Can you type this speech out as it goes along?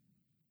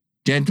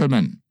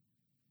Gentlemen,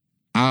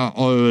 our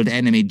old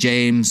enemy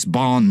James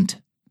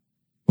Bond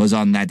was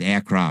on that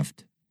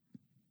aircraft."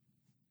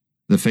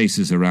 The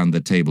faces around the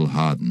table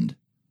hardened.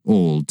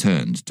 All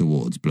turned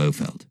towards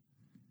Blofeld.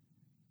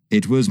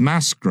 It was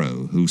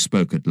Mascro who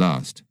spoke at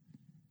last.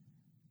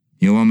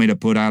 "You want me to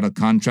put out a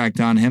contract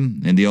on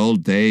him in the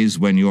old days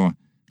when your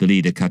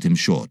leader cut him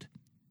short?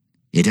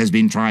 It has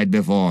been tried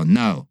before.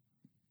 No.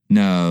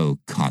 No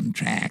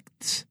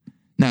contracts.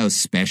 No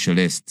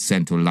specialists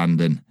sent to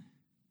London.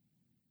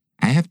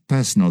 I have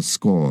personal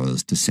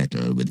scores to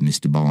settle with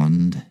Mr.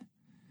 Bond."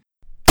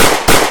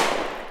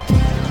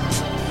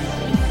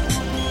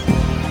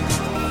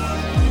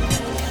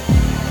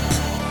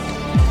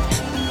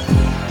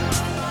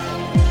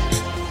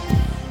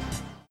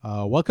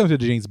 Welcome to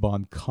the James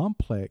Bond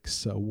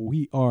Complex.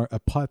 We are a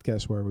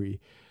podcast where we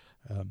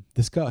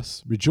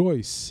discuss,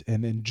 rejoice,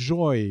 and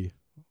enjoy.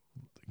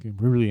 We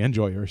really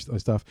enjoy our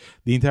stuff.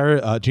 The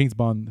entire James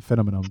Bond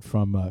phenomenon,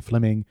 from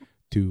Fleming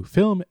to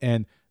film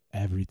and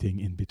everything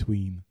in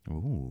between.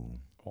 Ooh.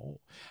 Oh.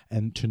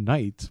 And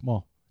tonight,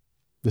 well,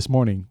 this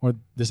morning or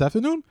this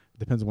afternoon,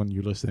 depends on when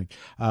you're listening,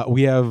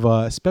 we have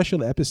a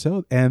special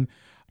episode. And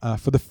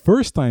for the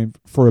first time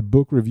for a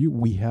book review,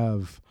 we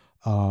have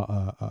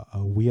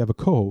a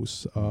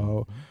co-host,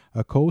 Other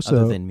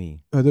than me.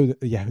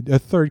 A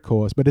third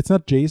co-host, but it's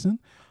not Jason.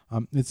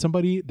 It's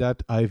somebody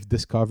that I've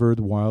discovered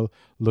while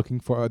looking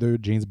for other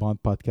James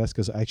Bond podcasts,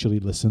 because I actually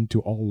listen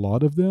to a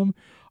lot of them.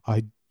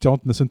 I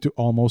don't listen to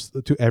almost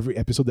to every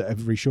episode of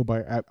every show,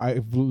 but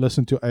I've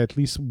listened to at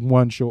least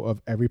one show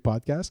of every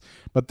podcast.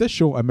 But this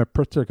show I'm a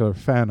particular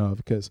fan of,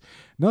 because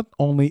not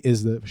only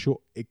is the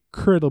show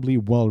incredibly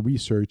well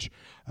researched,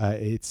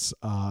 it's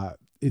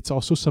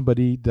also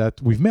somebody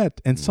that we've met,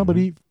 and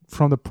somebody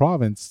from the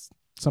province,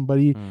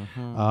 somebody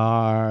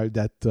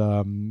that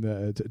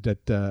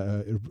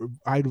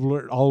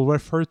I'll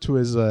refer to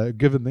as a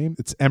given name.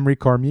 It's Emery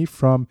Cormier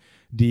from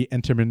the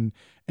Intrepid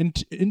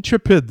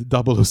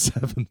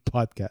 007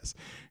 podcast.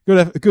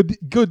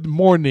 Good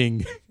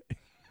morning.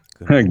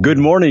 Good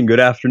morning,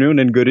 good afternoon,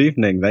 and good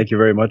evening. Thank you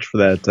very much for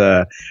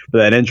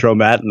that intro,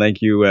 Matt, and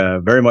thank you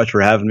very much for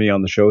having me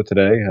on the show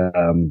today.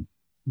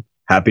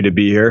 Happy to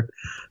be here.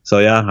 So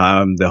yeah,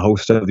 I'm the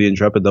host of the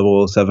Intrepid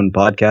 007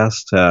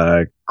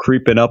 podcast,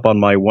 creeping up on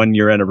my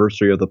 1-year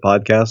anniversary of the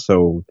podcast.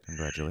 So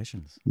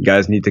congratulations. You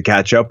guys need to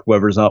catch up.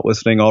 Whoever's not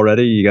listening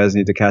already, you guys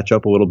need to catch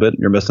up a little bit.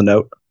 You're missing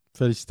out.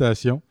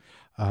 Félicitations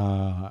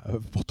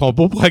pour ton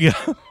beau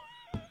programme.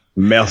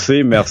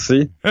 Merci.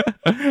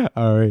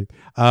 All right.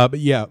 But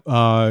yeah,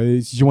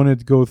 you wanted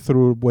to go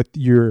through what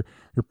your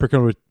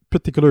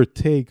particular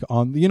take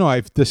on,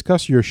 I've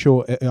discussed your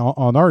show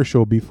on our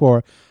show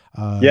before.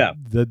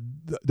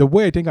 The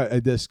way I think I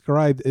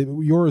described it,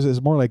 yours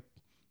is more like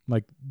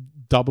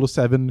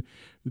 007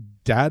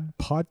 dad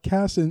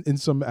podcast in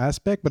some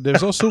aspect, but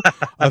there's also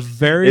a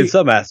very in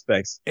some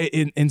aspects,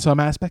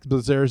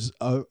 but there's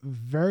a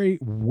very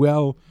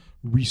well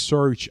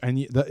research, and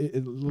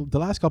the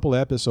last couple of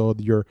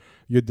episodes, your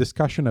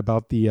discussion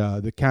about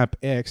the Camp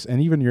X,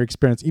 and even your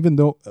experience, even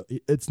though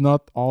it's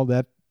not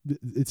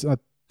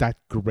that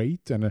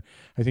great, and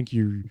I think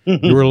you were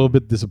a little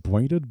bit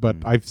disappointed, but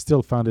I've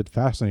still found it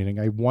fascinating.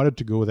 I wanted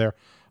to go there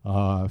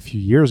a few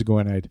years ago,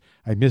 and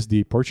I missed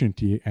the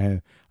opportunity,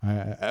 and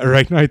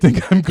right now I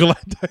think I'm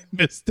glad I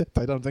missed it.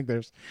 I don't think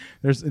there's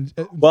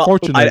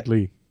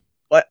fortunately.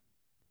 I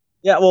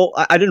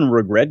didn't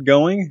regret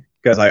going,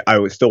 because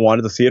I still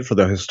wanted to see it for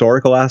the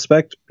historical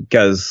aspect,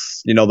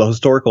 because, the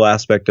historical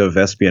aspect of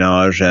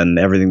espionage and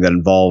everything that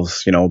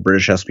involves,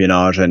 British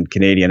espionage and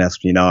Canadian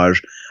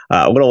espionage,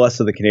 a little less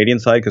of the Canadian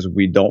side, because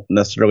we don't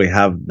necessarily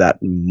have that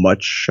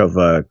much of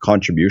a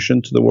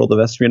contribution to the world of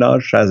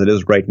espionage as it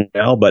is right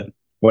now. But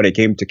when it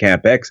came to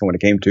Camp X, and when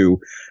it came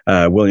to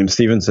William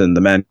Stevenson,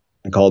 the man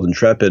called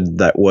Intrepid,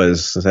 that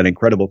was an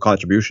incredible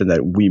contribution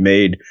that we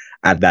made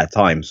at that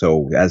time.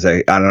 So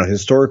on a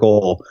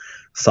historical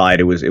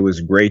side, it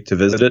was great to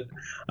visit it,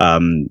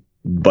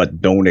 but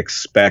don't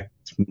expect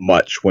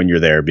much when you're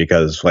there,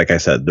 because, like I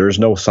said, there's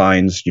no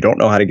signs. You don't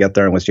know how to get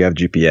there unless you have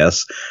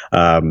GPS.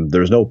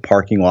 There's no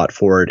parking lot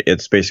for it.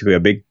 It's basically a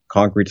big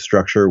concrete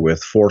structure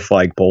with 4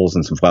 flagpoles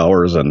and some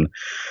flowers, and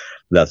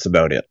that's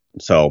about it.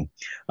 So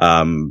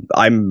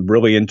I'm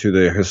really into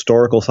the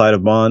historical side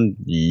of Bond.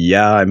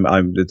 Yeah,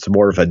 it's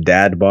more of a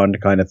dad Bond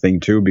kind of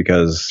thing too,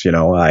 because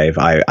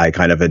I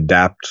kind of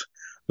adapt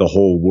the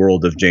whole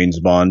world of James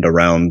Bond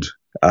around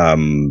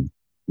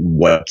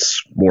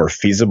what's more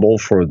feasible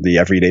for the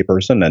everyday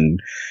person, and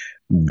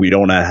we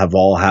don't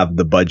all have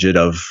the budget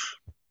of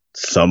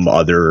some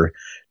other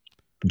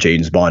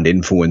James Bond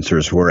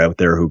influencers who are out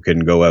there who can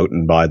go out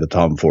and buy the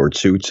Tom Ford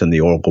suits and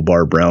the Oracle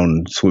Bar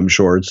Brown swim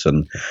shorts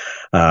and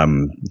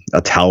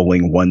a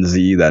toweling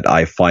onesie that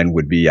I find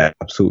would be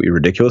absolutely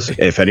ridiculous.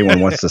 If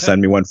anyone wants to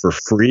send me one for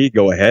free,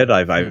 go ahead.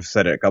 I've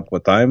said it a couple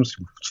of times.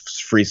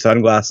 Free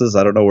sunglasses.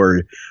 I don't know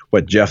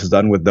what Jeff's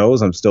done with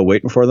those. I'm still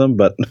waiting for them,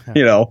 but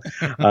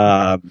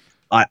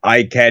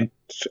I can't.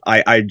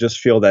 I just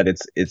feel that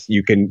it's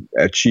you can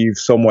achieve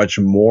so much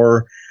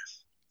more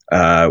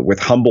with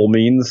humble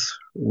means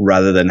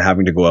rather than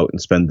having to go out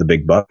and spend the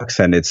big bucks.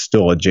 And it's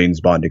still a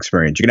James Bond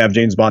experience. You can have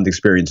James Bond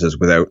experiences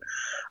without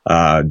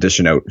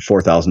dishing out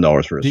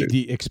 $4,000 for a suit.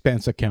 The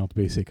expense account,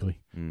 basically.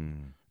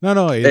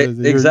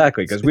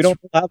 Exactly, because we don't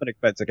have an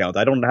expense account.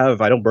 I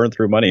don't burn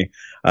through money.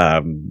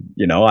 I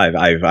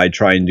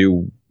try and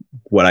do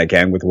what I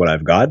can with what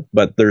I've got,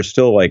 but there's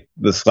still like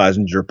the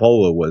Schlesinger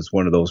Polo was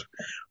one of those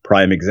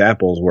prime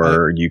examples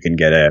where you can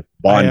get a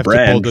Bond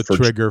brand. I have to pull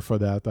the trigger for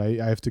that. I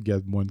have to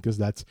get one because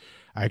that's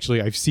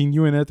actually, I've seen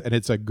you in it, and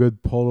it's a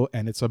good polo,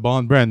 and it's a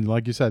Bond brand.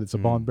 Like you said, it's a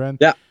Bond brand.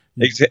 Yeah.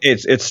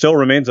 It still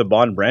remains a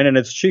Bond brand, and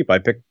it's cheap. I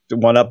picked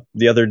one up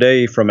the other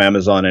day from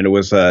Amazon, and it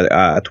was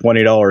a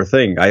 $20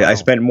 thing. Wow. I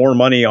spent more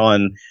money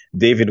on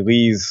David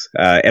Lee's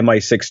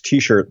MI6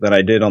 T-shirt than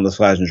I did on the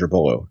Schlesinger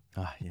Polo.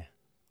 Yeah,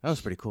 that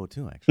was pretty cool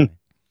too, actually.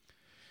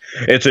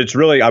 It's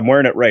really, I'm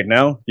wearing it right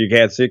now. You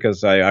can't see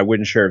because I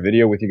wouldn't share a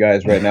video with you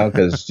guys right now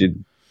because the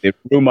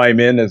room I'm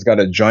in has got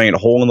a giant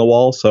hole in the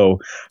wall, so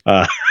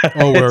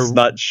it's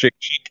not chic.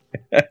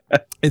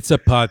 It's a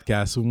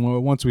podcast.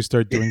 Once we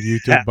start doing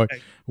YouTube, but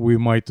we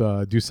might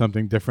do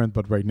something different.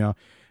 But right now,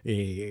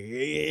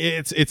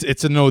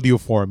 it's an audio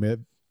form.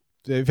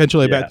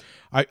 Eventually, but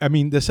I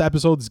mean, this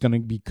episode is going to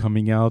be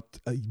coming out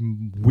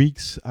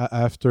weeks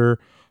after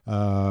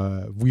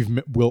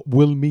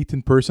we'll meet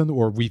in person,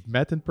 or we've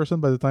met in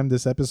person by the time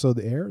this episode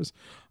airs,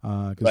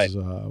 because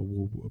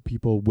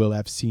people will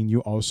have seen you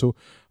also.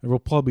 We'll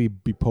probably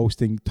be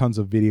posting tons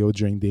of video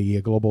during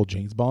the Global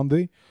James Bond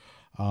Day.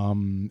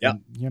 And,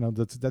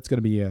 that's going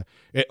to be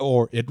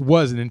it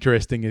was an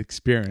interesting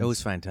experience. It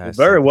was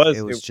fantastic. It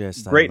was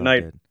just great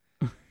night.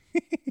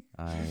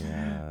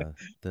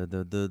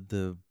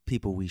 The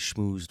people we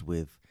schmoozed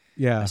with.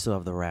 Yeah, I still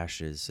have the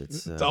rashes.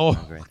 It's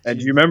great. And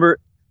do you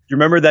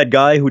remember that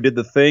guy who did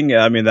the thing?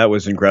 I mean, that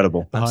was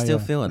incredible. I'm still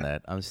feeling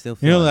that. I'm still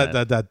feeling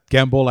that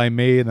gamble I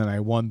made, and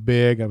I won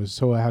big. I was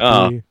so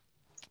happy.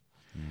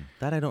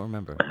 That I don't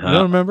remember. You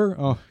don't remember?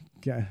 Oh,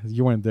 yeah,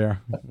 you weren't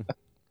there.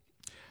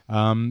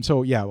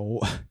 So yeah,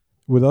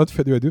 without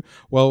further ado,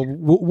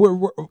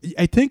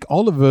 I think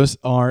all of us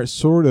are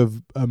sort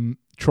of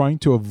trying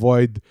to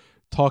avoid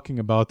talking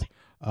about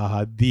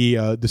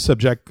the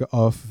subject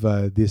of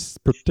this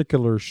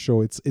particular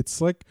show.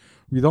 It's like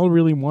we don't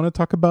really want to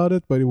talk about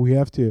it, but we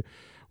have to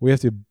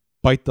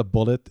bite the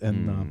bullet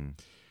and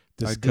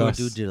discuss.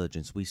 Our due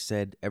diligence. We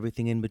said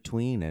everything in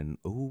between, and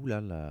ooh la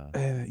la.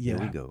 Here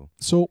we go.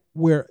 So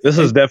this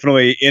is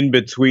definitely in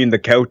between the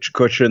couch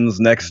cushions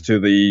next to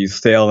the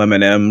stale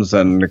M&Ms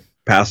and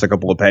past a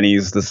couple of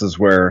pennies. This is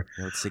where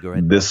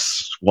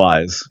this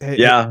lies.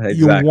 Exactly.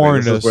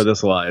 This is where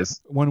this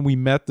lies. When we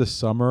met this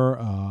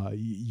summer,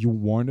 you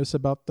warned us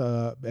about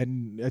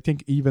and I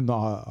think even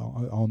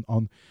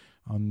on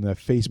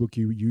Facebook,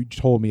 you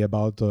told me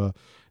about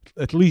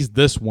at least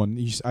this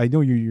one. I know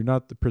you're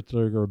not the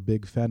particular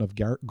big fan of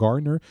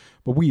Gardner,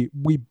 but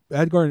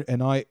Edgar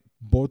and I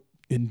both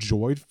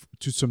enjoyed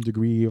to some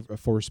degree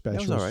for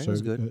special. That was all right. It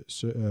was good.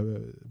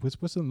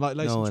 What's the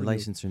license?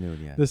 License renewed.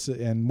 Yeah. This,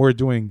 and we're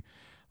doing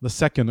the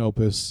second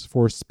opus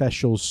for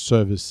special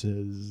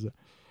services.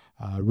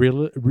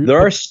 There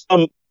are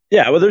some.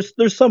 Yeah, well,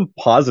 there's some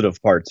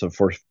positive parts of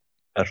for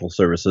special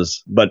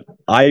services, but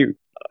I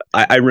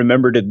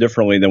remembered it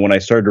differently than when I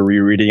started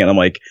rereading it. I'm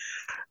like,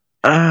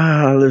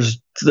 there's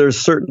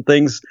certain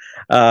things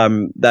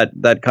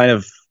that kind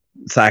of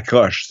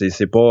s'accroche.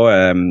 C'est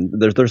pas,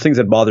 there's things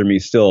that bother me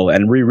still,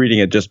 and rereading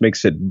it just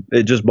makes it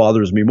just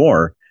bothers me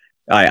more.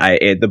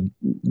 The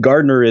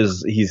Gardner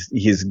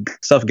his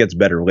stuff gets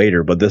better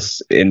later, but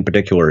this in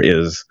particular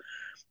is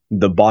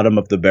the bottom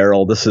of the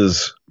barrel. This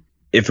is,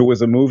 if it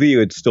was a movie, it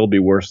would still be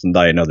worse than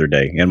Die Another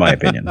Day, in my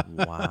opinion.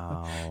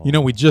 Wow.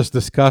 We just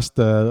discussed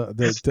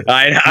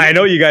I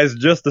know you guys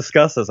just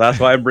discussed this. That's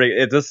why I'm bringing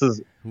it. This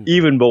is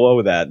even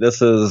below that.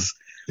 This is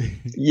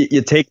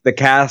you take the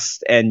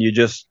cast and you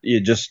just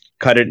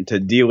cut it into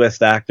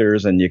D-list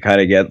actors, and you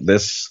kind of get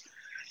this.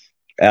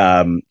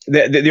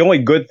 The only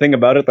good thing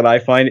about it that I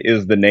find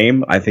is the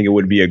name. I think it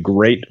would be a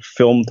great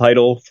film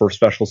title for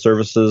special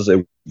services.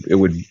 It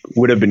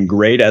would have been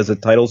great as a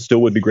title.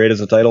 Still would be great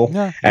as a title.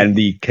 Yeah. And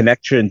the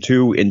connection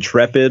to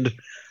Intrepid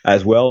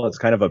as well. It's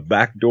kind of a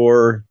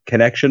backdoor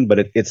connection,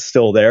 but it's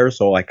still there.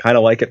 So I kind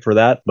of like it for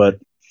that. But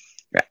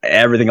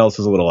everything else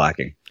is a little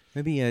lacking.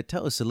 Maybe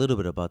tell us a little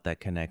bit about that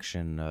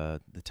connection.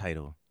 The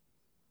title.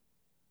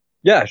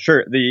 Yeah,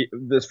 sure.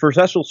 This for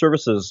special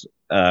services,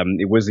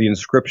 it was the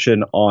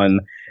inscription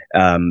on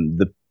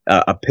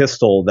a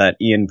pistol that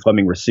Ian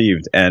Fleming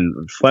received.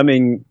 And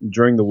Fleming,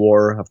 during the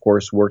war, of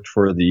course, worked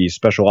for the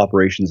Special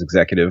Operations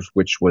Executive,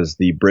 which was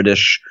the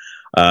British.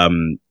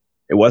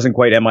 It wasn't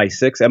quite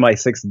MI6.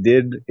 MI6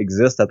 did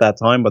exist at that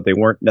time, but they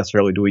weren't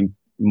necessarily doing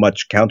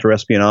much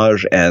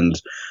counter-espionage and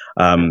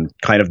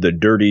kind of the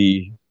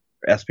dirty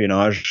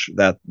espionage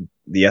that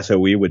the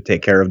SOE would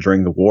take care of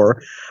during the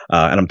war.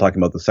 And I'm talking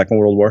about the Second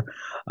World War.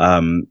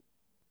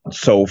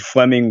 So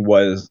Fleming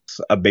was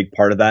a big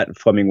part of that.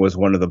 Fleming was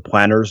one of the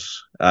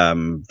planners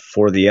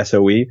for the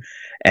SOE,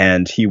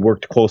 and he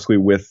worked closely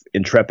with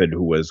Intrepid,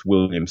 who was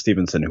William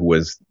Stevenson, who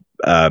was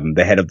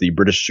the head of the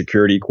British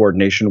Security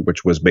Coordination,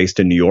 which was based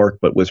in New York,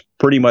 but was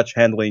pretty much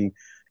handling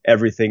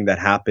everything that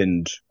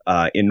happened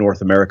in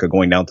North America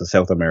going down to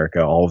South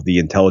America, all of the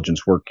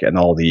intelligence work and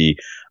all the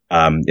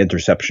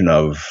interception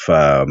of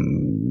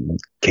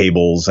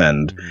cables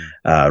and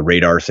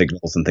radar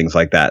signals and things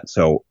like that.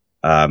 So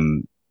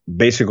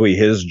basically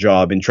his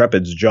job,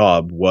 Intrepid's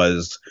job,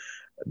 was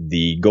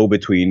the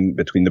go-between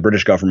between the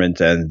British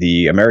government and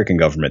the American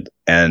government.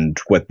 And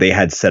what they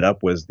had set up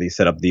was they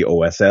set up the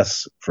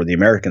OSS for the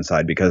American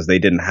side because they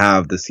didn't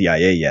have the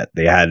CIA yet.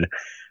 They had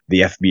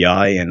the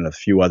FBI and a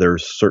few other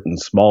certain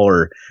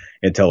smaller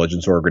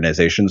intelligence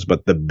organizations,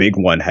 but the big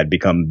one had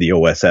become the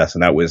OSS,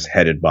 and that was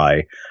headed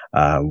by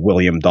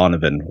William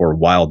Donovan, or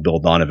Wild Bill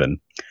Donovan.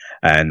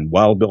 And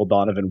Wild Bill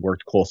Donovan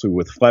worked closely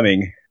with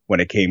Fleming when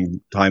it came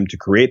time to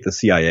create the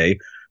CIA.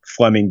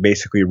 Fleming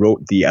basically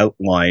wrote the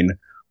outline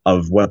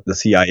of what the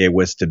CIA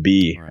was to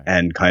be, right,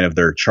 and kind of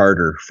their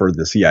charter for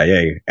the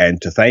CIA.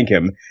 And to thank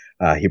him,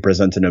 he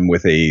presented him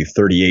with a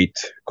 .38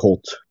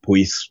 Colt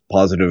Police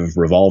Positive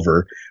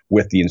revolver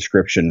with the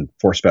inscription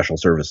for Special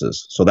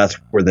Services. So that's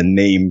where the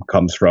name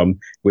comes from. It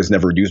was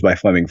never used by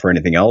Fleming for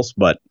anything else,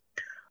 but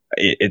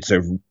it's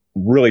a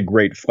really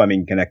great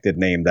Fleming-connected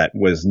name that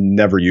was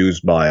never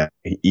used by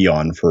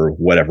Eon for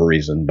whatever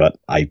reason, but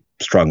I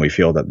strongly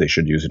feel that they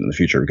should use it in the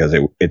future because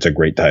it's a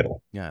great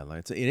title. Yeah,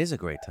 it is a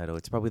great title.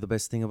 It's probably the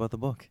best thing about the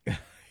book.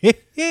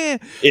 It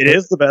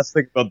is the best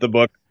thing about the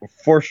book,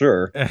 for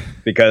sure,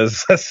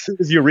 because as soon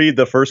as you read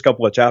the first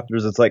couple of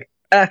chapters, it's like,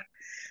 it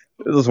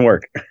doesn't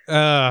work.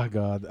 Oh,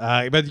 God.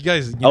 But you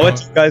guys... I'll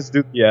let you guys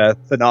do the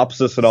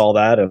synopsis and all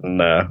that.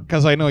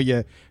 Because I know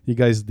you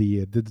guys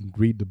didn't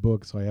read the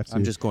book, so I have to...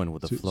 I'm just going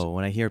with the flow.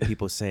 When I hear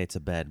people say it's a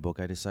bad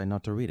book, I decide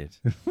not to read it.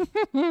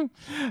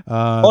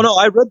 Oh, no,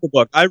 I read the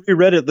book. I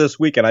reread it this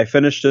week, and I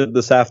finished it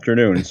this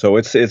afternoon. So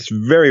it's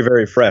very,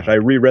 very fresh. I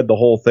reread the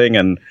whole thing,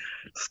 and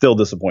still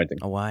disappointing.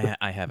 Oh, I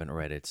haven't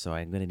read it, so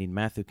I'm going to need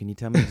Matthew. Can you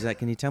tell me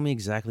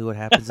exactly what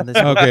happens in this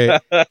book? Okay,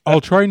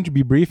 I'll try to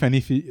be brief, and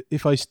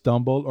if I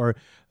stumble or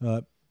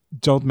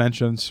don't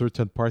mention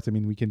certain parts, I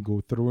mean, we can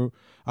go through.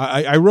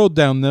 I wrote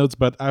down notes,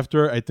 but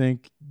after, I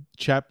think,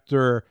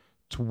 chapter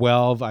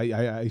 12,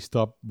 I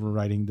stopped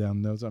writing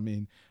down notes. I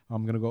mean,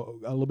 I'm going to go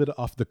a little bit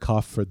off the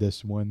cuff for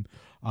this one.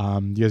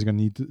 You guys are going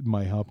to need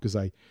my help because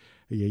I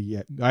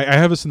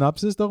have a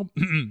synopsis, though.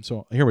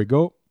 So here we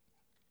go.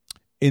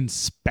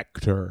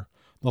 Inspector.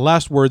 The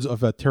last words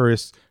of a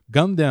terrorist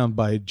gunned down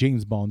by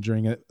James Bond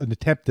during an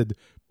attempted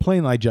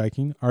plane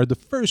hijacking are the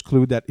first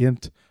clue that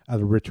hint at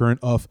the return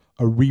of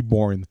a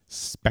reborn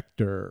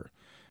Spectre.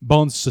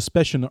 Bond's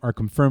suspicions are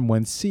confirmed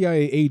when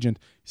CIA agent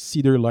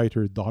Cedar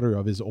Leiter, daughter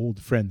of his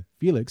old friend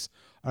Felix,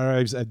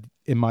 arrives at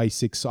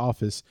MI6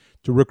 office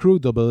to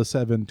recruit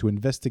 007 to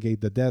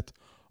investigate the death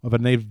of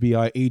an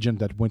FBI agent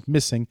that went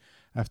missing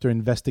after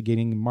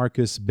investigating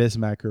Marcus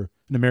Bismacker,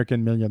 an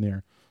American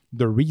millionaire.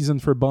 The reason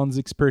for Bond's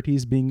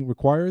expertise being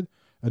required?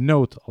 A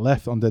note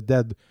left on the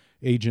dead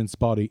agent's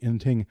body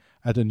hinting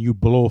at a new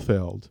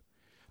Blofeld.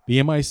 The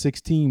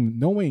MI6 team,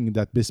 knowing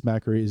that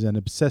Bismacker is an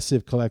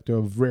obsessive collector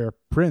of rare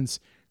prints,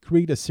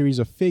 create a series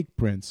of fake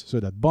prints so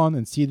that Bond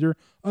and Cedar,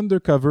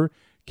 undercover,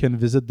 can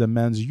visit the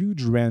man's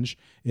huge ranch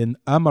in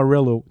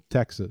Amarillo,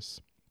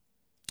 Texas.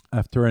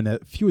 After a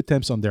few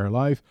attempts on their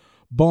life,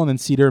 Bond and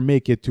Cedar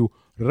make it to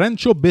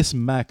Rancho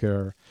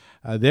Bismacker.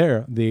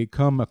 There, they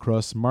come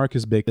across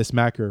Marcus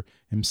Bismacker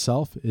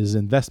himself, his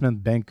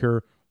investment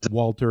banker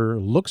Walter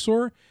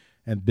Luxor,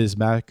 and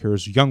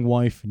Bismacker's young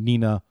wife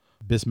Nina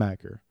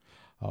Bismacker.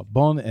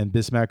 Bond and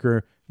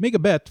Bismacker make a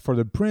bet for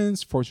the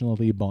prince.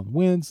 Fortunately, Bond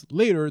wins.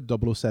 Later,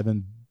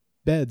 007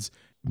 beds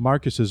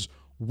Marcus's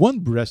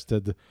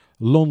one-breasted,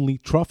 lonely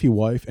trophy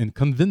wife and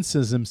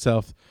convinces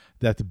himself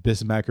that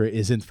Bismacker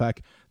is in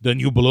fact the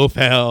new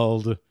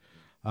Blofeld.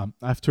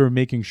 After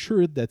making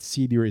sure that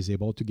Cedar is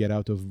able to get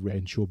out of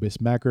Rancho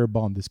Bismacker,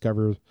 Bond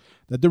discovers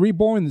that the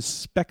reborn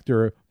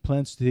Spectre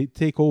plans to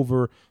take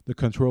over the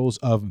controls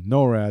of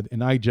NORAD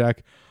and hijack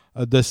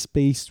the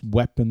space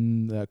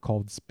weapon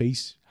called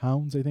Space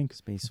Hounds, I think?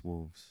 Space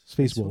Wolves.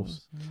 Space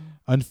Wolves.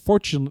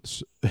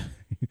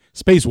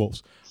 Space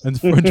Wolves.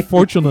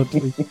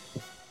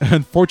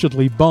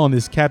 Unfortunately, Bond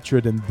is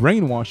captured and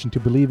brainwashed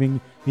into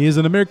believing he is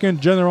an American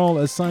general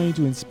assigned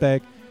to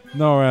inspect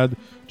NORAD.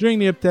 During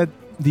the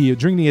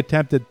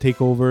attempted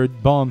takeover,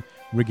 Bond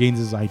regains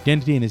his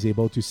identity and is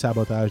able to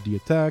sabotage the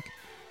attack.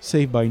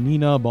 Saved by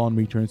Nina, Bond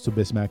returns to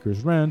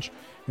Bismacker's ranch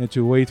and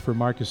to wait for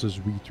Marcus's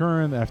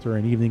return. After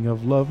an evening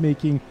of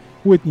lovemaking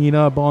with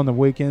Nina, Bond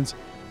awakens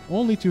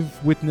only to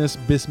witness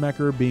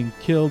Bismacker being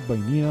killed by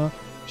Nina.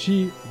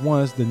 She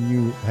was the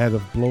new head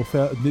of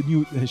Blofeld.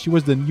 She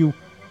was the new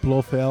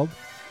Blofeld,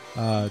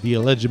 the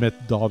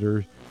illegitimate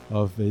daughter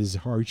of his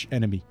arch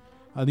enemy.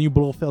 The new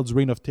Blofeld's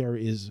reign of terror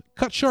is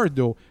cut short,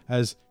 though,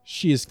 as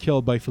she is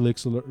killed by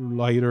Felix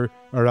Leiter,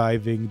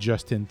 arriving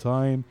just in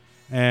time.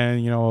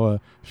 And,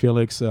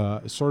 Felix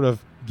sort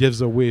of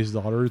gives away his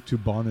daughter to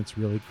Bond. It's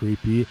really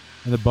creepy.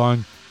 And the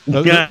Bond...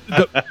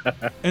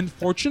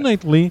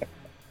 Unfortunately,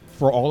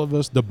 for all of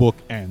us, the book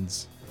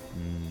ends.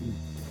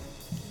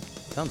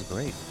 Sounds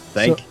great.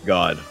 Thank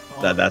God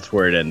that's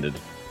where it ended.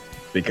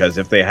 Because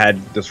if they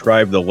had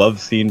described the love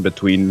scene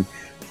between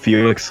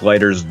Felix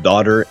Leiter's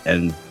daughter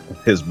and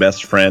his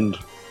best friend,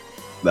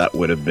 that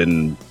would have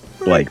been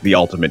like the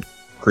ultimate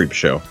creep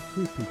show.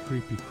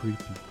 Creepy.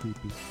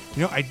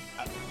 You know,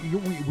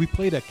 we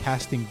played a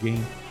casting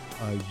game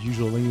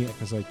usually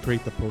because I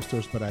create the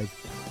posters, but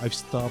I've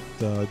stopped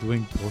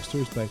doing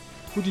posters. But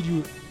who do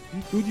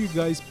you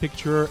guys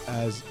picture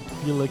as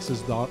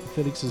Felix's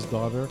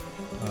daughter,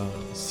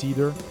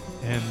 Cedar,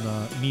 and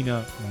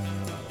Nina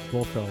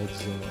Blofeld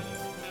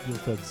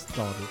Wilfred's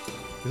daughter?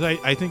 Because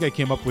I think I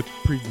came up with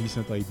pretty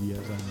decent ideas.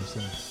 I'm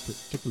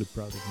particularly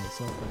proud of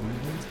myself.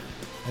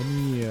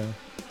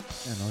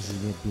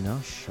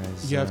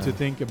 You have to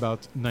think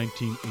about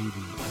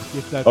 1980.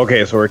 If that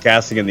Okay, so we're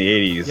casting in the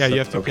 80s. Yeah, you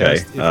have to okay.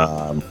 cast.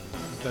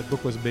 That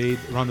book was made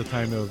around the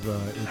time of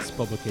its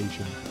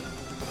publication.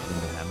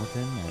 Linda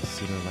Hamilton as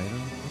Cedar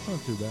Leiter. That's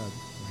not too bad,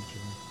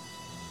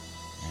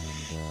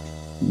 actually.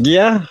 And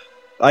Yeah,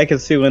 I can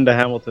see Linda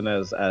Hamilton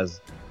as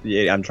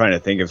the. I'm trying to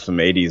think of some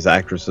 80s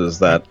actresses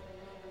that.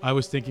 I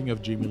was thinking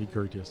of Jamie Lee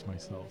Curtis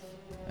myself.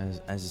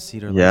 as a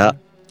Cedar Yeah. Leiter.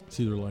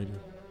 Cedar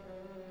Lighter.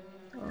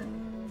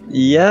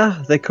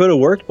 Yeah, they could have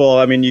worked. Well,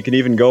 I mean, you can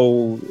even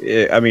go.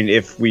 I mean,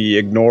 if we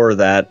ignore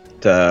that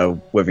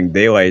Living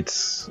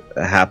Daylights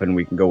happen,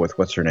 we can go with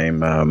what's her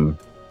name.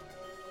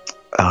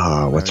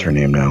 What's her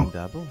name now?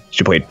 Dabo?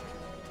 She played.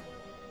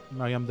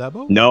 Mariam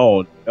Dabo?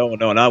 No,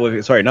 not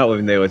Living. Sorry, not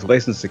Living Daylights.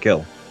 License to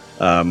Kill.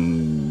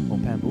 Pam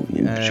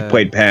Bowie. She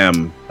played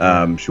Pam.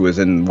 She was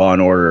in Law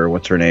and Order.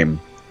 What's her name?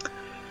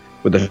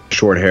 With the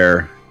short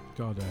hair.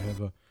 God, I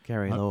have a...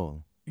 Carrie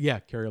Lowell. Yeah,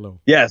 Carrie Lowe.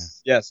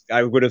 Yes.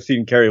 I would have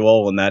seen Carrie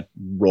Lowell in that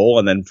role,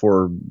 and then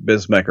for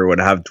Bismacker would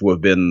have to have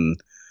been.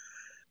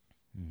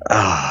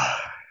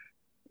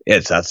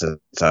 That's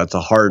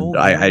a hard. Oh, you know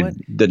I what?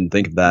 didn't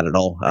think of that at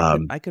all.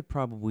 I could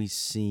probably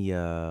see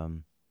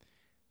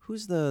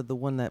who's the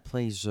one that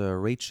plays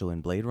Rachel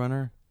in Blade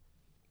Runner?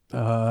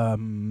 Yeah.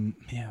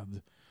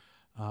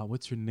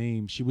 What's her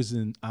name? She was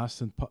in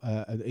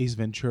Ace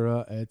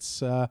Ventura.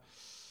 It's Or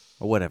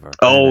whatever.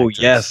 Oh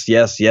That actress.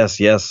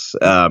 yes.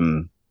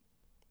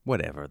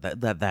 Whatever.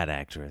 That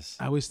actress.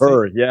 I was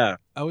Her, yeah.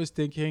 I was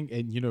thinking,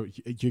 and you know,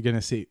 you're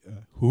gonna say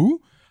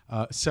who?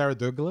 Sarah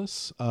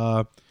Douglas.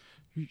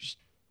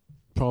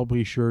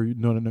 Probably sure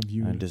none of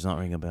you. It does not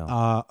ring a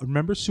bell.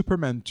 Remember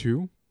Superman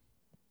 2?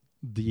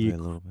 The A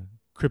little bit.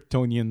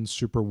 Kryptonian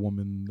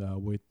Superwoman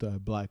with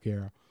black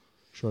hair,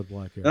 short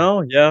black hair.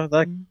 Oh yeah,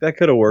 that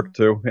could have worked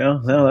too. Yeah,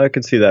 I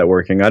could see that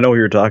working. I know who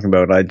you're talking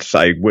about.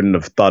 I wouldn't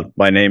have thought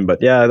by name,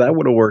 but yeah, that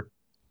would have worked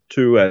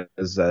too.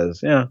 As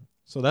yeah.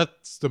 So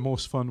that's the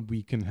most fun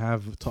we can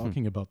have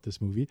talking about this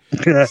movie.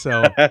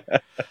 So,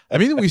 I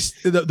mean,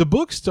 the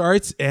book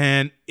starts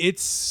and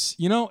it's,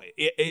 you know,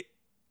 it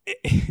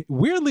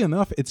weirdly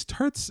enough, it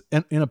starts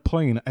in a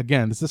plane.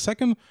 Again, it's the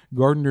second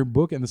Gardner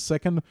book and the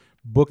second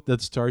book that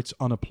starts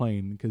on a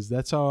plane because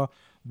that's how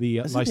the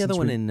Isn't the other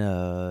one in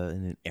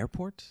an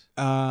airport?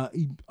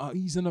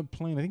 He's in a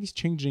plane. I think he's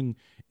changing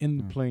in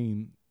the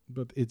plane,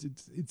 but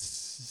it's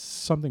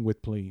something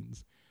with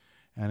planes.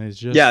 And it's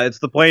just Yeah, it's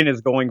the plane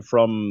is going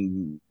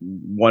from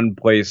one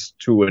place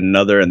to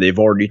another, and they've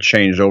already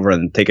changed over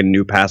and taken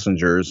new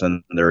passengers,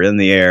 and they're in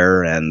the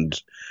air,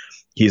 and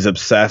he's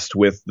obsessed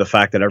with the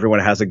fact that everyone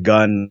has a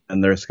gun,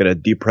 and they're just going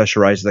to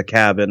depressurize the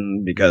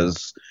cabin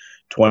because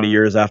 20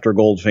 years after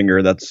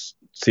Goldfinger, that's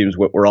seems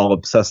what we're all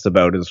obsessed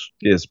about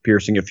is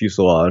piercing a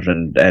fuselage,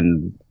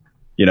 and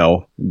you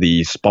know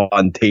the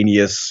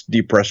spontaneous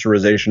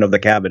depressurization of the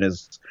cabin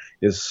is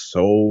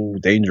so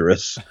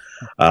dangerous.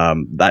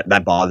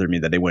 That bothered me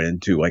that they went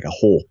into like a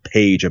whole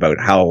page about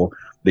how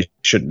they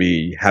should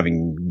be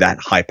having that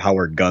high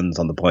powered guns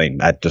on the plane.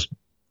 That just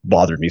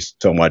bothered me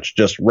so much,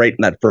 just right in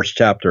that first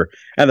chapter.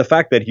 And the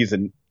fact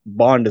that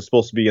Bond is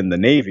supposed to be in the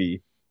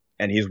Navy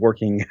and he's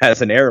working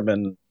as an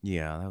airman.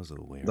 Yeah, that was a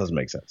little weird. Doesn't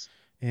make sense.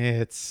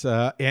 It's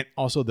and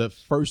also the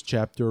first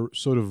chapter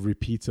sort of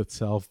repeats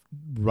itself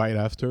right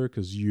after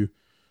because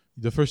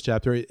the first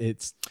chapter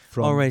it's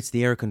from Oh right, it's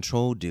the air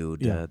control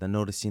dude. Yeah. The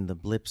noticing the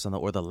blips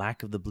or the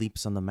lack of the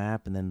bleeps on the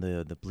map, and then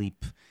the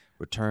bleep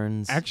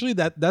returns. Actually,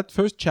 that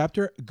first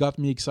chapter got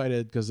me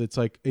excited because it's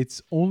like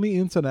it's only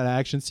into that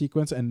action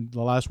sequence, and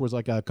the last was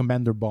like a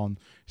Commander Bond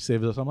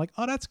saves us. I'm like,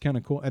 oh, that's kind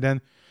of cool. And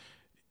then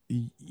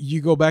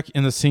you go back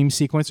in the same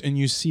sequence and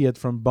you see it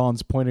from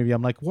Bond's point of view.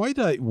 I'm like, why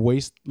did I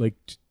waste like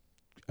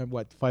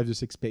 5 to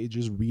 6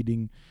 pages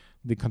reading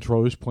the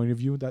controller's point of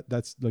view?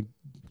 That's like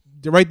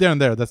right there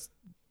and there. That's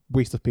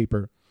waste of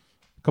paper.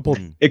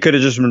 It could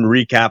have just been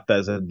recapped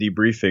as a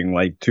debriefing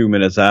like 2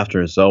 minutes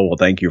after. So, well,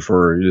 thank you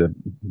for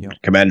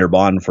Commander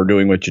Bond for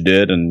doing what you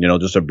did, and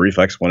just a brief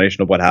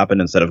explanation of what happened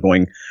instead of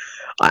going.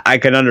 I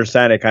can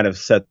understand it kind of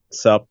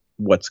sets up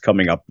what's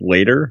coming up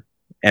later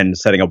and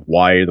setting up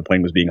why the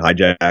plane was being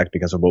hijacked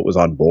because of what was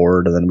on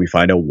board, and then we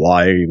find out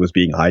why it was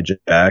being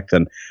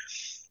hijacked,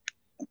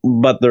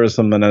 but there's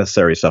some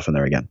unnecessary stuff in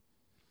there again.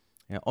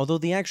 Yeah, although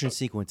the action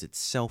sequence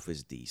itself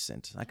is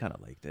decent, I kind of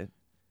liked it.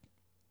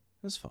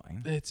 That's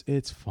fine.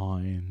 It's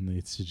fine.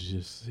 It's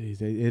just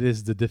it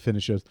is the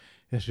definition.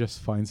 It's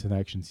just finds an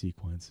action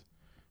sequence.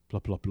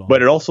 Blah blah blah.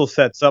 But it also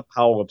sets up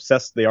how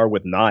obsessed they are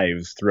with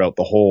knives throughout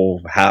the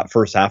whole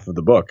first half of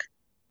the book,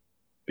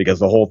 because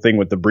the whole thing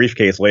with the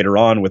briefcase later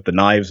on with the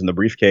knives in the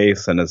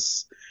briefcase, and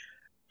it's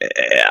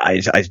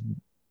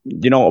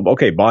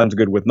okay, Bond's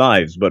good with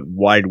knives, but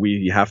why do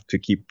we have to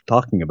keep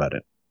talking about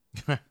it?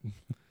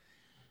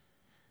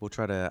 We'll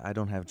try to. I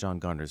don't have John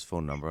Gardner's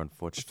phone number,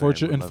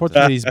 unfortunately.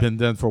 Unfortunately, he's been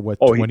dead for what,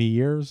 20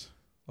 years?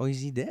 Oh, is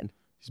he dead?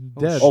 He's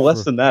dead. Oh,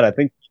 less than that. I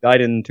think he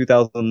died in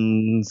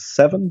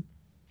 2007.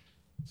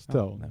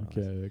 Still,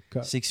 okay.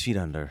 6 feet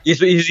under.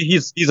 He's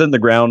in the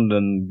ground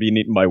and being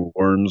eaten by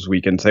worms. We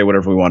can say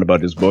whatever we want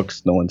about his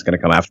books. No one's going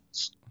to come after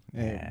us.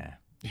 Yeah.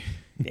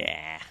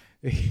 Yeah.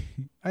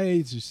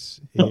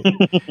 It's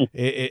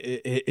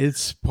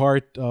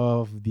part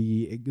of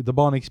the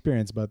Bond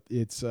experience, but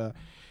it's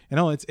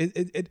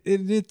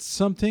it's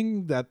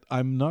something that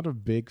I'm not a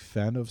big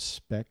fan of.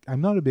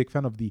 I'm not a big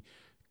fan of the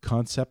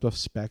concept of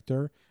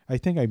Spectre. I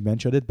think I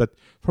mentioned it, but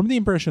from the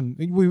impression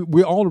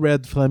we all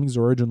read Fleming's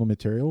original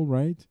material,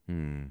 right?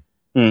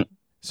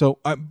 So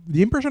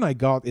the impression I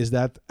got is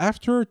that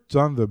after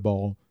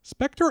Thunderball,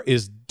 Spectre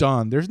is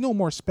done. There's no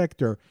more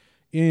Spectre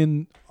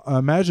in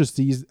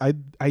Majesties. I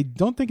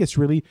don't think it's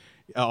really.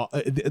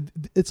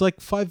 It's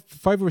like five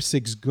or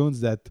six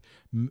goons that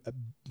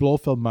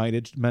Blofeld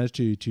managed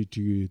to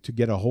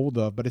get a hold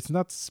of, but it's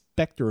not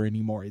Spectre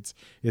anymore. It's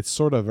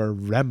sort of a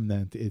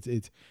remnant.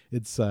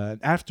 It's an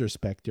after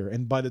Spectre,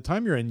 and by the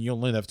time you're in You'll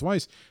Only Live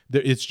Twice,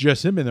 it's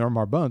just him and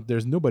Omar Bunt.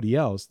 There's nobody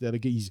else.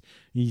 That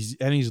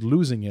he's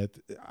losing it.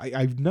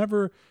 I've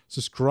never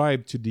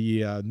subscribed to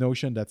the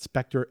notion that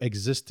Spectre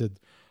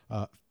existed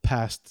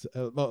past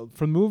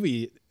from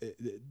movie.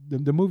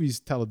 The movies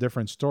tell a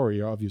different story,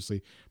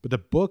 obviously, but the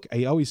book,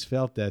 I always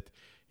felt that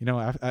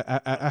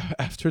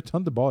after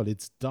Thunderball,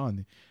 it's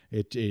done.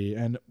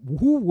 And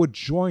who would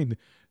join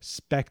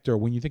Spectre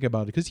when you think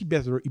about it? Because he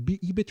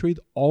betrayed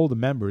all the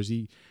members.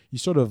 He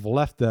sort of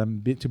left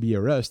them to be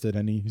arrested,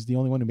 and he's the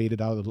only one who made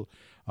it out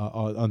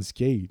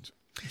unscathed.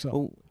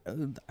 So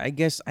I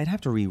guess I'd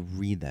have to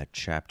reread that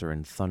chapter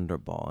in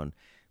Thunderball and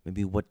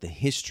maybe what the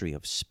history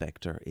of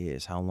Spectre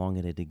is, how long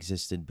it had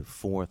existed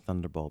before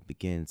Thunderball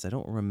begins. I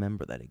don't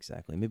remember that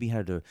exactly. Maybe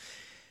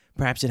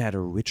perhaps it had a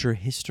richer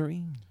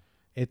history.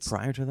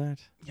 Prior to that,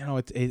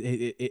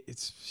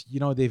 it's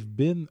they've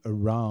been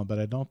around, but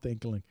I don't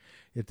think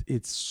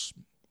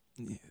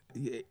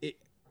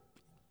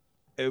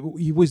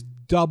he was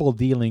double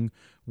dealing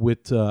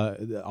with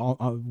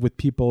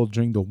people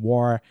during the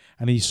war,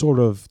 and he sort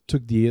of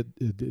took the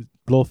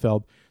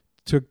Blofeld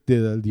took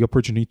the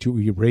opportunity to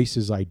erase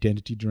his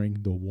identity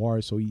during the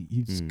war, so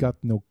he's got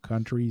no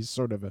country. He's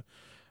sort of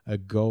a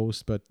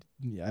ghost. But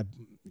yeah,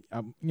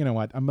 you know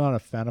what? I'm not a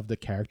fan of the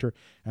character.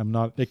 I'm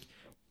not like.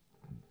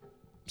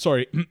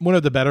 Sorry, one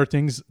of the better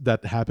things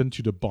that happened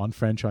to the Bond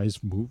franchise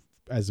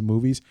as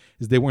movies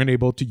is they weren't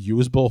able to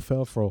use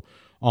Blofeld for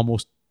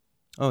almost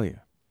 30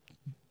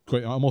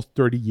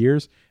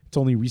 years. It's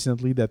only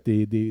recently that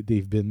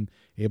they've been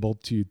able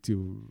to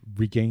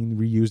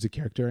reuse the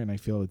character, and I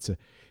feel it's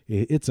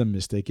a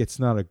mistake. It's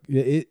not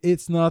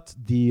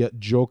the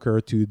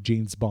Joker to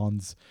James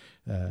Bond's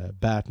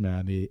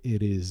Batman.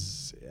 It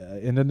is,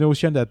 and the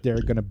notion that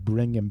they're gonna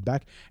bring him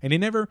back, and they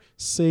never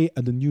say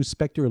the new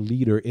Spectre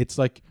leader. It's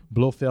like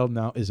Blofeld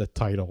now is a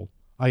title.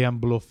 I am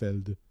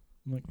Blofeld.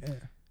 I'm like,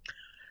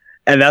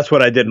 And that's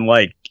what I didn't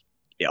like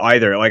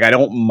either. Like, I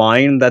don't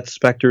mind that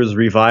Spectre is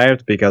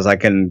revived, because I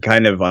can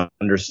kind of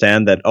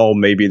understand that,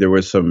 maybe there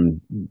was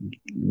some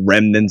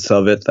remnants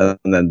of it, and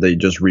then they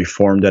just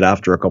reformed it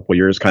after a couple of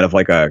years, kind of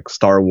like a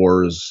Star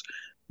Wars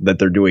that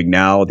they're doing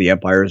now. The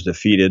Empire is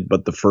defeated,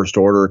 but the First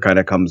Order kind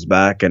of comes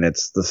back, and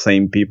it's the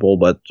same people,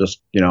 but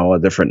just, a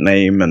different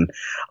name. And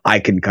I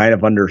can kind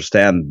of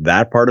understand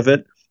that part of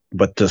it.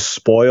 But to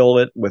spoil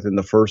it within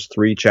the first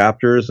 3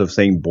 chapters of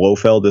saying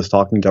Blofeld is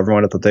talking to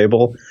everyone at the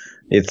table,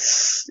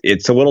 it's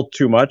a little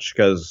too much,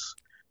 because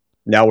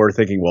now we're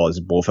thinking, well, is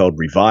Blofeld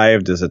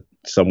revived? Is it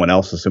someone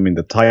else assuming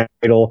the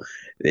title?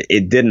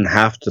 It didn't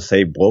have to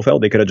say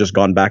Blofeld. They could have just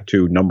gone back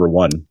to number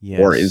 1.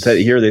 Yes. Or instead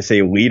here they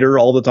say leader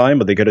all the time,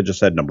 but they could have just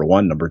said number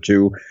 1, number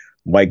 2,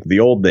 like the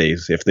old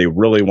days. If they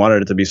really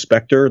wanted it to be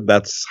Spectre,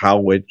 that's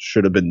how it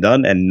should have been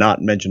done, and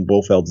not mention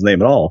Blofeld's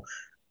name at all.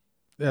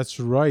 That's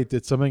right.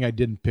 It's something I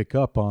didn't pick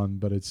up on,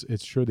 but it's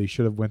true. They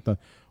should have went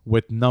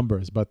with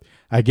numbers. But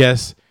I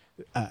guess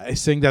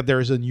saying that there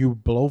is a new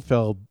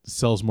Blofeld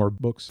sells more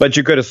books. But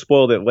you could have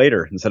spoiled it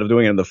later instead of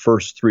doing it in the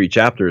first 3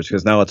 chapters,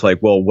 because now it's like,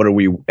 well, what are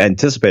we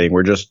anticipating?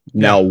 We're just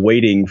now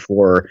waiting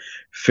for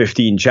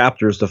 15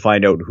 chapters to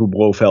find out who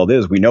Blofeld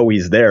is. We know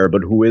he's there,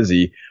 but who is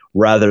he?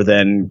 Rather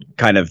than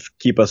kind of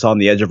keep us on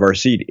the edge of our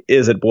seat.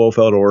 Is it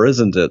Blofeld or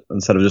isn't it?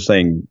 Instead of just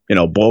saying,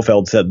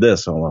 Blofeld said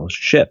this. Oh, well,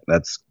 shit,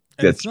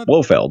 it's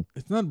Blofeld.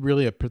 It's not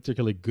really a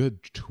particularly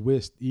good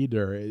twist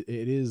either. It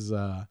is,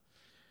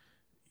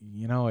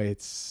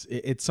 it's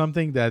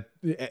something that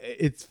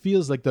it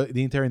feels like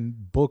the entire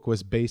book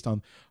was based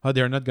on how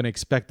they're not going to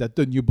expect that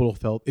the new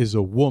Blofeld is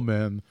a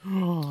woman.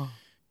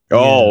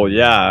 Oh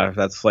yeah,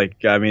 that's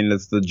like, I mean,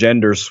 it's the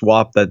gender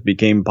swap that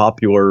became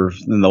popular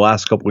in the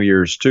last couple of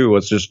years too.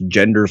 It's just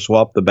gender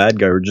swap the bad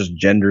guy, or just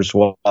gender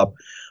swap.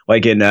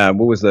 Like in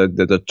what was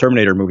the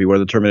Terminator movie where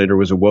the Terminator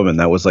was a woman?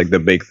 That was like the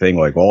big thing.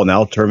 Like, oh,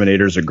 now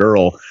Terminator's a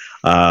girl.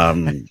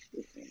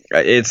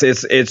 It's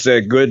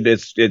a good.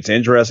 It's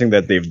interesting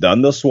that they've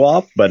done the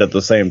swap, but at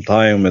the same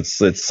time,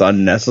 it's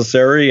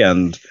unnecessary,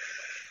 and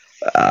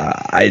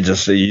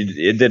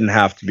it didn't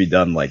have to be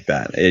done like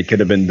that. It could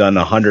have been done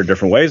 100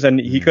 different ways, and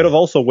he could have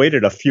also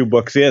waited a few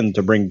books in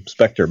to bring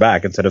Spectre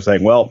back instead of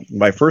saying, "Well,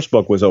 my first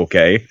book was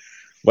okay.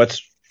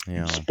 Let's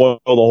spoil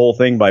the whole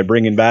thing by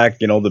bringing back,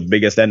 the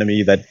biggest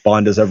enemy that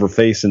Bond has ever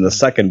faced in the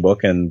second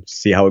book, and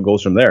see how it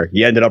goes from there."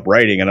 He ended up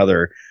writing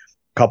another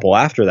couple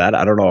after that.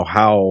 I don't know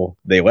how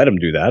they let him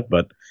do that,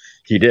 but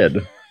he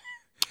did.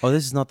 Oh,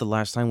 this is not the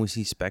last time we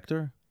see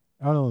Spectre?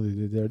 I don't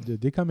know.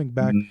 They're coming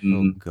back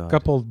Oh, a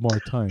couple more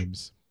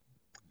times.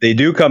 They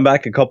do come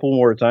back a couple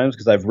more times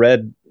because I've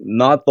read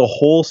not the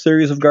whole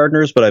series of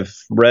Gardners, but I've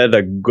read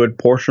a good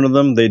portion of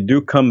them. They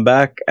do come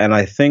back, and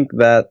I think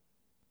that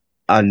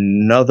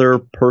another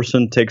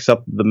person takes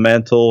up the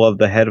mantle of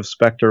the head of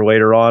Spectre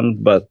later on,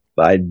 but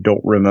I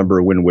don't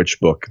remember which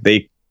book.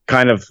 They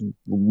kind of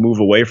move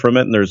away from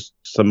it, and there's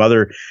some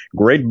other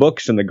great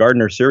books in the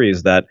Gardner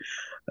series that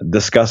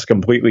discuss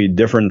completely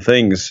different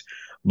things.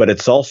 But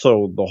it's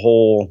also the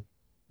whole,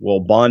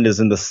 Bond is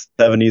in the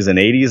 70s and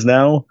 80s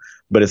now,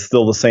 but it's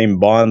still the same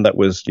Bond that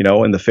was,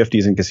 in the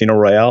 50s in Casino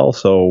Royale.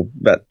 So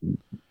that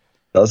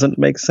doesn't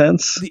make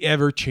sense. The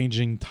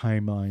ever-changing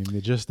timeline.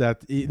 It's just that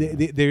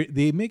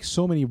they make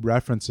so many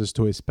references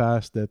to his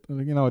past that,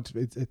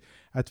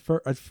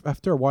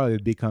 after a while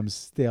it becomes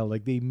stale.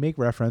 Like, they make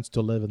reference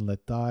to Live and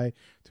Let Die,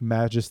 to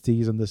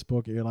Majesties in this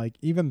book. You're like,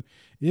 even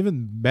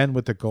Men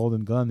with the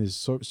Golden Gun is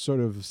sort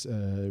of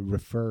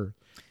refer.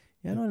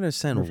 Yeah, I don't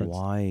understand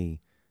why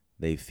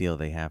they feel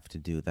they have to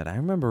do that. I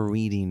remember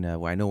reading,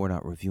 I know we're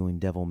not reviewing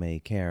Devil May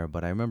Care,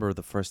 but I remember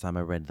the first time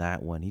I read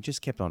that one, he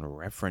just kept on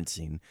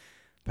referencing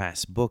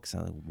past books.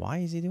 I'm like, why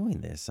is he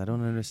doing this? I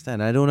don't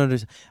understand.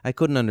 I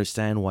couldn't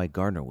understand why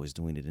Gardner was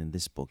doing it in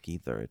this book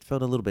either. It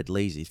felt a little bit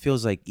lazy. It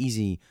feels like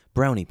easy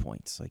brownie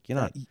points. Like,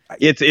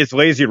 It's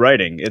lazy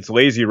writing. It's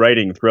lazy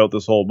writing throughout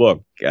this whole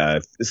book.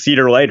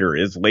 Cedar Lighter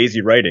is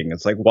lazy writing.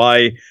 It's like,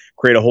 why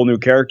create a whole new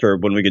character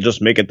when we could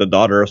just make it the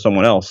daughter of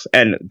someone else?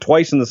 And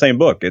twice in the same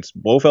book. It's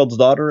Blofeld's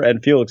daughter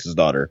and Felix's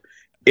daughter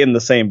in the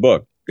same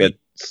book.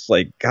 It's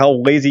like, how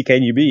lazy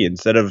can you be?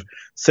 Instead of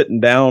sitting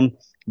down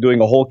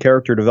doing a whole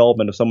character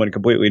development of someone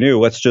completely new,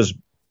 let's just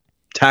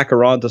tack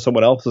her on to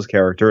someone else's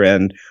character,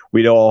 and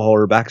we know all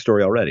her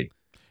backstory already.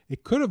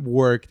 It could have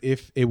worked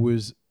if it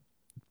was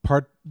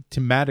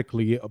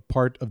thematically a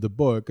part of the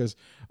book, because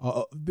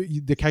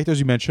the characters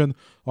you mentioned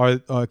are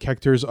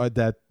characters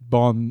that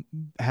Bond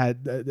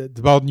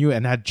Bond knew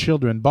and had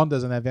children. Bond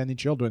doesn't have any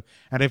children,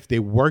 and if they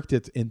worked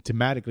it in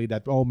thematically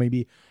that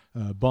maybe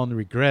Bond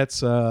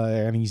regrets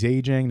and he's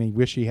aging and he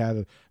wish he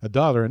had a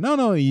daughter.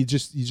 No, he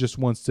just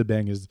wants to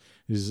bang his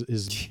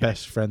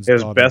best friend's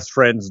daughter. His best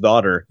friend's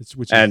daughter.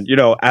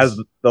 As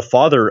the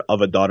father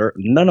of a daughter,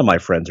 none of my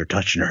friends are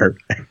touching her.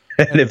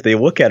 And if they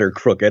look at her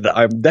crooked,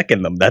 I'm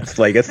decking them. That's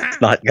like, it's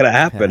not gonna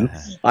happen.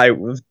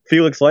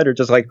 Felix Leiter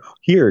just like,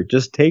 here,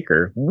 just take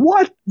her.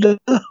 What the?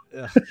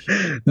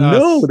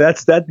 No,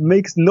 that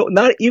makes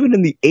not even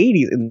in the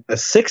 80s, in the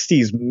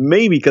 60s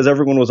maybe, because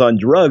everyone was on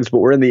drugs, but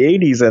we're in the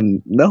 80s,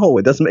 and no,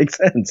 it doesn't make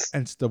sense.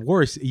 And it's the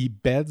worst. He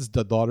beds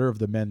the daughter of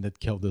the man that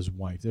killed his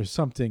wife. There's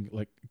something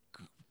like.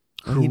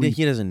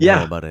 He doesn't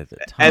know about it at the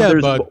time.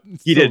 And but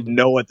he didn't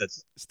know it.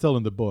 That's still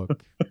in the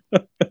book.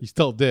 He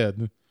still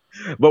did.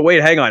 But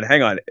wait, hang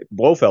on.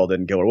 Blofeld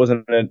didn't kill her.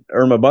 Wasn't it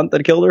Irma Bunt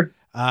that killed her?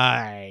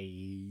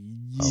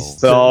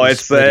 So it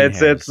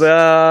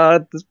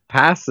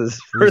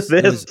passes for this.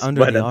 It was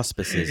under the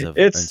auspices of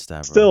Ernst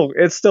Stavro.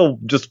 It's still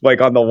just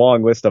like on the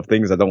long list of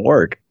things that don't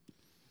work.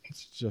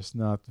 It's just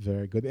not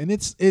very good, and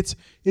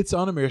it's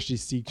on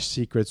Emergency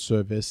Secret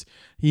Service.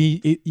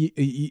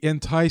 He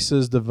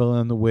entices the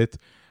villain with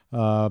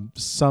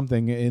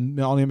something. In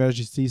on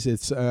Emergencies,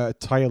 it's a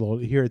title.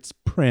 Here it's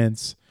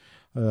Prince.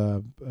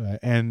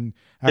 And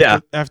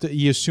after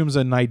he assumes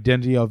an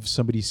identity of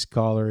somebody's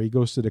scholar, he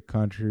goes to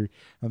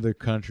another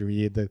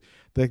country. The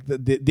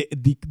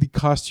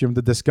costume,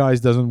 the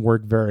disguise doesn't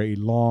work very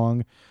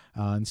long.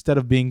 Instead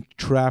of being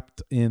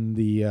trapped in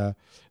the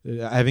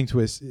having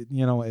to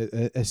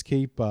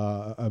escape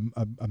a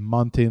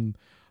mountain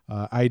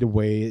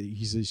hideaway,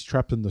 he's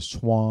trapped in the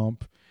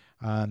swamp.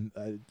 And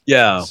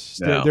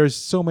there's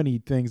so many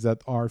things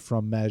that are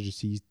from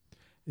Majesty.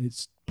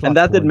 And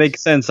that didn't make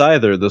sense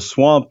either. The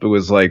swamp, it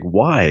was like,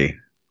 why?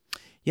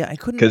 Yeah, I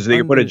couldn't. Because they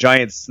could put a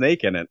giant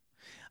snake in it.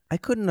 I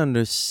couldn't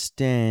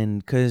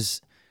understand,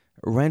 because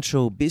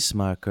Rancho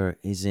Bismarck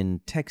is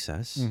in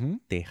Texas,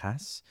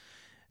 Texas.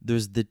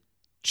 There's the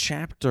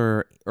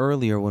chapter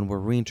earlier when we're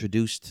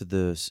reintroduced to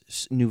the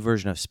new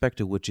version of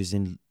Spectre, which is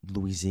in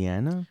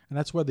Louisiana. And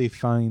that's where they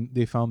found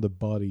the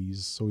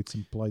bodies. So it's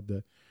implied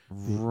that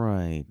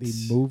Right.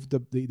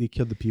 they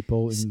killed the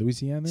people in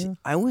Louisiana. See,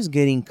 I was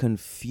getting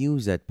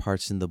confused at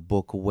parts in the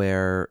book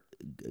where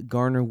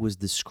Garner was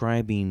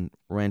describing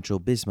Rancho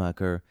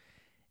Bismarcker,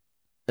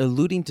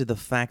 alluding to the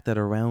fact that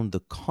around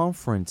the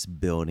conference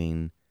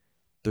building,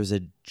 there's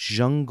a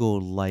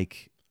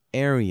jungle-like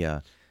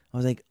area. I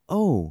was like,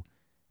 oh,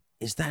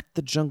 is that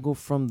the jungle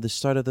from the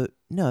start of the...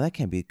 No, that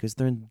can't be, because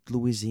they're in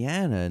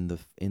Louisiana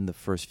in the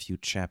first few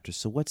chapters.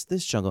 So what's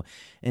this jungle?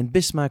 And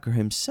Bismarcker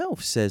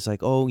himself says,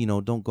 like, oh,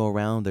 don't go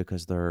around there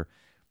because they're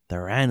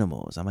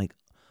animals. I'm like,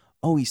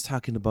 oh, he's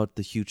talking about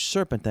the huge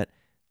serpent that...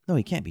 No,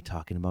 he can't be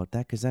talking about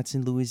that because that's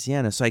in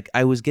Louisiana. So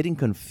I was getting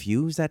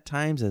confused at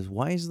times as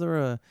why is there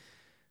a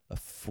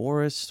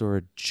forest or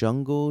a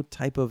jungle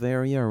type of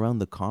area around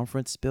the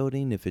conference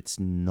building if it's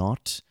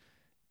not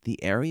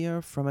the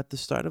area from at the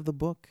start of the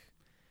book?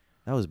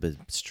 That was a bit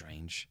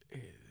strange.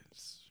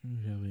 It's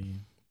really,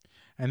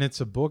 and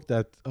it's a book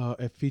that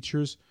it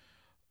features.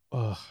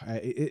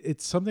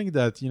 It's something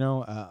that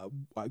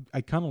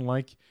I kind of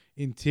like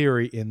in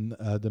theory in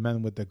The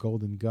Man with the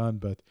Golden Gun,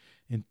 but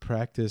in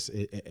practice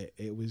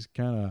it was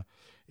kind of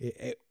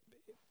it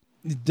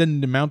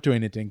didn't amount to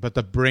anything. But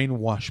the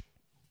brainwash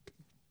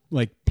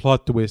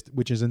plot twist,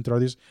 which is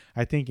introduced,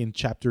 I think in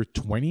chapter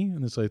 20,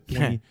 and it's like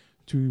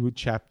 22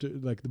 chapter.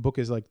 Like the book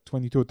is like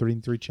 22 or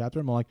 33 chapter.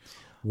 I'm like,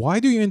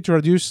 why do you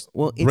introduce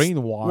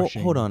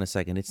brainwashing? Well, hold on a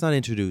second. It's not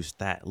introduced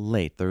that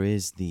late. There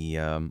is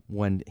the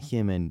when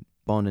him and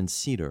Bond and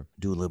Cedar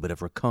do a little bit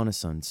of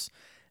reconnaissance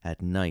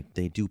at night.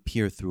 They do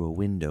peer through a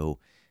window,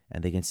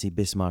 and they can see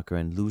Bismarcker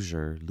and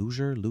Luxor.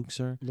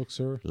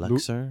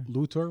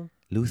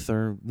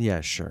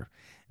 Yeah, sure.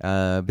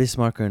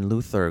 Bismarcker and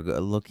Luther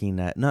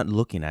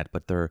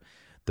but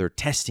they're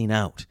testing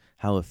out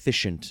how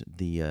efficient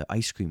the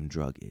ice cream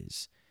drug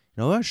is.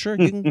 Sure,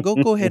 you can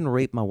go ahead and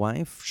rape my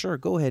wife. Sure,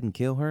 go ahead and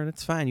kill her.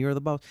 That's fine. You're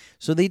the boss.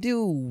 So they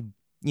do.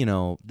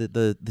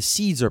 The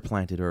seeds are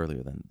planted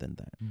earlier than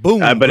that. Boom.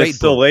 But it's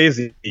still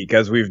lazy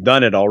because we've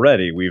done it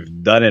already.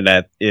 We've done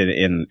it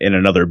in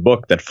another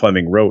book that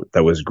Fleming wrote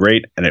that was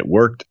great and it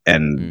worked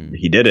and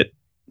he did it.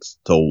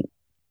 So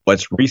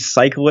let's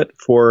recycle it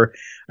for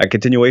a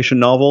continuation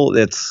novel.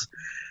 It's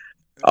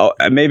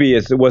maybe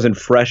it wasn't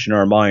fresh in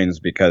our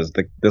minds because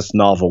this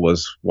novel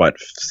was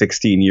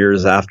 16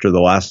 years after the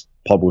last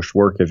published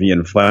work of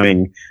Ian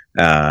Fleming.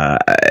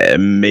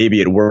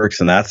 Maybe it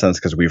works in that sense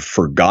because we've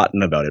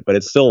forgotten about it, but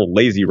it's still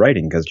lazy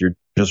writing because you're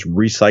just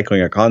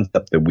recycling a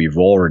concept that we've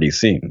already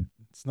seen.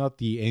 It's not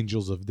the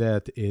Angels of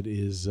Death. It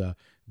is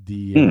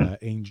the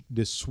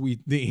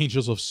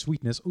Angels of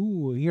Sweetness.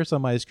 Ooh, here's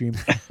some ice cream.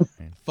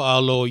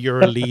 Follow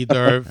your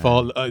leader.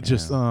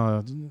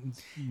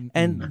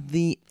 And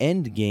the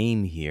end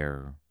game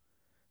here,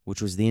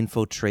 which was the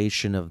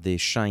infiltration of the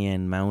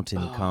Cheyenne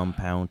Mountain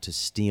compound to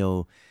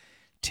steal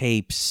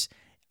tapes,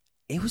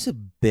 it was a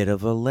bit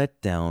of a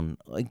letdown.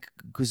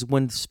 Because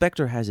when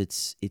Spectre has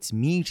its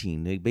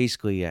meeting,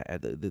 basically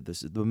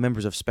the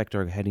members of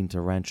Spectre are heading to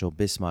Rancho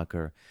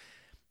Bismarcker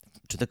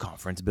to the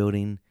conference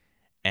building,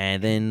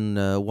 and then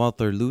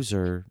Walter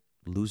Loser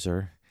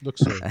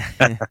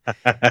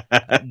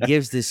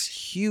gives this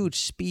huge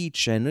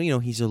speech, and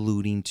he's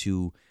alluding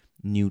to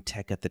new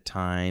tech at the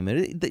time,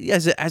 and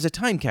as a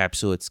time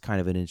capsule, it's kind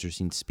of an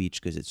interesting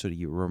speech because it's sort of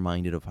you're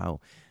reminded of how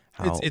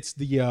it's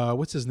the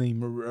what's his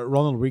name,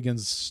 Ronald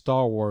Reagan's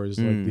Star Wars,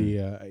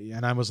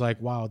 and I was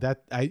like, wow,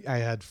 that I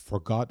had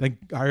forgotten.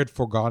 I had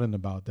forgotten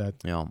about that.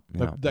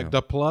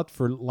 The plot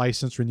for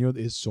License Renewed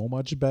is so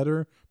much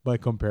better by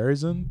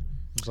comparison.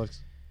 It's like,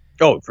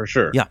 oh, for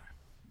sure.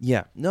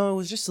 Yeah. No, it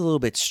was just a little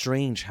bit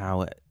strange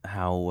how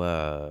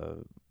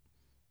the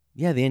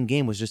end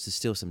game was just to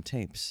steal some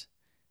tapes.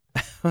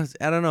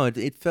 I don't know.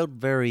 It felt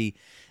very.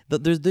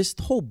 This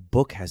whole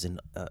book has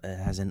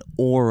an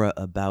aura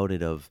about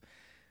it of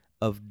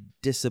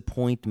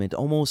disappointment,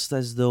 almost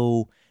as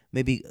though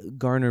maybe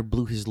Garner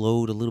blew his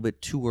load a little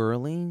bit too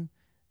early.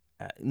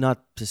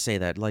 Not to say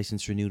that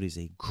License Renewed is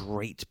a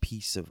great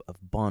piece of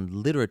Bond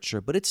literature,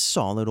 but it's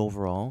solid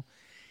overall.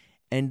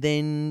 And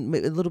then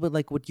a little bit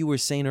like what you were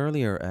saying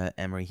earlier,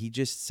 Emery, he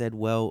just said,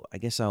 well, I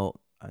guess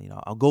I'll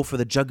go for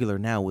the jugular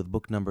now with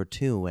book number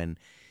 2. And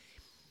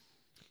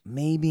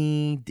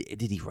maybe,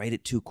 did he write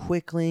it too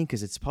quickly?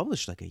 Because it's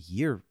published like a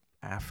year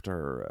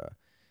after.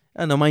 I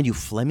don't know, mind you,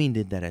 Fleming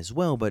did that as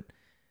well, but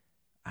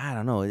I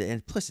don't know.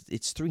 And plus,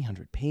 it's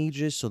 300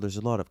 pages, so there's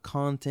a lot of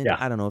content. Yeah.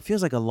 I don't know. It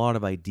feels like a lot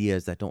of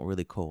ideas that don't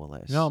really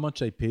coalesce. You know how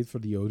much I paid for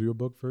the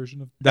audiobook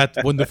version of that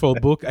wonderful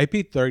book? I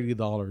paid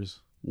 $30.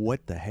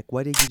 What the heck?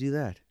 Why did you do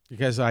that?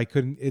 Because I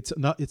couldn't. It's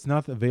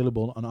not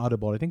available on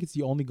Audible. I think it's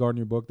the only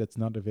Gardner book that's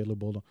not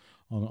available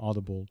on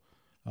Audible.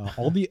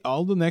 All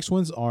the next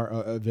ones are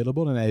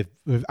available, and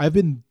I've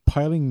been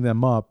piling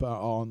them up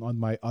on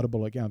my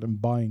Audible account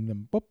and buying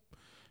them. Boop.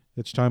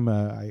 Each time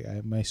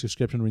my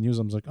subscription renews,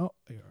 I'm like, oh,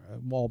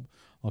 well,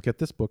 I'll get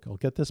this book.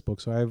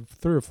 So I have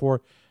 3 or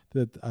 4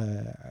 that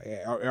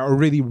are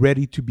really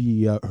ready to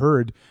be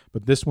heard.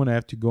 But this one I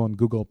have to go on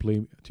Google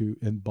Play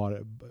and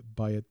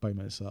buy it by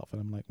myself.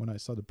 And I'm like, when I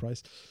saw the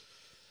price,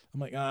 I'm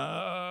like,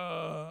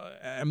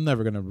 I'm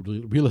never gonna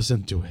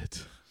re-listen to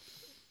it.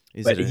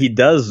 But he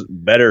does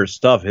better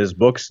stuff. His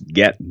books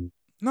get.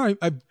 No,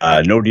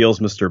 No Deals,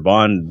 Mr.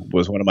 Bond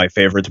was one of my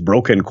favorites.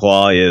 Broken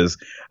Claw is,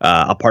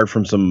 apart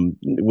from some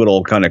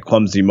little kind of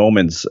clumsy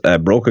moments,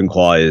 Broken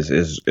Claw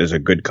is a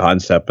good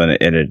concept,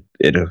 and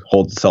it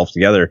holds itself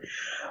together.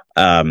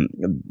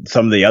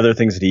 Some of the other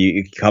things that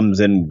he comes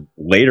in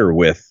later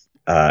with,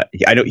 I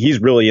know he's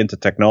really into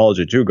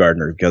technology too,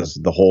 Gardner, because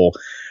the whole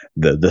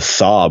the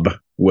Saab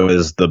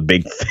was the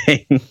big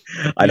thing.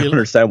 I don't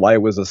understand why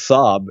it was a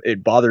Saab.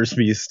 It bothers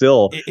me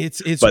still.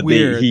 It's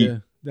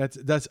weird.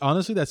 That's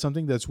honestly that's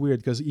something that's weird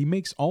because he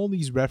makes all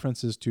these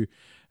references to,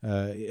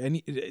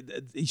 and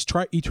he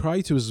tries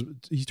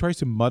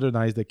to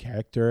modernize the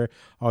character.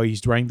 Oh, he's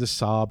driving the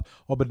Saab.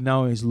 Oh, but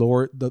now he's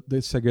lower.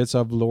 The cigarettes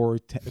have lower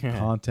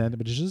content.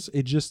 But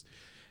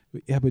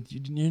but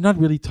you're not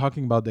really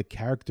talking about the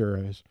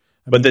character.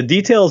 But the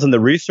details and the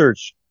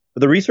research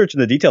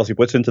and the details he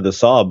puts into the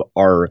Saab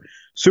are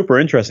super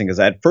interesting. Because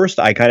at first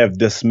I kind of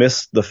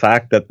dismissed the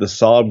fact that the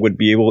Saab would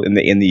be able in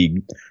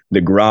the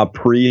Grand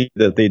Prix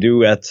that they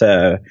do at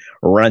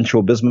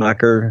Rancho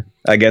Bismarck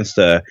against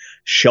a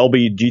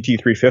Shelby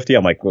GT350.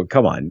 I'm like, well,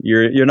 come on,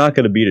 you're not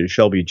going to beat a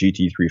Shelby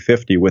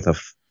GT350 with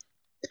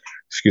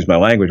excuse my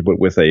language, but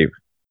with a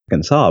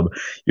fucking Saab.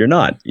 You're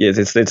not.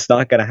 It's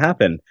not going to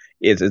happen.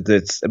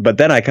 But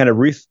then I kind of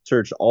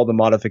researched all the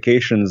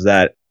modifications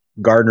that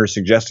Gardner's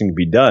suggesting to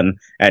be done,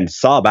 and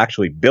Saab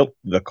actually built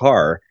the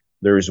car.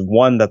 There's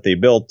one that they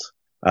built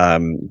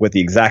with the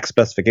exact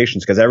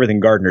specifications because everything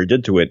Gardner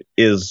did to it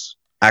is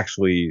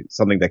actually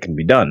something that can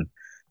be done.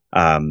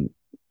 And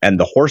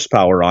the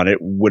horsepower on it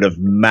would have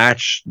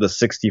matched the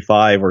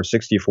 65 or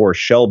 64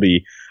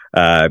 Shelby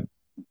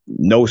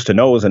nose to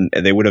nose, and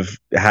they would have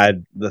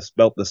had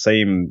built the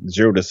same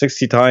 0 to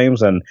 60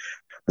 times, and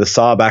the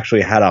Saab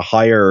actually had a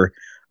higher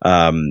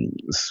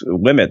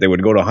limit. They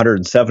would go to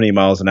 170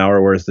 miles an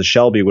hour, whereas the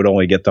Shelby would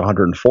only get to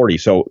 140.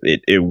 So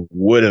it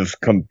would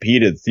have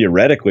competed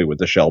theoretically with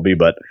the Shelby,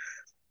 but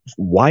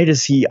why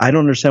does I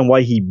don't understand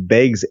why he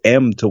begs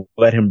M to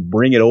let him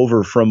bring it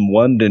over from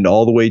London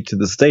all the way to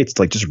the States.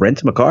 Like, just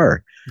rent him a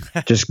car.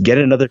 Just get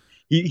another.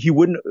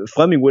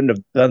 Fleming wouldn't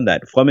have done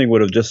that. Fleming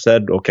would have just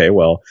said, okay,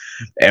 well,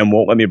 M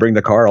won't let me bring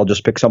the car. I'll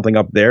just pick something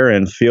up there.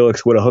 And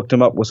Felix would have hooked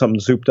him up with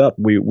something souped up.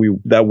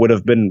 That would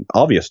have been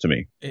obvious to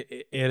me.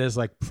 It is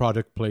like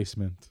product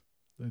placement.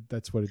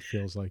 That's what it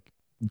feels like.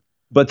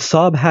 But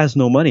Saab has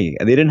no money,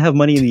 and they didn't have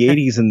money in the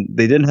 80s, and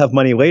they didn't have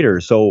money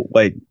later. So,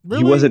 like,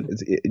 really? He wasn't.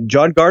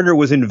 John Gardner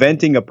was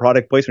inventing a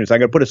product placement. So I'm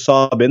going to put a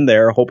Saab in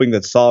there, hoping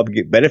that Saab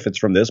benefits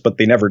from this, but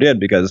they never did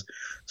because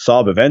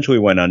Saab eventually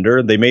went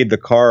under. They made the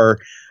car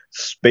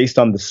based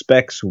on the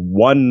specs.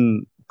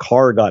 One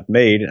car got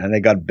made, and they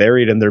got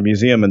buried in their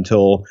museum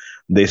until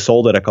they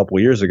sold it a couple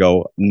of years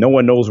ago. No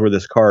one knows where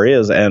this car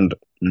is, and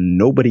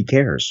nobody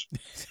cares.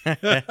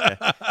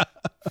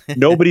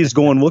 Nobody's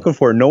going looking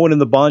for it. No one in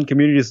the Bond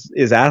community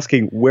is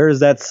asking, where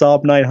is that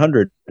Saab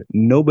 900?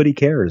 Nobody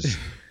cares.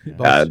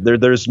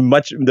 There's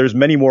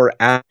many more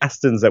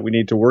Astons that we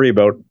need to worry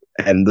about.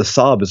 And the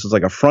Saab is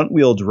like a front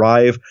wheel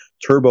drive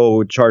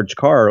turbocharged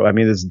car. I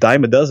mean, it's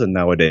dime a dozen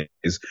nowadays.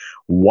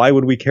 Why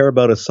would we care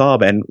about a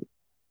Saab? And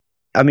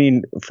I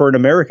mean, for an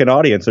American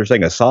audience, they're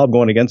saying a Saab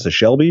going against a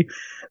Shelby.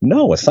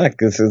 No, it's not.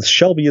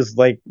 Shelby is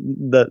like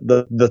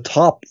the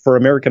top for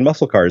American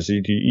muscle cars.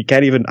 I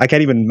can't even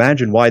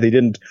imagine why they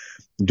didn't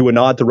do a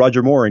nod to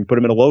Roger Moore and put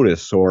him in a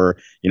Lotus, or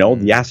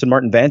the Aston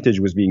Martin Vantage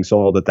was being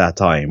sold at that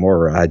time,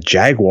 or a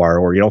Jaguar,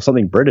 or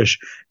something British.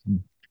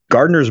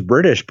 Gardner's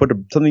British.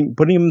 Putting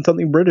him in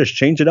something British.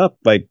 Change it up.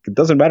 Like, it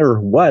doesn't matter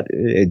what.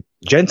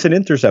 Jensen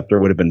Interceptor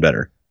would have been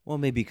better. Well,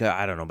 maybe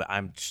I don't know, but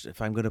if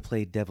I'm going to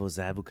play devil's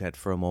advocate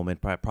for a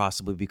moment,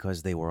 possibly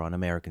because they were on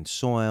American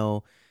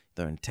soil.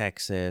 They're in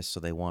Texas,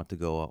 so they want to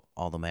go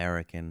all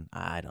American.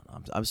 I don't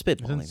know. I'm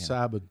spitballing. Isn't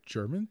Saab a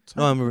German?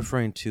 No, I'm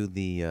referring to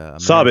the American,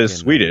 Saab is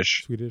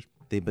Swedish.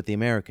 But the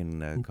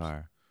American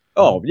car.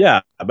 Oh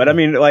yeah, but I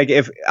mean, like,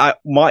 if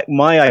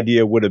my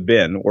idea would have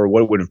been, or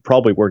what would have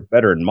probably worked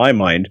better in my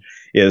mind,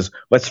 is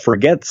let's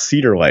forget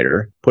Cedar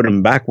Lighter, put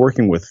him back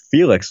working with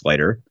Felix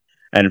Lighter,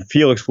 and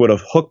Felix would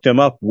have hooked him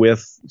up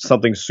with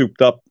something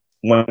souped up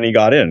when he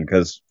got in,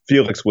 because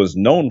Felix was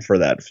known for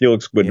that.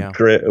 Felix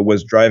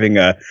was driving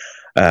a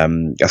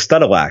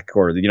Studilac,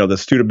 or the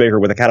Studebaker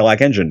with a Cadillac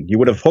engine. You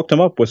would have hooked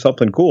him up with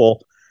something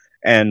cool,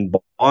 and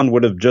Bond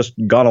would have just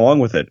gone along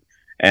with it.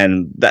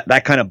 And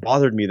that kind of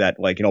bothered me, that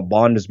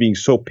Bond is being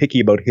so picky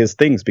about his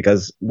things,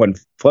 because when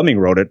Fleming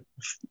wrote it,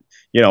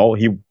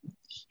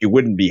 he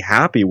wouldn't be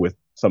happy with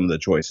some of the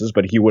choices,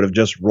 but he would have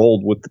just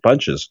rolled with the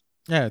punches.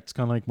 Yeah, it's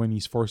kind of like when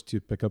he's forced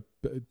to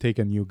take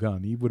a new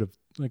gun. He would have,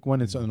 like,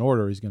 when it's an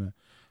order, he's gonna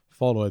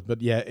follow it.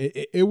 But yeah,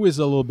 it was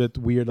a little bit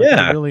weird. Like,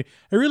 yeah,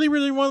 I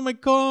really want my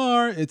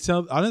car. It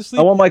sounds, honestly,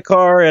 I want my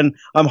car, and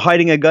I'm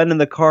hiding a gun in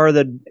the car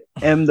that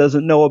M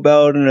doesn't know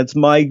about, and it's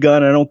my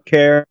gun. I don't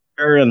care.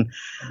 and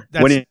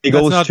That's, when he that's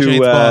goes not to James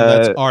Bond.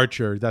 That's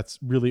Archer. That's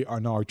really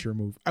an Archer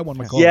move. I want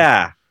my call.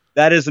 yeah,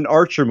 that is an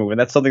Archer move, and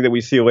that's something that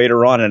we see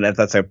later on, and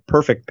that's a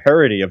perfect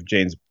parody of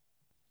James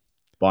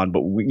Bond.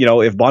 But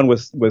if Bond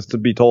was to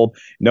be told,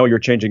 no, you're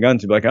changing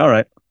guns, he'd be like, all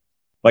right.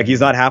 Like,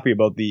 he's not happy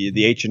about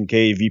the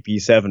H&K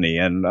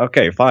VP70, and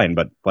okay, fine,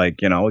 but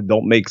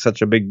don't make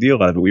such a big deal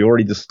out of it. We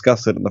already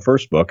discussed it in the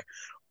first book.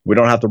 We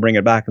don't have to bring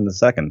it back in the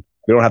second.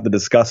 We don't have to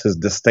discuss his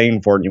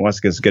disdain for it, and he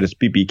wants to get his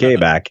PPK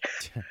back.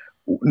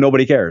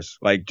 Nobody cares.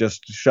 Like,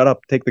 just shut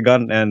up, take the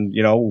gun, and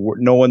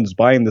no one's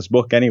buying this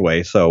book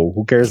anyway. So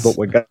who cares about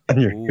what gun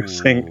you're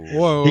using?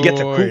 Whoa, He gets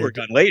a cooler wait.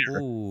 gun later.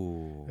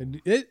 And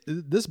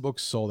this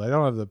book's sold. I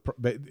don't have the.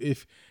 But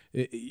if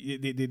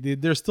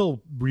they're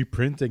still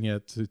reprinting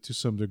it to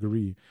some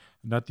degree,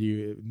 not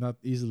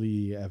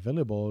easily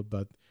available,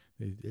 but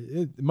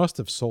it must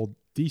have sold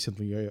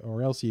decently,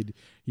 or else he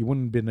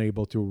wouldn't have been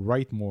able to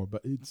write more.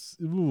 But it's.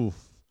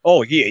 Oof.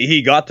 Oh,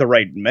 he got to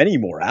write many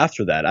more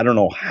after that. I don't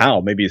know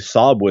how. Maybe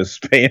Saab was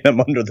paying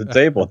him under the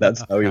table.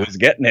 That's how he was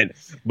getting it.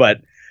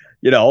 But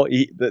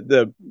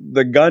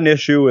the gun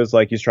issue is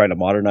like he's trying to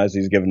modernize.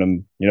 He's giving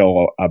him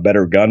a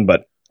better gun.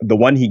 But the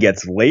one he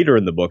gets later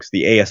in the books,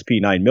 the ASP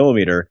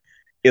 9mm,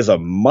 is a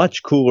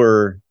much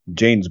cooler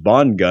James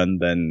Bond gun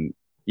than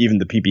even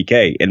the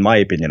PPK, in my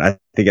opinion. I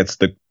think it's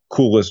the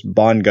coolest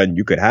Bond gun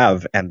you could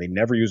have, and they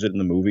never use it in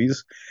the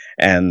movies,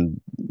 and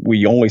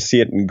we only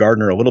see it in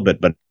Gardner a little bit,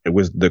 but it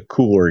was the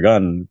cooler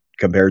gun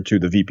compared to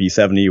the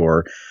VP70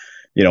 or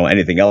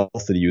anything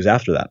else that he used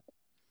after that.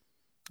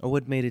 Oh,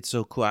 what made it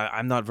so cool?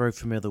 I'm not very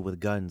familiar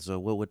with guns. So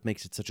what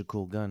makes it such a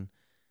cool gun?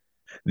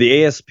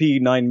 The ASP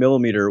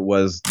 9mm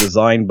was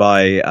designed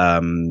by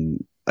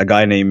a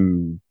guy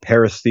named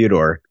Paris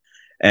Theodore,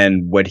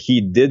 and what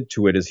he did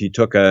to it is he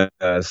took a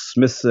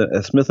Smith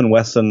 &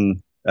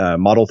 Wesson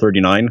Model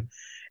 39,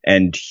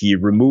 and he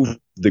removed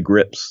the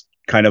grips,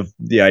 kind of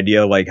the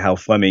idea like how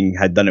Fleming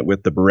had done it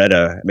with the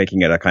Beretta,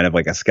 making it a kind of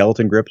like a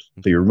skeleton grip.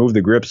 So you remove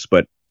the grips,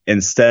 but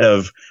instead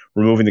of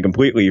removing them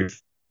completely,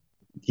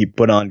 he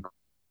put on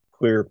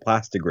clear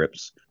plastic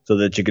grips so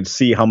that you could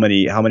see how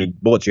many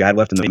bullets you had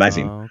left in the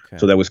magazine. Oh, okay.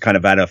 So that was kind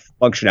of add a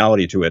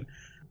functionality to it.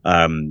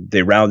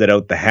 They rounded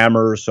out the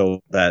hammer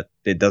so that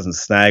it doesn't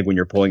snag when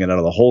you're pulling it out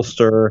of the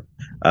holster.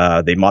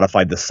 They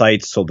modified the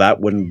sights so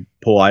that wouldn't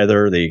pull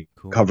either. They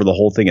covered the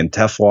whole thing in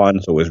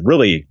Teflon, so it was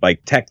really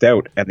like teched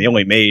out, and they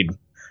only made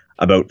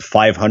about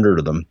 500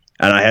 of them.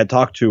 And I had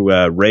talked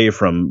to Ray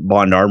from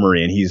Bond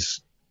Armory, and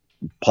he's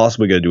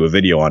possibly going to do a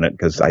video on it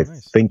because I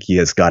think he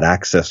has got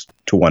access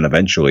to one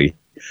eventually.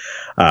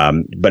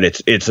 But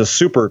it's a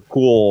super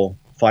cool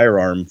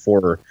firearm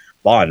for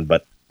Bond,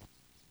 but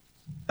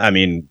I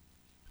mean,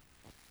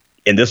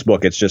 in this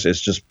book, it's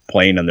just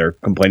plain, and they're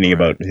complaining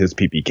about his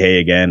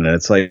PPK again, and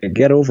it's like,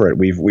 get over it.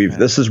 We've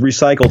this is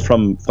recycled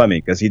from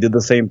Fleming because he did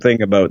the same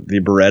thing about the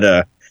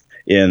Beretta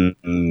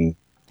in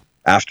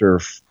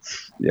After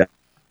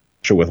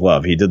with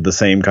Love. He did the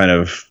same kind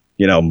of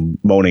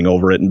moaning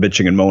over it and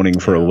bitching and moaning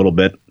for a little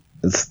bit.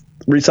 It's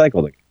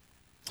recycled.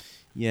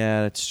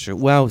 Yeah, that's true.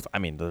 Well, I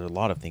mean, there are a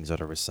lot of things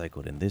that are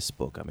recycled in this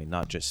book. I mean,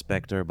 not just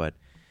Spectre, but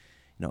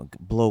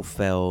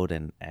Blofeld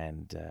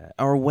and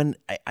or when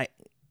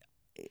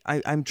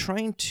I'm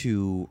trying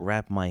to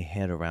wrap my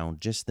head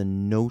around just the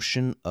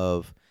notion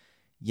of,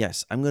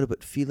 yes, I'm going to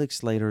put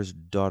Felix Leiter's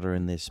daughter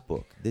in this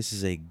book. This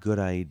is a good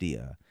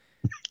idea.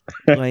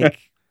 Like,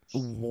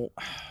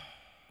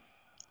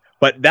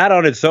 but that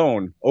on its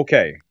own,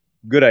 okay,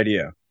 good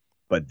idea.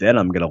 But then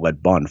I'm going to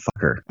let Bond fuck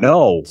her.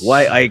 No,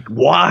 why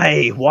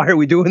are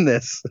we doing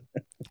this?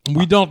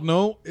 We don't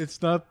know.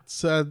 It's not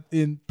said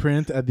in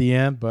print at the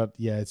end, but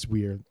yeah, it's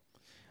weird.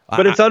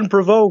 But it's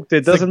unprovoked.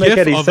 It doesn't make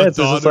any sense.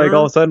 It's just like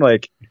all of a sudden,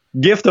 like,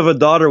 Gift of a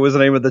Daughter was the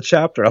name of the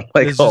chapter. I'm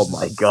like,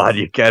 my God,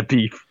 you can't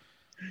be.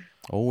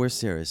 Oh, we're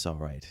serious, all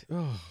right.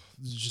 Oh,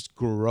 it's just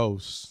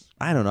gross.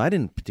 I don't know. I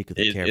didn't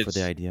particularly care for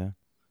the idea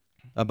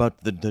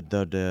about the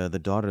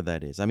daughter.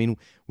 That is. I mean,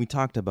 we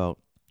talked about,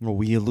 or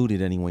we alluded,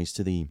 anyways,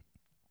 to the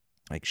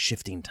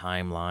shifting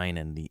timeline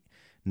and the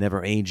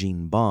never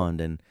aging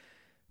Bond, and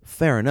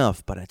fair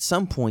enough. But at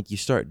some point, you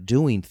start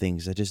doing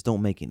things that just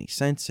don't make any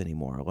sense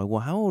anymore. Like,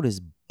 well, how old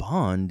is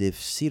Bond if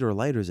Cedar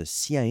Leiter's a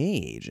CIA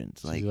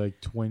agent? She's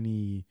like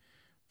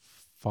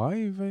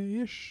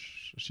 25-ish.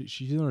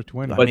 She's in her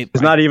 20s. But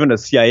she's not even a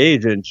CIA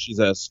agent. She's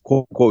a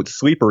quote-unquote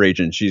sleeper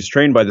agent. She's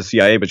trained by the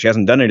CIA, but she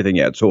hasn't done anything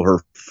yet. So her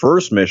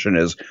first mission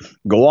is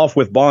go off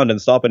with Bond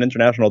and stop an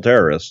international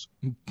terrorist.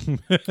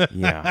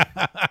 Yeah.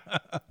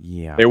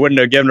 They wouldn't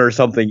have given her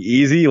something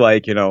easy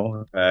like,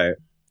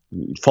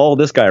 follow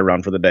this guy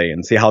around for the day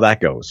and see how that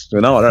goes. So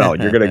no.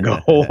 You're going to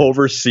go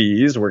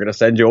overseas. We're going to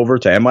send you over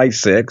to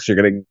MI6. You're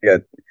going to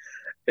get...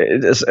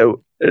 It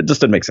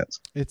just didn't make sense.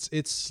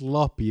 It's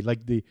sloppy.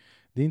 Like the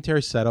entire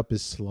setup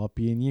is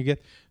sloppy, and you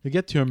get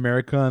to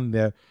America,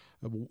 and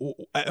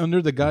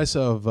under the guise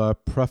of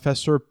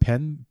Professor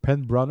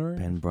Penbrunner.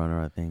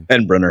 Penbrunner, I think.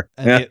 And Brenner.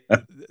 And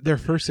they're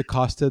first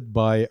accosted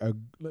by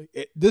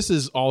this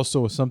is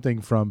also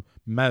something from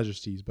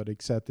Majesty's, but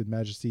except in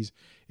Majesty's,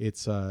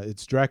 it's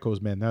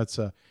Draco's men. That's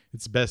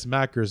it's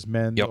Besmacher's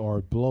men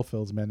or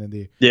Blofeld's men,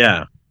 and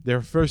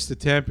their first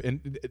attempt.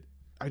 And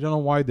I don't know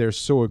why they're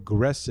so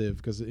aggressive,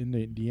 because in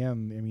the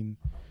end, I mean,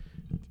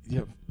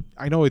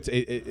 I know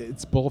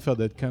it's Blofeld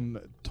that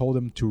told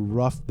him to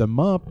rough them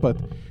up, but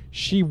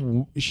she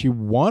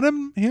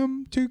wanted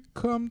him to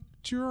come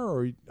to her.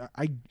 Or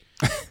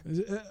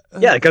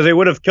yeah, because they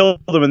would have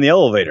killed him in the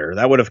elevator.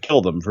 That would have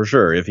killed him for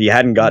sure. If he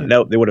hadn't gotten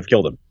out, they would have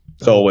killed him.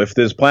 So if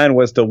this plan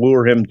was to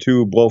lure him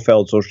to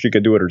Blofeld so she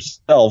could do it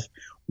herself,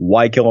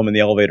 why kill him in the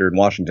elevator in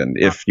Washington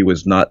if he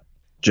was not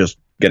just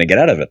going to get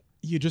out of it?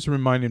 You just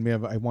reminded me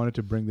of. I wanted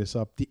to bring this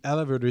up. The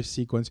elevator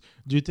sequence.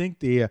 Do you think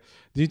do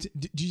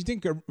you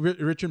think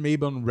Richard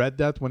Maybaum read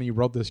that when he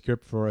wrote the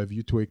script for A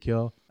View to a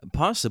Kill?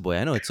 Possibly.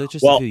 I know it's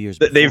just a few years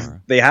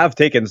before. They have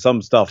taken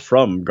some stuff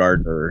from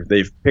Gardner.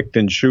 They've picked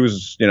and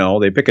choose.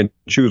 They pick and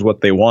choose what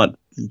they want.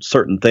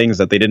 Certain things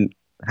that they didn't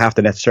have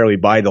to necessarily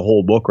buy the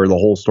whole book or the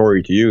whole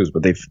story to use,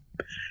 but they've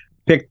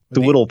picked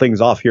the little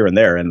things off here and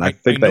there. And I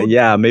think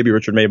that maybe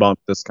Richard Maybaum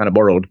just kind of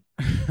borrowed.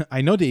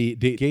 I know they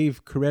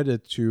gave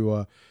credit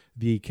to.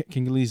 The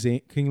Kingsley's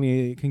anus,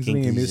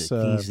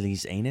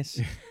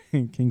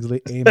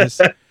 Kingsley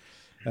Amos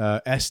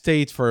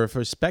estate for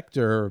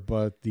Spectre,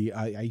 but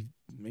I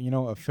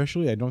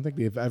officially I don't think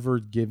they've ever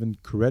given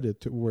credit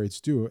to where it's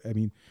due. I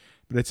mean,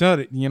 but it's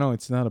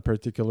not a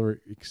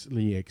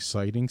particularly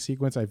exciting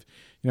sequence. It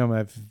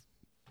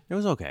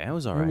was okay. It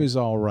was all right. It was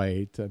all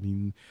right. I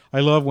mean, I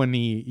love when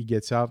he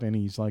gets out and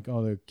he's like,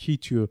 oh, the key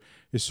to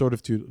is sort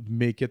of to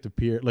make it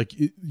appear like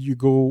you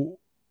go.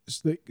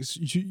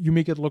 You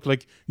make it look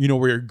like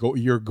where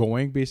you're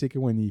going, basically,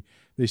 when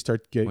they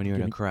start getting when you're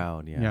in a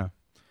crowd. Yeah.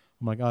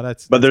 I'm like, oh,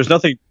 that's. But there's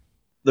nothing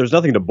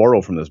to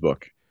borrow from this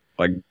book.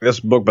 Like this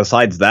book,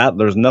 besides that,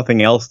 there's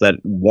nothing else that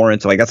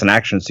warrants. Like that's an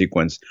action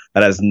sequence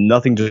that has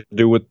nothing to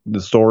do with the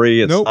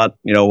story. It's not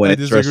an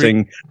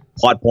interesting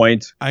plot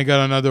point. I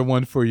got another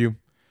one for you.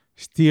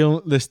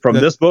 From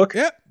this book.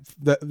 Yeah.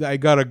 I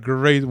got a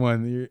great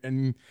one,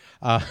 and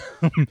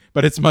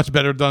but it's much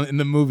better done in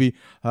the movie.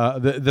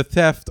 The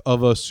theft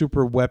of a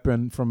super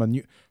weapon from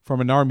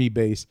an army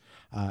base,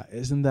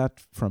 isn't that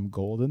from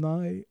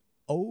GoldenEye?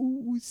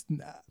 Oh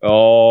snap!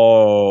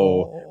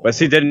 But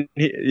see,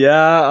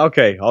 yeah,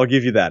 okay, I'll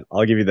give you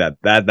that.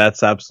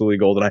 That's absolutely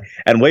GoldenEye.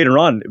 And later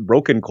on,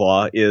 Broken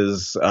Claw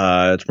is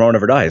Tomorrow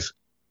Never Dies.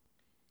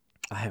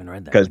 I haven't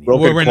read that because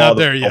Broken we're Claw, not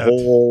there yet.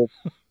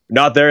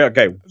 Not there.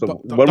 Okay,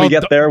 so when we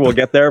get there, we'll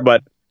get there,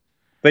 but.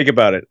 Think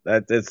about it.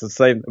 It's the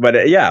same, but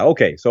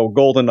okay. So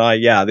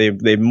GoldenEye,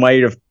 they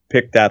might have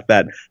picked at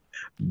that.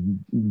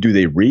 Do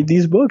they read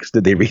these books?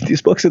 Did they read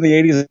these books in the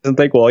 80s and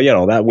think, well,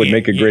 that would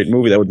make a great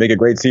movie. That would make a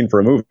great scene for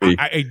a movie.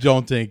 I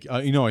don't think.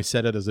 I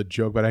said it as a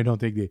joke, but I don't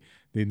think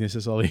they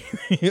necessarily.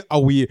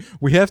 We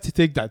have to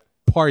take that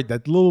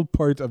little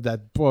part of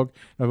that book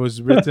that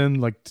was written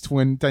like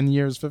 10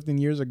 years, 15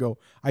 years ago.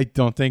 I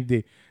don't think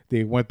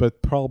they went,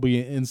 but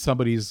probably in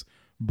somebody's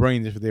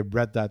brain, if they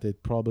read that,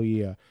 it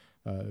probably.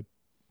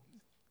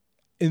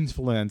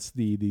 Influence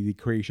the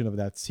creation of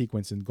that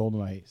sequence in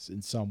GoldenEye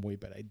in some way,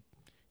 but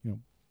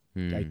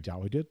I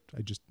doubt it.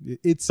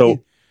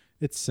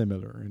 It's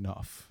similar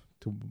enough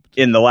to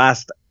in the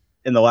last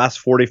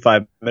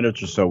 45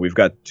 minutes or so. We've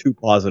got two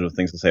positive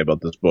things to say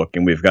about this book,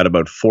 and we've got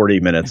about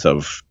 40 minutes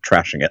of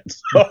trashing it.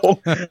 So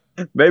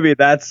maybe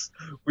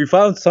we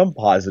found some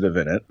positive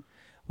in it.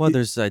 Well,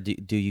 there's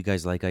do you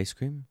guys like ice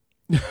cream?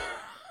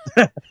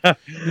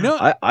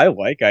 I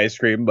like ice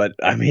cream, but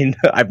I mean,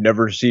 I've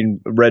never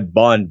seen Red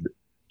Bond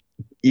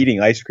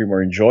eating ice cream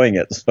or enjoying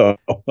it, so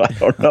I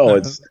don't know.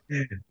 It's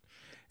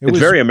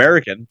very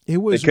American. It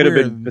could have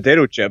been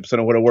potato chips,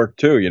 and it would have worked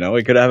too.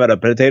 He could have had a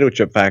potato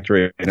chip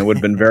factory, and it would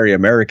have been very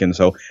American.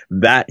 So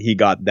that he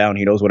got down.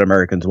 He knows what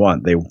Americans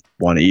want. They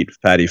want to eat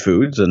fatty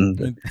foods,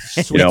 and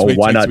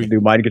why not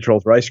do mind control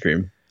for ice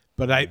cream?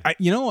 But I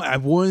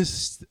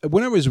was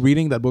when I was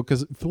reading that book,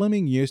 because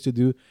Fleming used to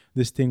do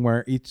this thing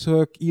where he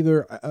took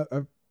either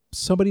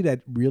somebody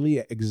that really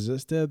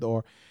existed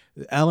or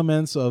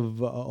elements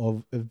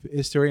of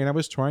history, and I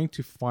was trying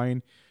to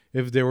find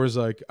if there was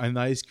like an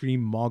ice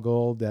cream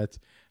mogul that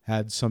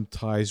had some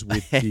ties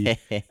with the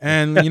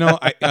and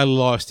I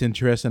lost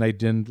interest and I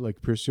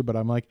didn't pursue, but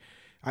I'm like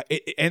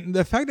and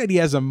the fact that he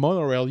has a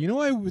monorail,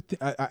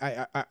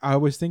 I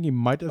was thinking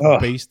might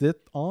have based it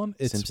on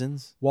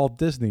Simpsons. Walt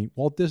Disney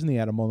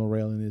had a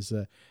monorail in his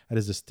at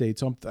his estate,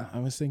 so I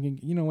was thinking,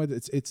 what,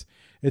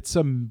 it's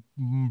a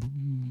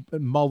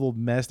muddled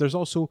mess. There's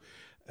also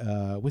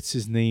what's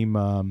his name?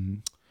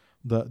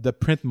 The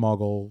print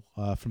mogul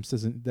from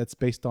Citizen that's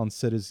based on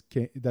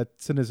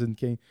Citizen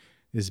Kane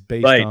is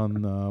based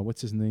on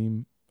what's his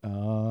name?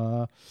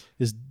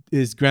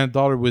 His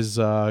granddaughter was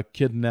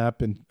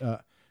kidnapped and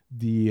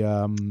the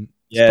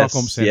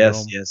Stockholm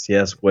Syndrome.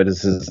 Yes. What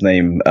is his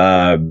name?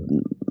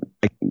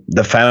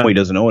 The family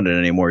doesn't own it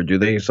anymore, do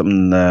they?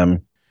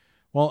 Something.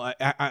 Well,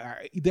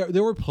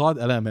 there were plot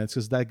elements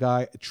because that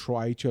guy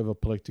tried to have a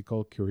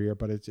political career,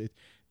 but it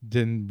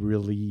didn't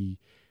really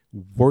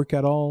work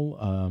at all.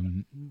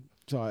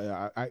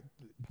 So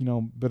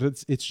but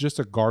it's just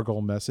a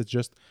gargle mess. It's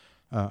just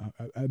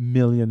a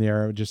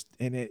millionaire. Just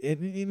and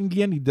in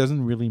the end, it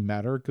doesn't really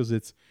matter because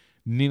it's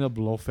Nina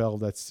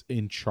Blofeld that's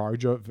in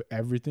charge of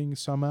everything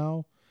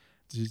somehow.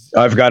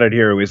 I've got it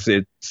here.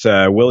 It's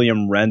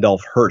William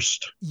Randolph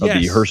Hearst of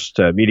the Hearst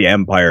Media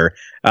Empire.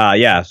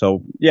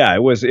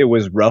 It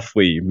was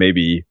roughly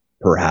maybe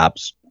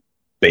perhaps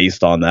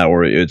based on that,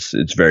 or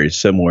it's very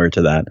similar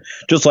to that.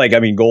 Just like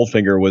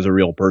Goldfinger was a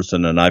real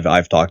person, and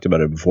I've talked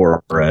about it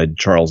before.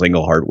 Charles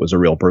Englehart was a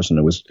real person.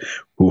 It was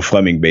who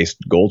Fleming based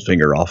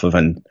Goldfinger off of,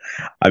 and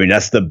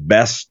that's the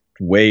best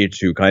way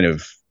to kind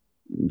of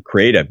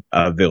create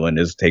a villain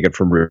is take it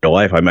from real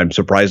life. I'm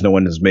surprised no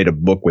one has made a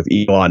book with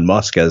Elon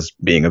Musk as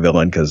being a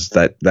villain because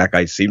that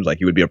guy seems like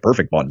he would be a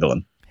perfect Bond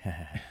villain.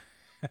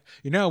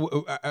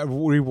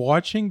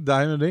 Rewatching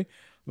Die Another Day,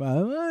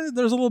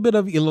 there's a little bit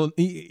of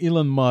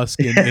Elon Musk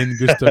in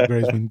Gustav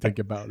Grace when you think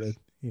about it.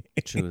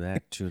 True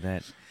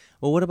that.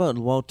 Well, what about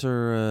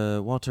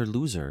Walter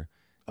Loser?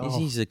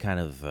 He's a kind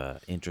of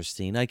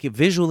interesting. Like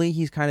visually,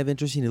 he's kind of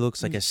interesting. He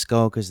looks like a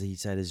skull because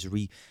he's had his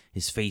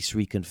face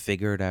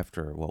reconfigured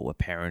after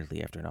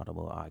an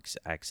automobile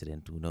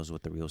accident. Who knows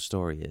what the real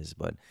story is?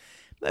 But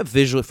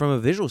from a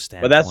visual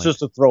standpoint, but that's just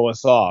to throw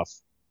us off.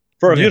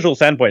 For a visual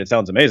standpoint, it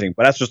sounds amazing.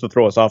 But that's just to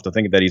throw us off to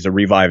think that he's a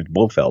revived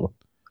Blofeld.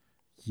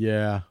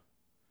 Yeah,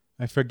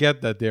 I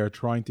forget that they are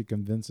trying to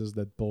convince us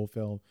that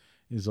Blofeld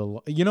is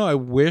alive. I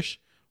wish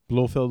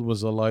Blofeld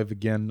was alive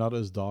again, not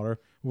his daughter. It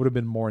would have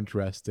been more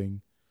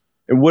interesting.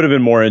 It would have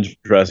been more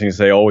interesting to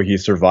say, oh, he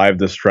survived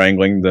the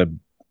strangling. They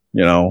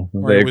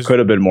could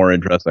have been more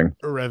interesting.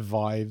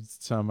 Revived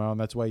somehow, and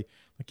that's why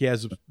he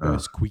has a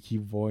squeaky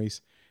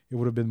voice. It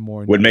would have been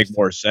more. Would make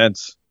more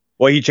sense.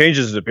 Well, he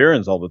changes his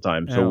appearance all the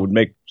time, so it would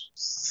make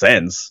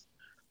sense.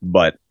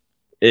 But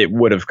it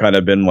would have kind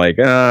of been like,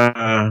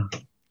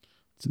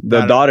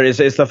 the daughter.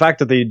 It's the fact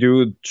that they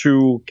do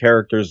two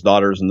characters'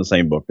 daughters in the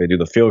same book. They do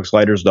the Felix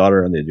Leiter's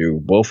daughter and they do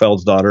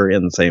Blofeld's daughter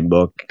in the same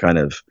book, kind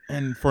of.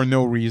 And for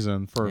no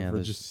reason, for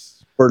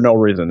no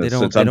reason.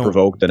 It's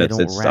unprovoked and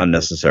it's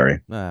unnecessary.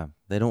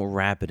 They don't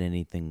wrap it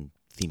anything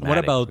thematic. What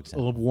about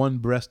a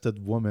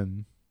one-breasted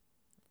woman?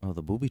 Oh,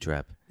 the booby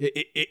trap. I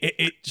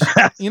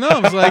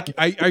was like,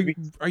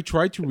 I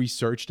tried to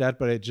research that,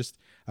 but I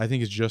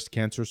think it's just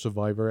cancer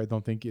survivor. I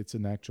don't think it's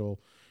an actual.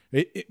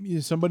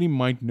 Somebody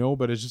might know,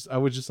 but I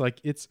was just like,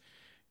 it's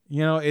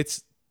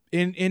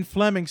in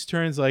Fleming's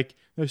terms, like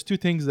there's two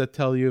things that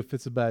tell you if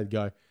it's a bad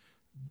guy: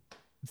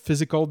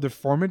 physical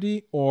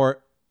deformity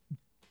or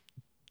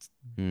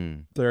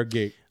they're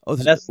gay. Oh,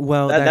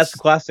 that's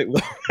classic.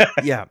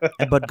 Yeah,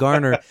 but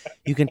Gardner,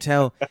 you can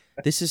tell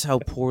this is how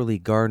poorly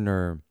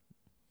Gardner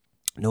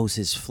knows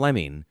his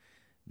Fleming.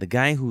 The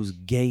guy who's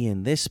gay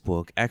in this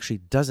book actually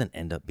doesn't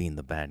end up being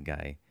the bad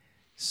guy,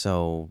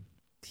 so.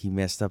 He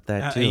messed up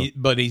that too.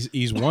 But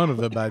he's one of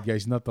the bad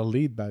guys, not the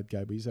lead bad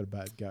guy, but he's a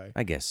bad guy.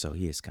 I guess so.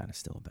 He is kind of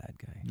still a bad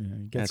guy. Yeah,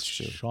 he gets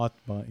shot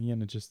by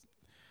Ian.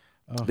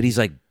 But he's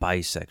like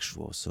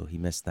bisexual, so he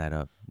messed that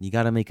up. You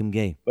got to make him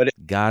gay.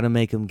 Gotta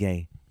make him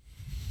gay.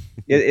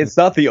 It's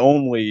not the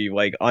only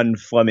like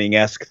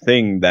un-Fleming-esque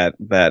thing that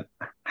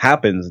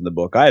happens in the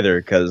book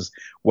either, because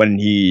when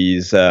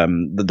he's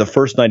the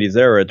first night he's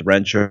there at the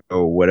Rancho,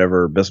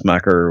 whatever,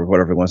 Bismacker,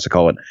 whatever he wants to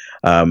call it,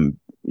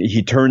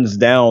 he turns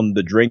down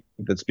the drink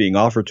that's being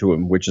offered to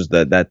him, which is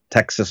that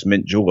Texas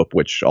mint julep,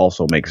 which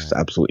also makes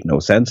absolutely no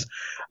sense.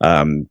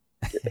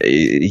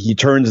 He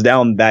turns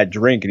down that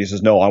drink and he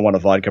says, "No, I want a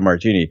vodka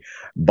martini."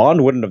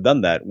 Bond wouldn't have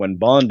done that. When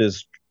Bond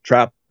is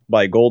trapped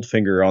by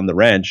Goldfinger on the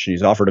ranch,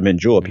 he's offered a mint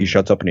julep. He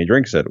shuts up and he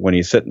drinks it. When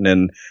he's sitting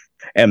in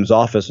M's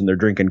office and they're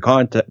drinking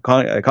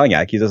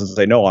cognac, he doesn't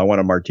say, "No, I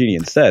want a martini"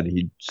 instead.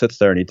 He sits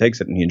there and he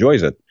takes it and he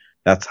enjoys it.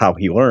 That's how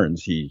he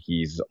learns.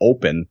 He's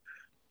open.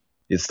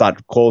 It's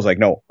not closed like,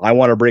 "No, I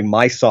want to bring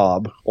my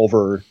Saab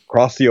over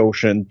across the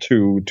ocean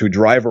to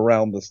drive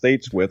around the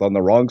States with on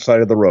the wrong side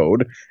of the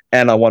road,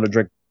 and I want to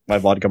drink my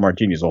vodka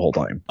martinis the whole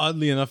time."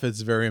 Oddly enough, it's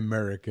very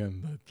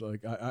American. But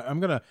like I'm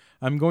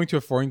going to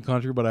a foreign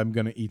country, but I'm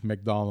gonna eat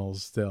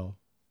McDonald's still.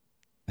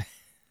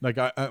 Like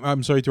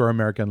I'm sorry to our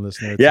American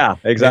listeners. Yeah,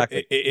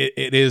 exactly.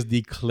 It is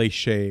the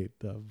cliche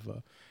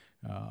of.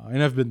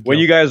 And I've been. When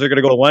you guys are going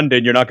to go to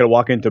London, you're not going to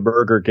walk into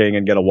Burger King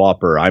and get a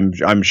Whopper.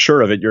 I'm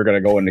sure of it. You're going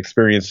to go and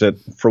experience it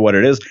for what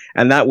it is,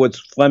 and that was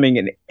Fleming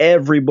in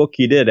every book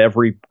he did,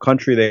 every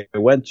country they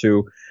went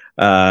to.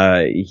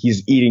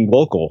 He's eating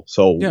local.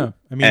 So yeah,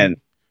 I mean, and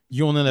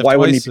you only have why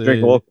twice, wouldn't he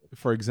drink local?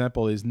 For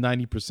example, is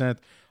 90%.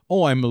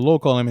 Oh, I'm a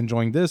local. I'm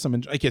enjoying this.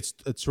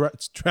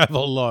 It's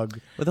travel log.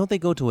 But don't they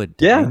go to a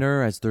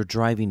diner as they're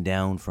driving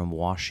down from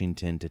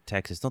Washington to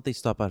Texas? Don't they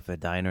stop at a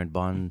diner and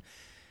Bond?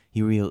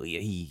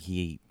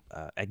 He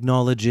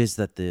acknowledges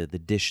that the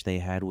dish they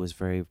had was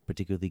very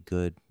particularly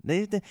good.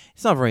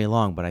 It's not very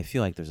long, but I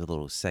feel like there's a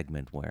little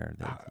segment where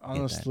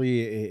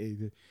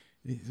honestly,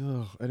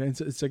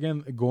 it's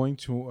again going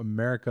to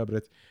America,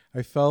 but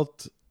I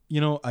felt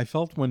I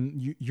felt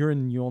when you're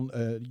in your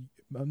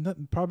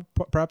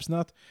perhaps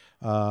not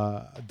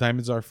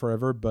Diamonds Are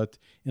Forever, but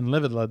in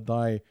Live and Let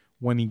Die,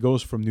 when he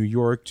goes from New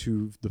York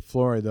to the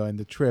Florida and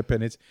the trip,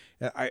 and it's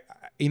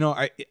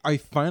I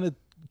find it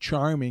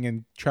charming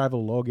and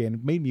travelogue, and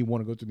it made me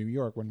want to go to New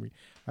York when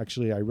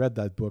I read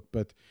that book.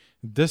 But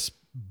this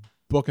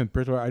book in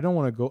particular, I don't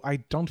want to go. I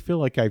don't feel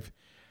like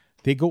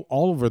they go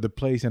all over the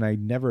place, and I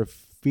never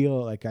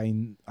feel like I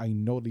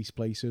know these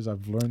places.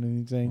 I've learned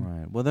anything.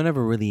 Right. Well, they're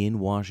never really in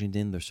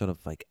Washington. They're sort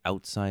of like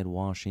outside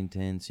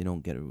Washington, so you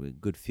don't get a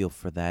good feel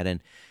for that. And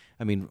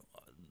I mean,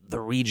 the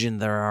region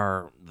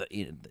the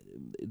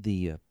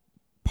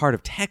part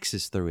of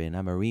Texas they're in,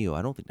 Amarillo,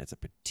 I don't think that's a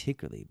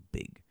particularly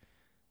big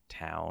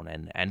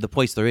town, and the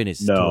place they're in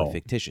is totally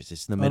fictitious.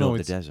 It's in the middle of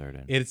the desert.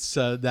 And it's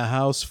the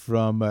house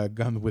from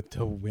Gone with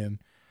the Wind.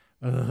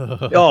 Then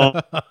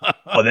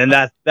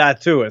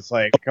that too. It's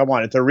like, come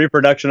on, it's a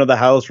reproduction of the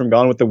house from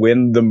Gone with the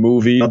Wind, the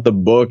movie, not the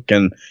book,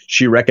 and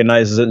she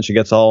recognizes it and she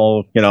gets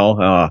all,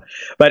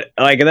 but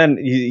like, and then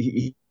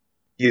he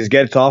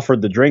gets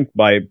offered the drink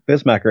by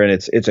Bismacker, and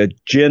it's a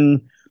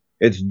gin.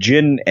 It's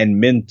gin and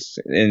mint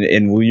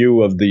in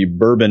lieu of the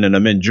bourbon and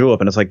a mint julep,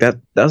 and it's like, that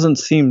doesn't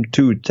seem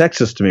too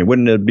Texas to me.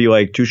 Wouldn't it be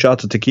like 2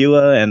 shots of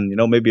tequila and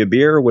maybe a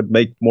beer would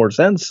make more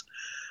sense?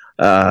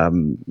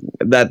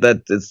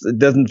 It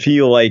doesn't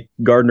feel like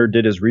Gardner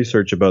did his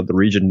research about the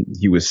region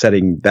he was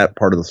setting that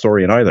part of the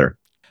story in either.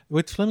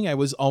 With Fleming,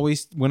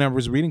 when I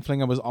was reading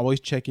Fleming, I was always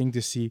checking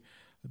to see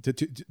to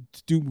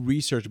do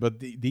research. But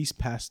these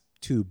past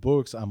 2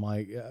 books, I'm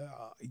like,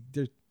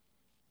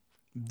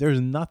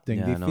 there's nothing.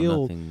 Yeah,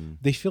 nothing.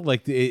 They feel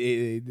like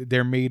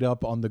they're made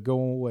up on the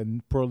go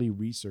and poorly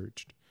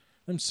researched.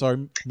 I'm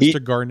sorry, Mr.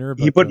 Gardner.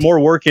 But he put more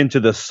work into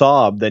the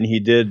Saab than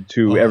he did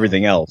to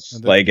everything else.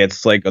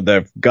 It's like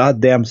the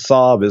goddamn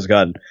Saab has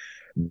got,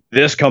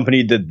 this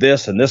company did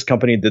this and this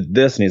company did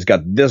this, and he's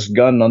got this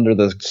gun under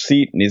the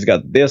seat and he's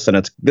got this and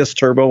it's this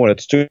turbo and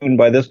it's tuned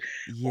by this.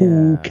 Yeah,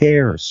 who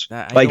cares?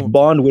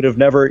 Bond would have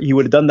never. He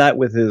would have done that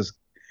with his.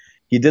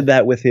 He did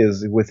that with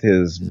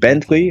his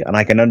Bentley, and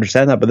I can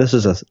understand that. But this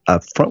is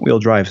a front wheel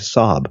drive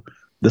Saab.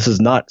 This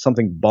is not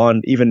something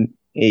Bond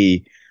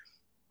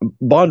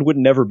Bond would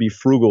never be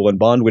frugal, and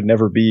Bond would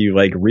never be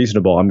like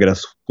reasonable. I'm going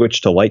to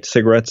switch to light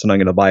cigarettes and I'm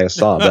going to buy a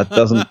Saab. That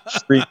doesn't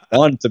scream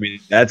Bond to me.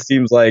 That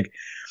seems like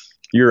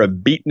you're a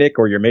beatnik,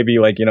 or you're maybe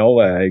like, you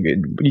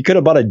could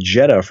have bought a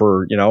Jetta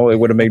for, it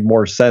would have made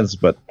more sense.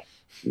 But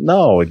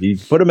no, you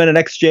put him in an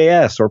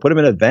XJS, or put him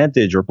in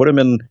Advantage, or put him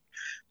in,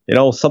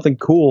 something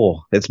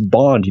cool. It's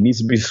Bond. He needs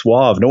to be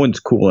suave. No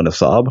one's cool in a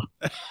Saab.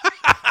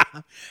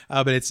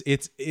 But it's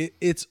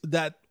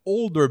that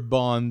older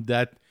Bond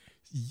that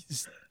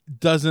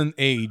doesn't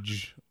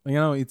age.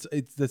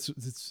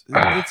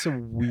 It's a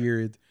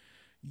weird,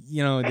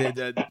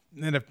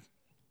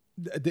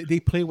 they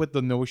play with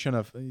the notion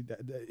of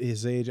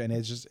his age, and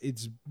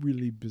it's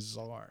really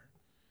bizarre.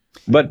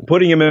 But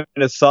putting him in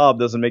a Saab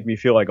doesn't make me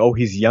feel like, oh,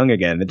 he's young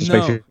again. It just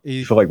makes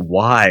me feel like,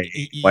 why?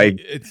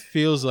 It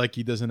feels like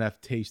he doesn't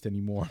have taste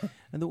anymore.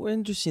 And there were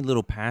interesting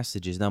little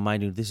passages. Now,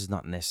 mind you, this is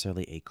not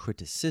necessarily a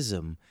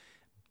criticism,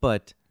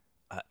 but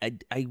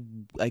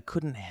I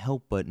couldn't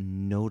help but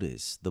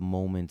notice the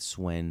moments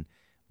when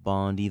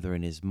Bond, either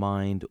in his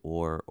mind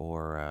or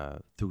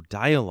through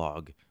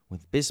dialogue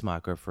with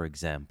Bismacker, for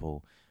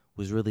example,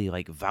 was really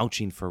like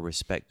vouching for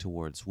respect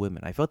towards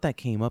women. I felt that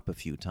came up a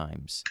few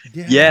times.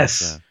 Yeah.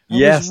 Yes,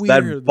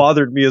 that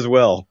bothered me as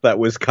well. That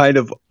was kind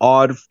of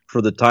odd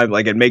for the time.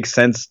 Like, it makes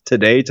sense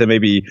today to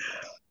maybe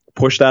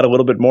push that a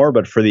little bit more,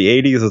 but for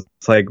the 80s,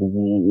 it's like,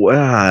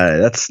 wow,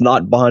 that's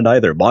not Bond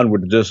either. Bond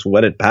would have just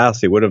let it pass.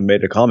 He would have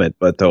made a comment,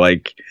 but to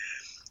like,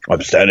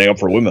 I'm standing up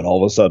for women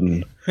all of a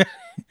sudden.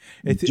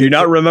 Do you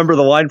not remember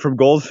the line from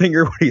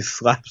Goldfinger when he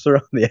slaps her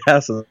on the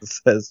ass and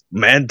says,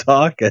 "Man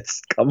talk"?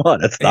 Come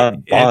on, it's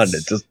not Bond.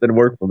 It just didn't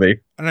work for me.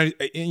 And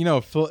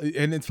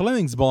and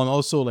Fleming's Bond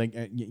also, like,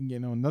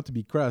 not to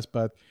be crass,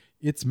 but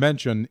it's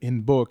mentioned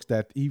in books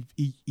that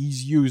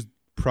he's used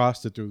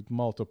prostitute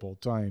multiple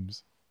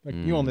times. Like,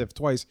 you only have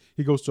twice.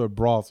 He goes to a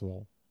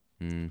brothel.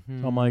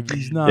 Mm-hmm. So I'm like,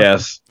 he's not.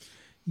 Yes.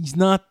 He's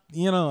not.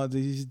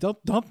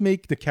 Don't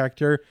make the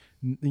character,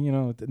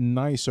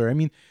 nicer. I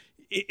mean,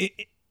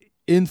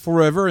 in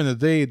Forever and a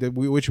Day, I don't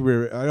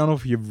know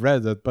if you've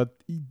read it, but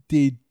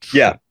they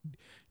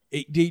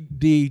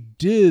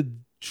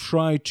did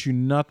try to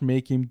not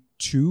make him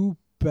too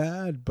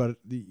bad, but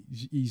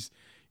he's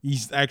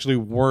actually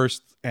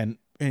worse, and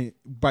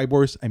by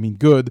worse I mean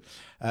good,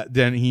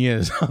 than he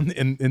is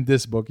in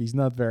this book. He's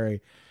not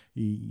very.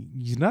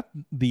 He's not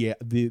the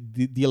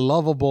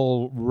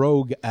lovable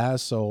rogue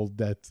asshole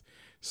that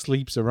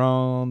sleeps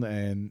around,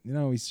 and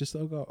he's just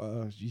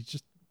he's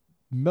just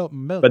melt.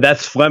 But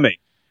that's Fleming.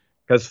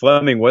 Because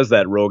Fleming was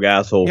that rogue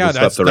asshole who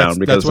slept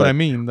around. That's what I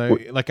mean.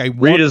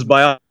 Read his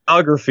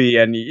biography,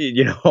 and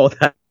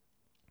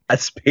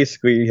that's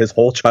basically his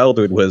whole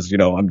childhood was,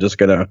 I'm just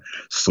gonna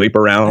sleep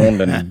around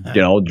and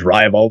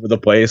drive all over the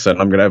place, and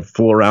I'm gonna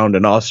fool around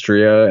in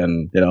Austria,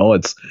 and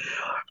it's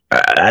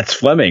That's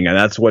Fleming, and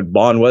that's what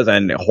Bond was.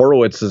 And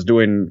Horowitz is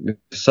doing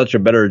such a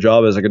better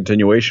job as a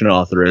continuation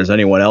author as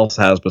anyone else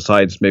has,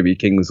 besides maybe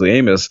Kingsley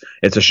Amis.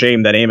 It's a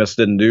shame that Amis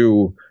didn't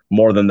do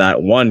more than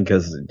that one,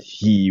 because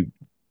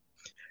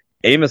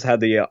Amis had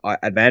the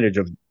advantage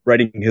of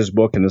writing his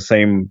book in the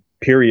same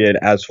period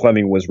as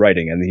Fleming was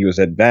writing, and he was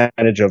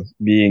advantage of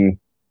being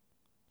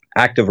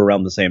active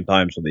around the same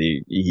time, so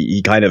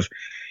he kind of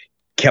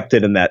kept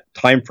it in that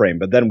time frame.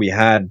 But then we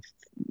had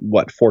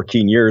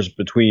 14 years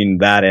between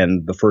that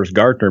and the first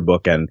Gardner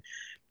book, and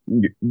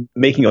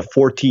making a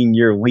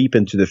 14-year leap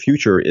into the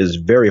future is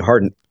very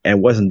hard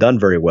and wasn't done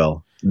very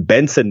well.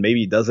 Benson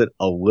maybe does it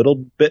a little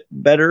bit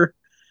better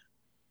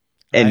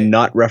and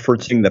not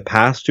referencing the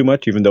past too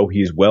much, even though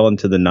he's well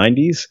into the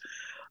 90s.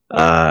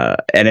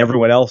 And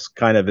everyone else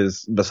kind of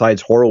is,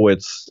 besides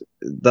Horowitz,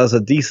 does a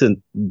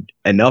decent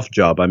enough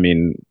job. I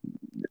mean,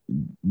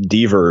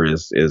 Deaver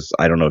is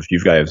I don't know if you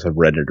guys have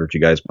read it or if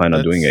you guys plan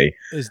on doing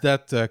Is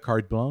that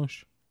Carte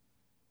Blanche?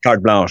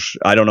 Carte Blanche.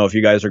 I don't know if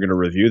you guys are going to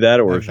review that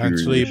or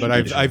eventually, but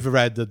I've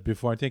read that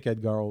before. I think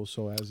Edgar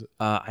also has it.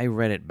 I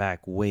read it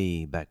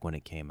way back when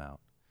it came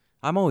out.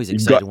 I'm always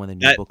excited when the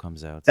new book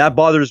comes out. That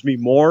bothers me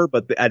more,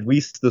 but at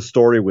least the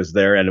story was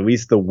there, and at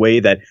least the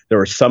way that there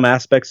were some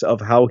aspects of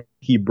how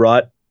he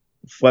brought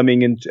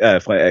Fleming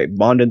into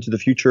Bond into the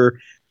future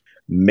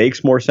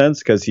makes more sense,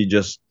 because he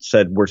just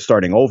said we're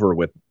starting over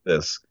with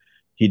this.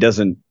 He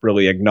doesn't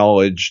really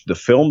acknowledge the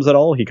films at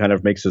all. He kind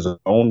of makes his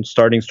own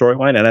starting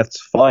storyline, and that's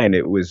fine.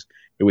 It was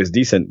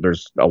decent.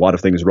 There's a lot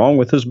of things wrong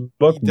with his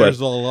book. There's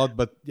a lot,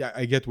 but yeah,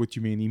 I get what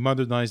you mean. He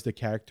modernized the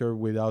character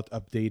without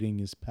updating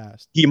his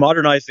past. He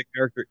modernized the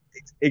character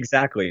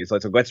exactly. It's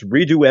like, so let's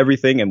redo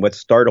everything and let's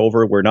start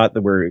over.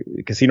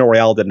 Casino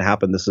Royale didn't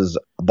happen. This is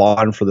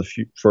Bond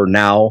for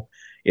now.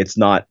 It's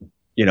not,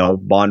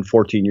 Bond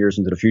 14 years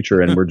into the future,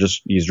 and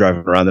he's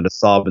driving around in a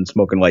Saab and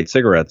smoking light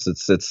cigarettes.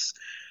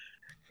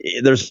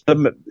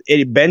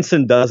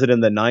 Benson does it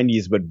in the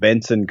 90s, but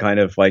Benson kind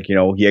of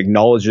he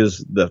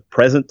acknowledges the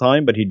present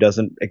time, but he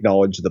doesn't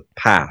acknowledge the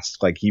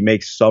past. Like, he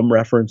makes some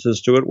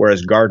references to it,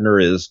 whereas Gardner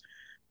is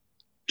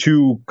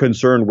too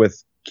concerned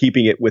with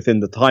keeping it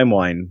within the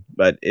timeline,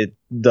 but it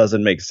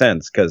doesn't make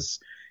sense, because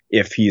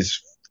if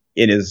he's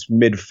in his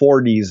mid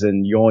 40s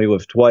and You Only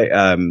Live Twice,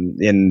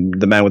 in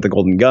The Man with the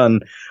Golden Gun,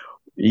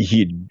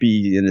 he'd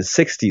be in his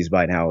 60s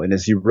by now. And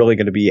is he really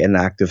going to be in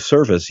active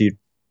service? He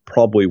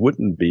probably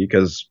wouldn't be,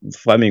 because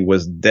Fleming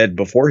was dead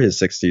before his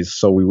 60s.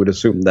 So we would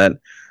assume that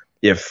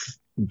if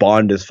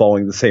Bond is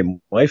following the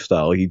same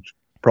lifestyle, he'd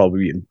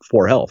probably be in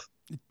poor health.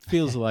 It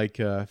feels like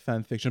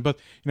fan fiction, but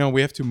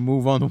we have to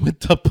move on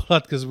with the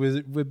plot, because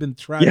we've been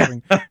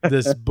trashing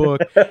this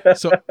book.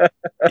 So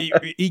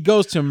he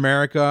goes to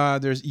America.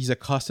 He's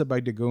accosted by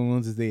the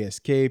goons. They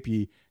escape.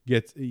 He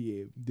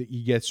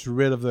gets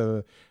rid of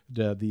the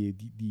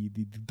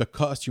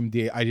costume,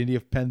 the identity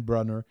of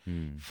Penbrunner.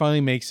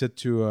 Finally makes it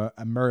to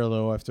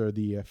Amarillo after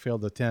the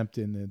failed attempt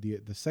in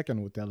the second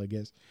hotel, I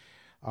guess.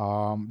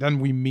 Then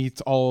we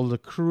meet all the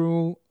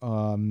crew.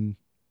 And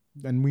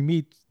we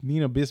meet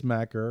Nina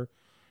Bismacker,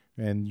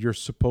 and you're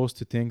supposed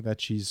to think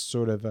that she's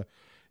sort of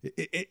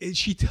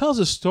she tells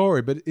a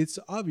story, but it's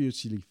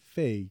obviously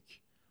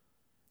fake.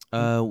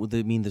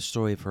 They mean the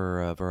story of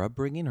her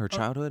upbringing, her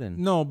childhood, and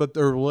no, but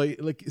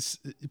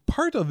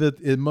part of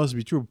it must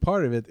be true.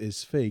 Part of it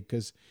is fake,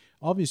 because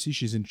obviously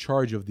she's in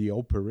charge of the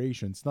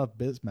operation. It's not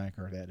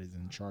Bismacker that is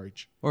in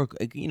charge. Or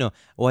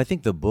I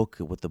think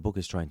what the book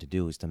is trying to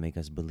do is to make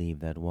us believe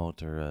that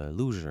Walter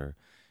Luger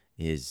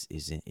is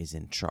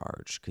in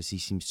charge, because he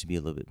seems to be a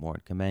little bit more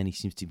in command. He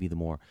seems to be the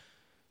more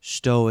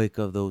stoic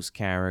of those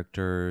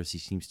characters.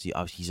 He's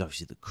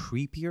obviously the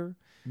creepier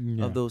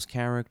of those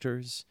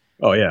characters.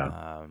 Oh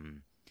yeah.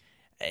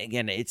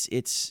 Again,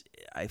 it's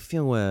I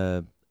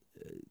feel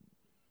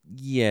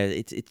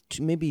it's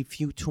maybe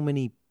too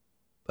many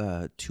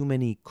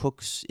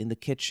cooks in the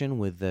kitchen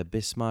with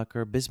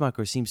Bismacker.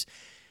 Bismacker seems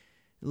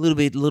a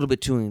little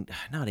bit too,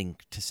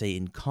 to say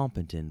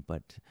incompetent,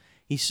 but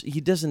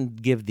he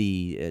doesn't give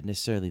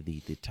necessarily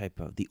the type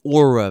of the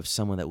aura of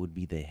someone that would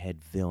be the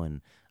head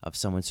villain of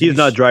someone. So he's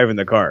not driving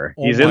the car.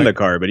 He's in the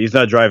car, but he's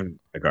not driving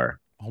the car.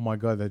 Oh my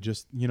God!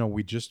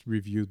 We just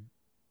reviewed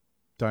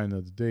Die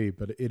Another Day,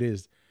 but it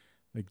is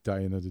like Die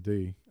Another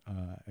Day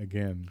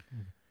again,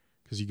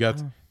 because you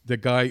got the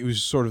guy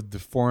who's sort of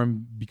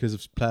deformed because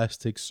of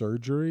plastic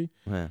surgery.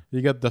 Yeah.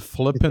 You got the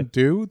flippant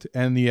dude,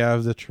 and you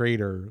have the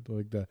traitor,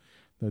 like the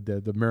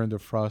Miranda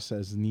Frost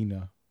as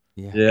Nina.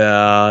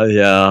 Yeah.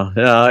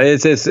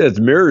 It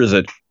mirrors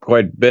it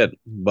quite a bit,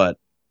 but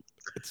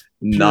it's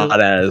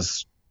not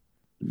as.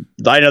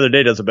 Die Another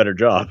Day does a better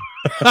job.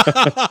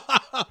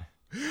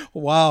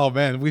 Wow,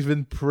 man, we've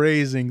been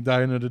praising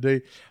Die Another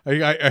Day.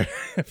 I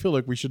feel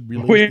like we should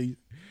release these.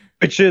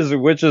 Which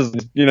is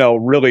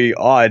really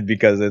odd,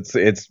 because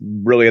it's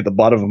really at the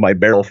bottom of my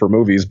barrel for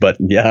movies. But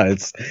yeah,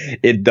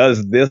 it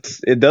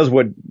does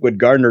what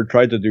Gardner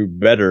tried to do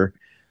better.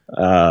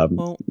 I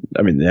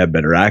mean, they have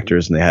better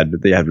actors, and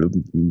they have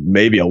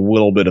maybe a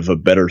little bit of a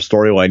better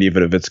storyline,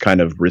 even if it's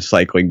kind of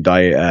recycling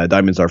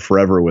Diamonds Are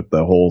Forever with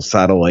the whole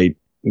satellite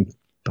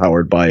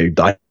powered by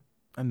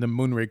And the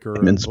Moonraker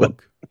diamonds. But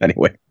book.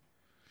 anyway,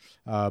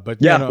 But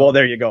yeah. Well,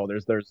 there you go.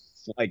 There's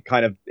like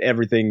kind of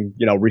everything,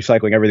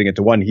 recycling everything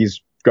into one.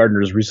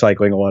 Gardner's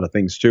recycling a lot of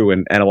things too,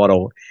 and a lot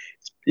of,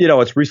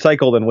 it's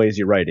recycled in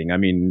lazy writing. I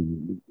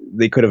mean,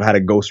 they could have had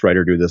a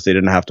ghostwriter do this. They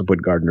didn't have to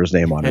put Gardner's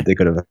name on it. They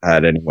could have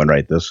had anyone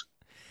write this.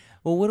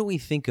 Well, what do we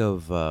think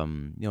of,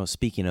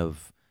 speaking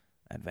of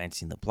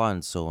advancing the plot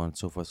and so on and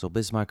so forth? So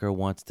Bismarcker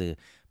wants to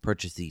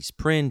purchase these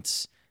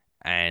prints,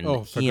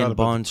 and he and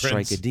Bond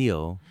strike a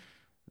deal.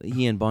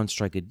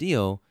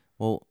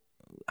 Well,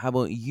 how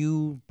about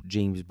you,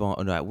 James Bond?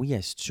 Oh, no, well,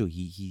 yes, true.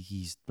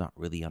 He's not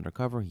really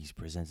undercover. He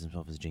presents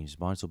himself as James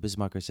Bond. So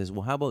Bismarcker says,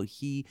 well, how about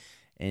he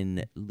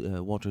and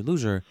Walter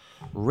Loser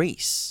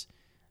race?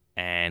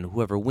 And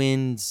whoever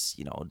wins,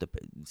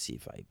 see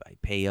if I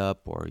pay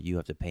up or you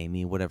have to pay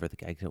me, whatever.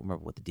 I don't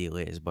remember what the deal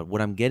is. But what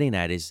I'm getting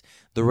at is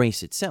the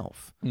race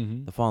itself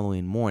the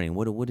following morning.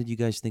 What did you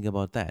guys think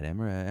about that,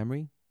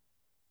 Emery?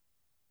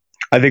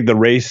 I think the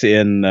race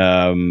in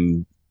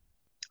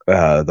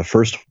the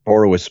first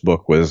Horowitz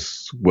book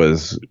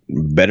was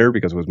better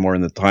because it was more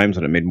in the times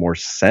and it made more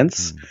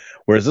sense.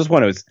 Whereas this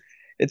one,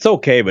 it's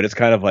okay, but it's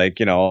kind of like,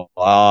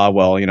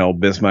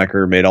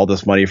 Bismarcker made all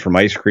this money from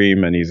ice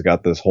cream and he's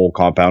got this whole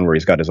compound where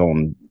he's got his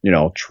own,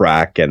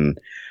 track and,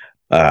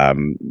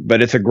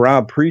 but it's a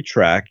Grand Prix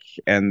track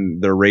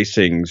and they're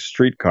racing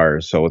street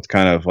cars. So it's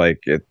kind of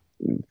like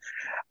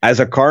as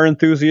a car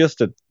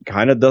enthusiast, it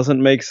kind of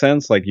doesn't make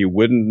sense. Like you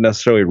wouldn't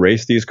necessarily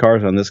race these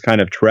cars on this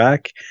kind of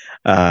track.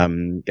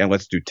 And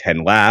let's do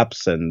 10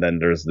 laps. And then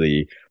there's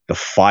the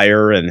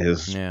fire and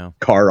his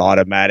car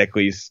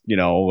automatically,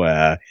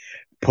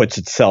 puts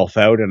itself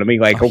out. And I mean,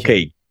 like,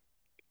 okay,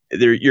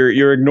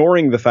 you're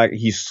ignoring the fact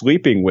he's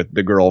sleeping with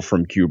the girl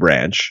from Q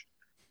Branch.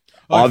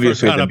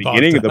 Obviously, at the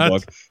beginning of the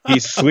book,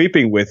 he's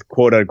sleeping with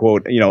quote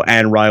unquote,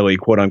 Anne Riley,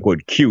 quote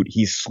unquote, cute.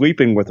 He's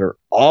sleeping with her,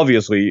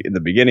 obviously, in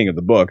the beginning of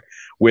the book,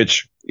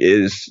 which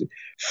is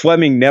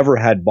Fleming never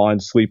had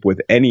Bond sleep with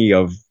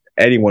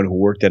anyone who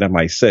worked at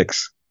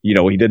MI6. He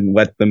didn't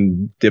let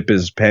them dip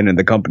his pen in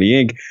the company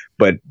ink,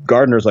 but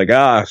Gardner's like,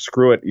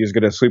 screw it. He's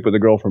going to sleep with a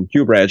girl from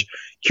Q Branch.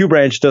 Q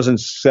Branch doesn't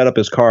set up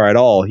his car at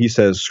all. He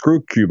says,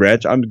 screw Q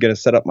Branch. I'm going to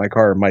set up my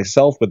car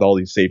myself with all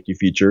these safety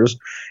features.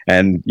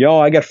 And,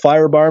 I get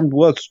firebombed.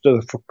 Well,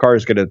 the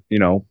car's going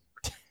to,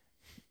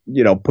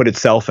 put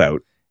itself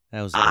out.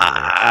 That was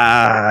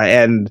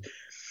and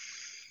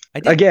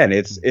again,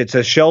 it's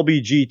a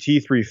Shelby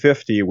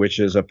GT350, which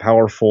is a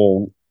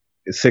powerful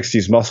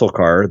 60s muscle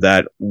car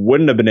that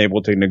wouldn't have been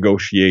able to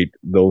negotiate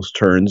those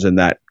turns in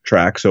that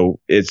track.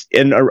 So it's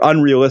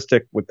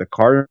unrealistic with the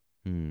cars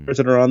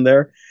that are on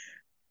there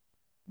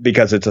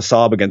because it's a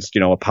Saab against,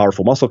 a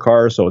powerful muscle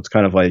car. So it's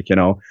kind of like,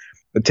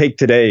 take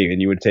today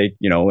and you would take,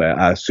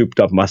 a souped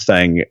up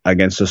Mustang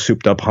against a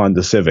souped up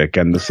Honda Civic.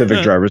 And the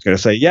Civic driver is going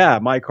to say, yeah,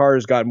 my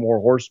car's got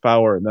more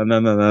horsepower.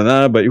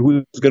 But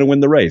who's going to win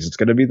the race? It's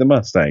going to be the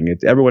Mustang.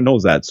 Everyone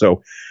knows that.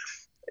 So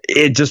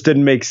it just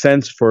didn't make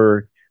sense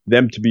for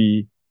them to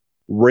be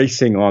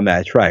racing on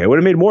that track. It would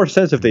have made more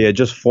sense if they had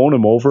just flown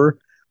him over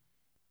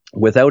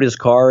without his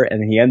car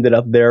and he ended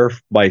up there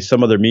by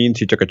some other means.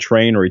 He took a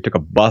train or he took a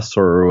bus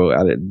or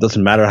it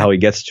doesn't matter how he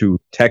gets to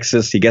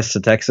Texas. He gets to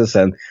Texas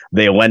and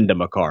they lend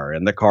him a car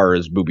and the car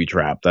is booby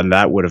trapped, and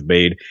that would have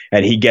made,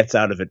 and he gets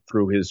out of it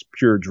through his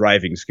pure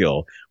driving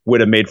skill,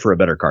 would have made for a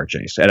better car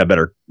chase and a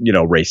better,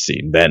 race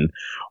scene. Then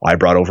I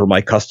brought over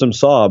my custom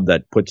Saab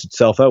that puts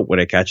itself out when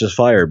it catches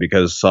fire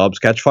because Saabs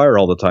catch fire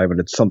all the time and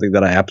it's something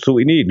that I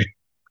absolutely need.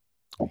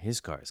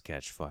 His cars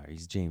catch fire.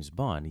 He's James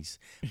Bond.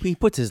 He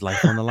puts his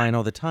life on the line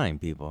all the time,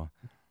 people.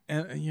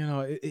 And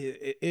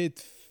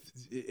it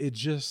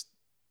just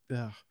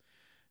the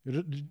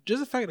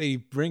fact that he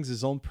brings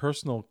his own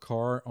personal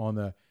car on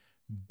a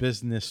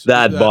business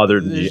that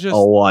bothered me a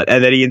lot.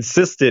 And then he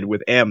insisted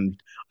with M,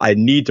 I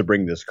need to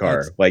bring this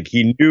car. Like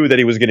he knew that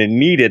he was going to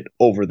need it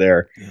over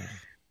there. Yeah.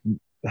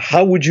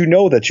 How would you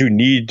know that you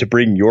need to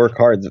bring your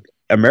car?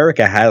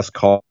 America has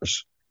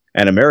cars.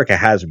 And America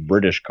has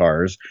British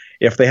cars.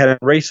 If they had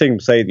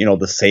racing, say,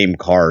 the same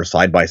car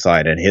side by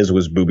side and his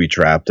was booby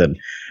trapped, and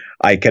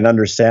I can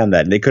understand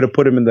that. And they could have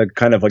put him in the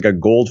kind of like a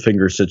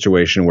Goldfinger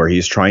situation where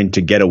he's trying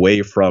to get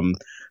away from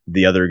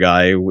the other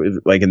guy,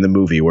 like in the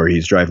movie where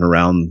he's driving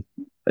around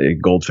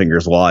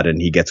Goldfinger's lot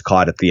and he gets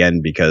caught at the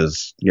end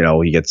because,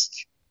 he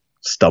gets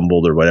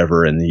stumbled or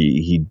whatever and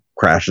he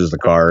crashes the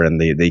car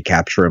and they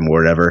capture him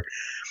or whatever.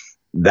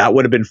 That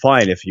would have been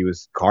fine if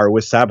his car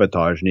was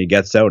sabotaged and he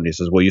gets out and he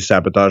says, well, you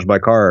sabotaged my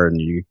car and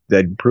you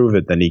then prove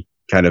it. Then he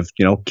kind of,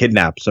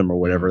 kidnaps him or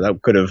whatever.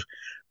 That could have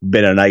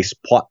been a nice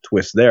plot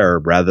twist there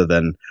rather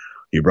than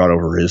he brought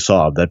over his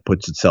Saab that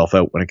puts itself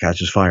out when it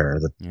catches fire.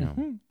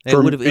 It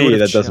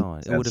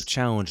would have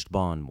challenged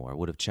Bond more. It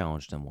would have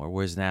challenged him more.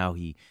 Whereas now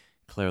he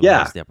clearly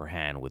has the upper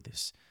hand with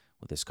this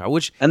car.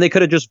 And they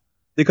could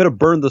have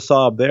burned the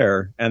Saab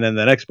there. And then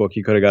the next book,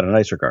 he could have got a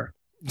nicer car.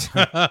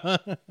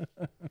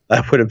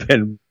 That would have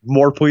been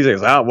more pleasing.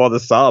 The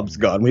Saab's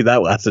gone.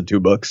 That lasted 2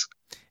 books.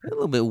 A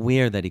little bit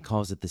weird that he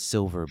calls it the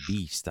Silver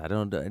Beast. I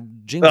don't.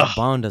 James Ugh.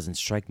 Bond doesn't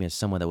strike me as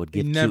someone that would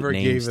He give never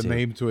cute gave names a to.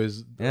 name to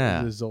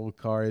Yeah. his old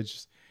car. It's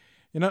just,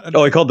 you know.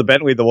 Oh, he called the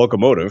Bentley the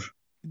locomotive.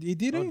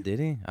 Did Oh, he? did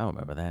he? I don't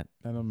remember that.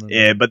 I don't remember.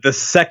 Yeah, but the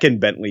second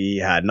Bentley he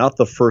had, not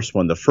the first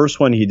one. The first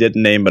one he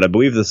didn't name, but I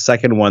believe the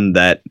second one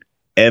that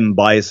M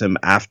buys him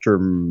after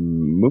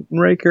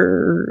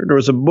Moonraker. There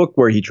was a book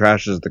where he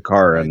trashes the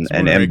car Right, and it's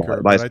M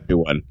Moonraker, buys but a new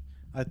one.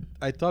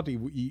 I thought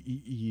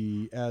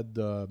he had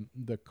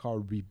the car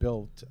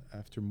rebuilt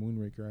after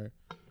Moonraker.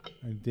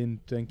 I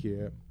didn't think he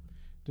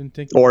didn't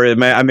think. Or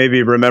I may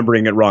be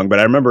remembering it wrong, but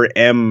I remember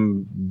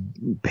M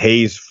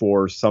pays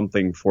for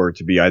something for it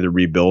to be either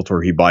rebuilt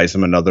or he buys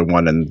him another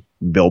one and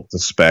built the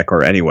spec.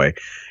 Or anyway,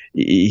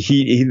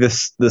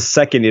 the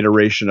second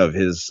iteration of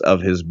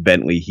his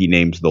Bentley he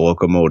names the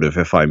locomotive,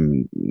 if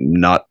I'm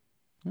not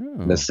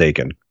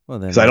mistaken. Well,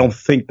 then, Because I don't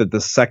think that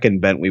the second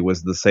Bentley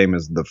was the same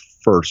as the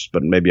first,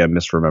 but maybe I'm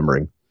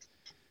misremembering.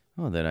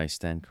 Oh, then I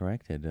stand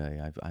corrected.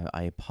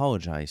 I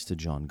apologize to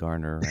John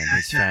Gardner and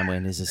his family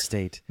and his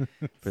estate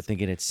for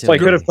thinking it's So silly. I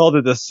could have called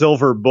it the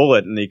Silver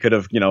Bullet, and he could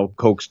have,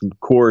 coaxed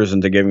Coors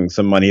into giving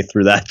some money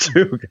through that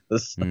too.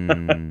 'Cause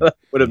that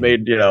would have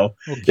made,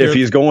 if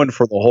he's going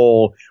for the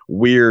whole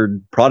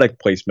weird product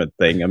placement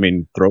thing, I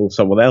mean, throw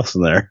someone else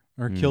in there.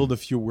 Or killed a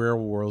few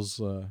werewolves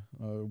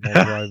while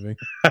driving.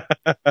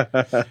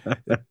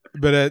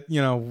 But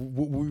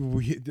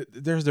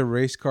there's the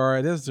race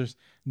car. There's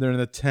an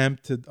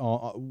attempt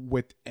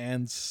with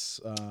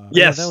ants.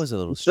 Yes, that was a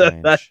little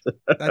strange.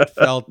 That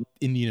felt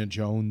Indiana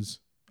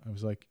Jones. I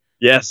was like,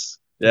 yes,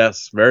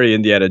 very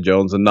Indiana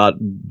Jones and not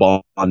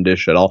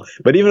Bondish at all.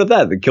 But even at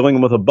that, they're killing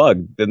him with a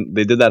bug.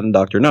 They did that in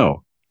Doctor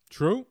No.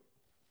 True.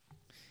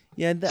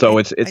 Yeah. So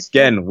it's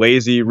again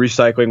lazy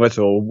recycling.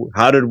 So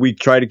how did we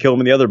try to kill him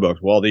in the other books?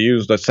 Well, they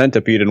used a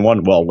centipede in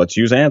one. Well, let's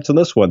use ants in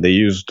this one. They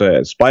used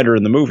a spider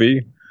in the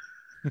movie.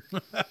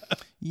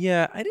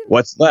 Yeah, I didn't.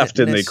 What's left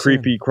in the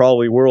creepy,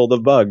 crawly world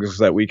of bugs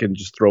that we can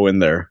just throw in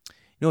there?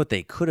 You know what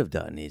they could have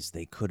done is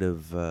they could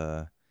have.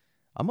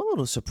 I'm a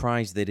little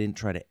surprised they didn't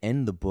try to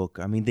end the book.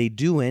 I mean, they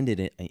do end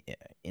it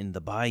in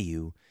the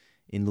bayou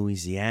in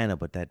Louisiana,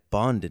 but that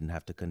Bond didn't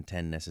have to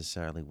contend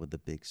necessarily with the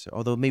big.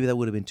 Although maybe that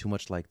would have been too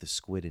much like the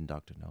squid in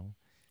Doctor No.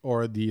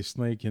 Or the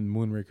snake in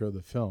Moonraker,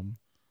 the film.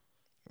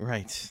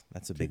 Right,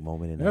 that's a big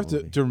moment in You that have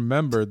movie. to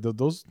remember that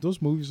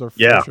those movies are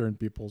fresher in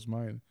people's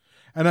mind.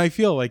 And I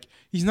feel like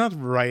he's not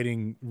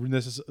really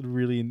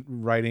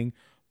writing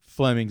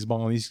Fleming's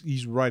Bond.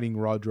 He's writing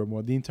Roger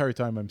Moore. The entire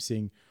time I'm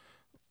seeing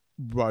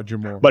Roger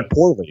Moore. But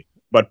poorly.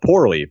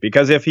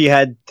 Because if he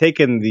had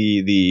taken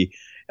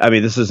I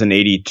mean, this is in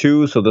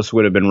 82, so this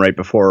would have been right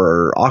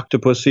before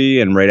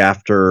Octopussy and right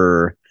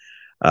after...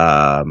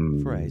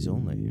 For Eyes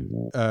Only.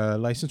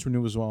 License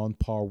Renewal was on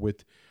par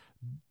with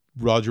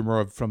Roger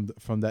Moore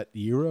from that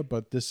era,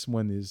 but this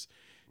one is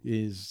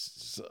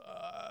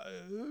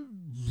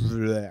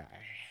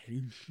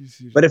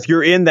But if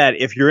you're in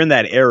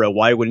that era,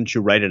 why wouldn't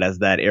you write it as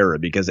that era?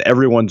 Because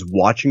everyone's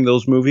watching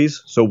those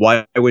movies, so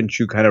why wouldn't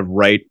you kind of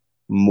write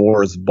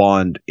Moore's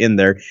Bond in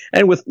there,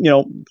 and with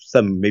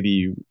some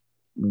maybe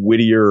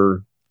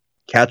wittier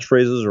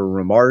catchphrases or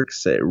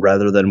remarks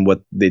rather than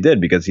what they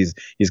did, because he's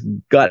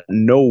got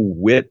no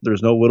wit.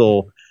 There's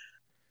no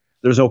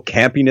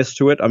campiness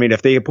to it. I mean,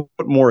 if they put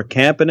more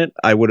camp in it,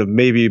 I would have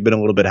maybe been a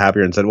little bit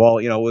happier and said, well,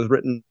 it was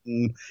written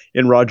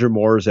in Roger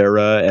Moore's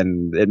era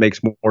and it makes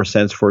more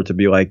sense for it to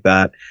be like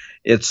that.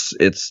 It's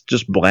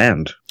just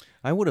bland.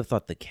 I would have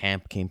thought the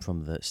camp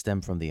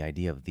stemmed from the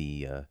idea of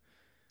the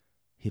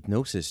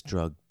hypnosis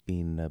drug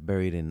being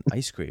buried in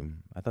ice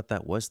cream. I thought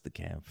that was the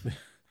camp.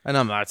 And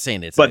I'm not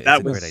saying it's a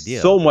great idea.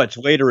 So much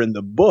later in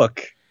the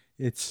book.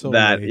 It's so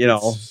that late.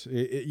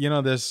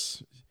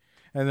 This.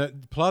 And the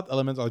plot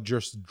elements are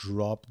just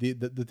dropped.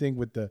 The thing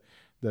with the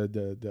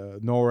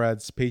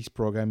NORAD space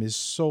program is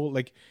so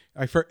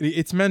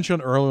it's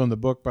mentioned earlier in the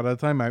book, but at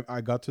the time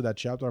I got to that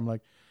chapter, I'm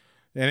like,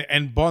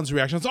 and Bond's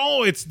reaction is,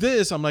 oh, it's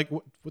this. I'm like,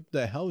 what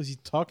the hell is he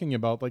talking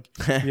about?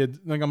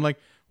 I'm like,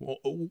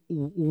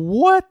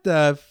 what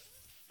the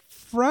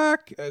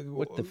frack?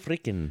 What the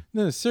freaking?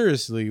 No,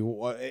 seriously,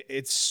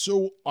 it's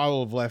so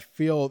out of left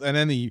field. And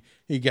then he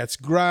gets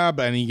grabbed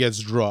and he gets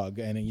drugged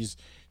and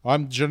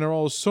I'm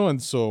General so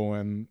and so,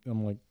 and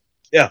I'm like,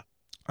 yeah,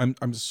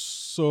 I'm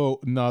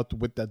so not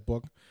with that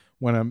book.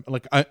 When I'm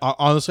like, I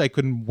honestly I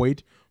couldn't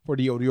wait for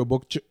the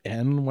audiobook to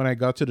end when I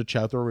got to the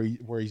chapter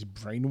where he's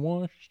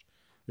brainwashed.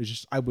 It's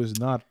just I was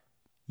not.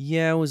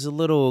 Yeah, it was a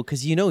little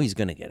because he's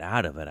gonna get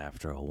out of it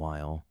after a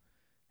while,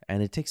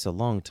 and it takes a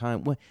long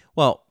time.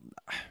 Well,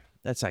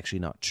 that's actually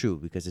not true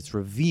because it's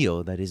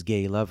revealed that his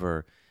gay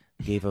lover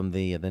gave him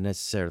the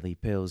necessary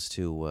pills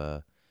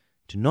to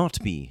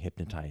not be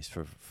hypnotized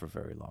for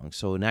very long.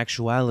 So in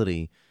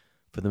actuality,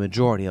 for the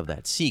majority of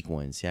that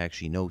sequence, he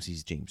actually knows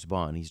he's James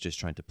Bond. He's just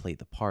trying to play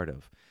the part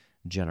of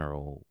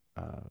General...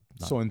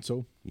 so and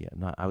so. Yeah,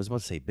 I was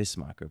about to say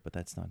Bismarcker, but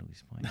that's not who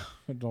he's playing.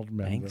 I don't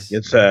remember. Banks?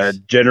 It's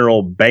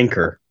General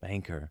Banker.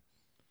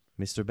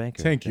 Mr.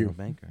 Banker. Thank General you.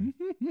 Banker.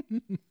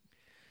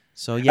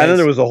 So yeah, and then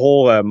there was a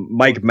whole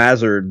Mike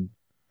Mazard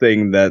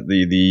thing that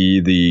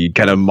the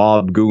kind of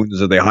mob goons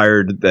that they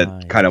hired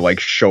that kind of like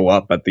show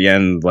up at the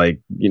end, like,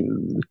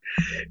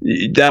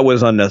 that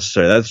was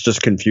unnecessary. That's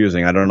just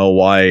confusing. I don't know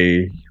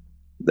why.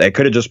 It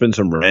could have just been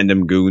some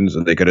random goons,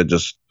 and they could have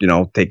just,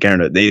 take care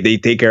of it. They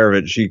take care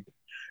of it.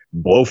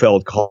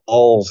 Blofeld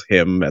calls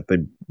him at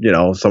the,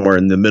 somewhere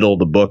in the middle of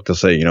the book to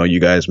say, you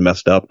guys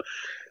messed up.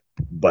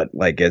 But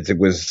like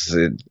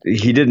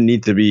he didn't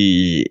need to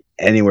be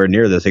anywhere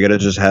near this. They could have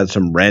just had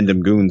some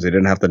random goons. They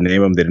didn't have to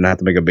name him. They didn't have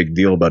to make a big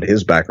deal about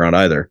his background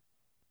either.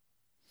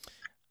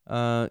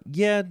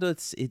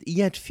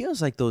 It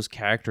feels like those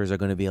characters are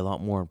going to be a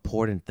lot more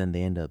important than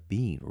they end up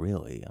being,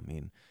 really. I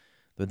mean,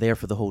 they're there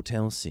for the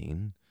hotel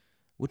scene,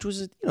 which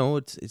was,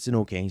 it's an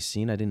okay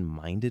scene. I didn't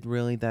mind it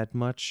really that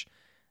much.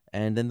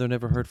 And then they're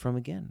never heard from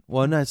again.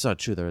 Well, no, it's not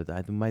true.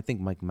 I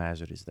think Mike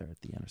Mazard is there at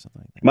the end or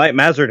something like that. Mike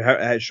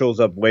Mazard shows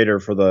up later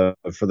for the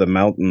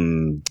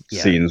mountain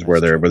scenes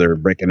where they're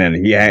breaking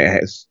in. He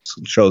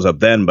shows up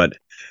then, but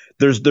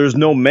there's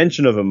no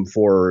mention of him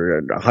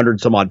for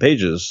 100 some odd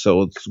pages,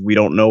 so we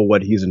don't know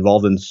what he's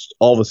involved in.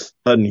 All of a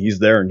sudden, he's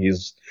there and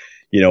he's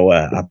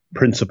a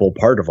principal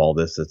part of all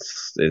this.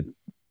 It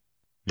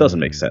doesn't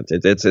make sense.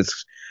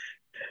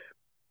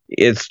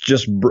 It's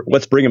just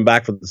let's bring him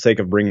back for the sake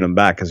of bringing him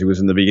back, because he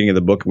was in the beginning of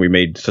the book and we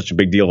made such a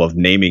big deal of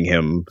naming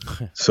him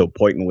so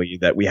pointedly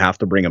that we have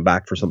to bring him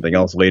back for something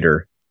else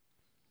later.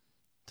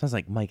 Sounds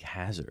like Mike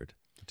Hazard,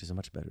 which is a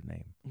much better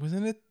name.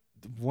 Wasn't it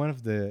one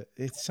of the?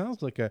 It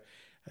sounds like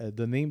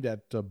the name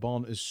that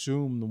Bond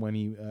assumed when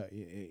he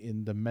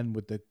in The Men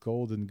with the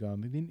Golden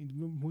Gun.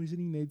 Wasn't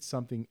he named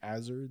something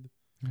Hazard?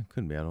 It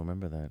could be. I don't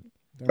remember that.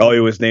 Oh,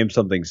 he was named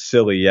something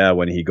silly. Yeah,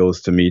 when he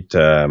goes to meet.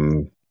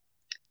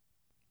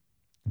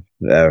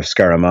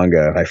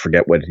 Scaramanga, I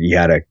forget what he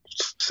had, a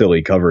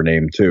silly cover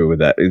name too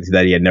that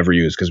he had never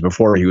used, because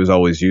before he was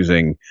always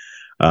using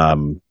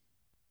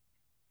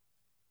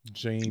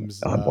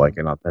James. I'm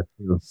blanking on that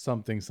too.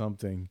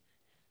 Something.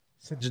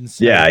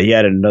 Yeah, he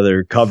had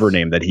another cover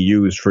name that he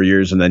used for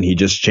years, and then he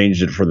just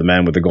changed it for The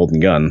Man with the Golden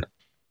Gun.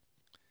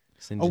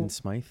 St. John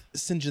Smythe.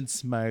 St. John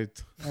Smythe.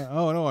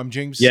 Oh no, I'm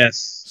James. Yes.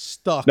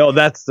 Stuck. No,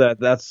 that's a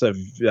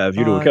View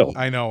to a Kill.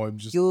 I know. I'm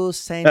just. You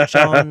St.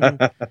 John.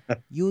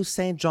 You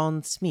St.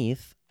 John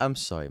Smith. I'm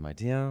sorry, my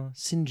dear.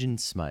 St. John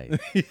Smythe.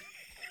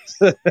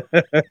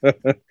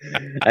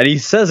 And he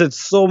says it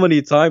so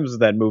many times in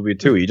that movie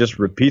too. He just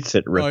repeats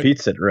it.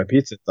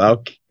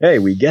 Okay,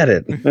 we get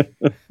it.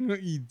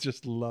 He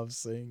just loves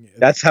saying it.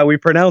 That's how we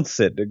pronounce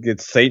it.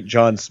 It's St.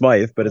 John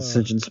Smythe, but it's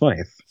St. John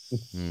Smythe.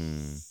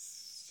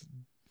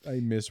 I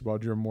miss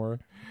Roger Moore.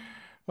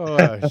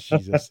 Oh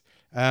Jesus!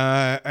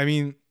 I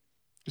mean,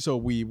 so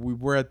we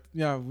were at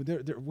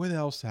what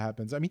else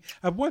happens? I mean,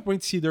 at one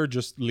point, Cedar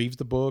just leaves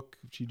the book.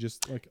 She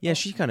just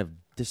she kind of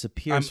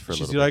disappears for a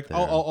little bit. She's like, there.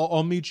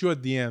 I'll meet you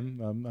at the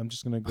end. I'm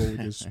just gonna go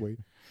this way.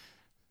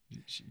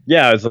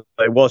 Yeah, it's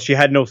like, well, she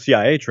had no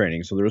CIA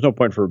training, so there was no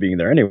point for her being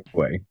there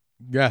anyway.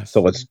 Yeah.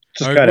 So it's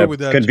just kind of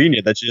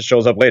convenient that she just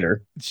shows up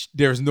later.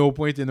 There's no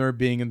point in her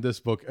being in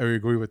this book. I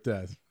agree with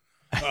that.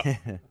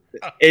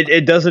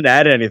 It doesn't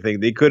add anything.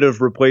 They could have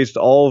replaced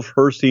all of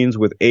her scenes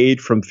with aid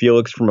from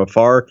Felix from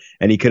afar,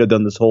 and he could have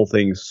done this whole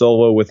thing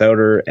solo without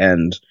her,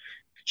 and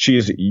she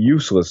is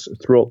useless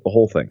throughout the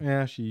whole thing.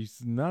 Yeah,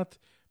 she's not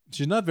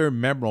very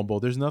memorable.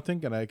 There's nothing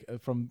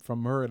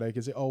from her that I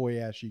can say, oh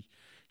yeah,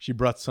 she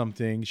brought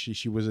something.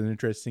 She was an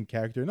interesting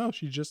character. No,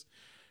 she just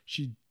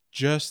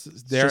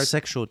there. Just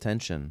sexual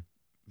tension.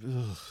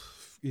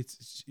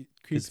 It's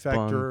creep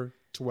factor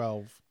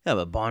 12. Yeah,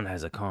 but Bond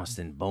has a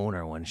constant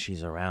boner when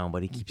she's around,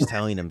 but he keeps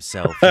telling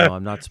himself,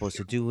 I'm not supposed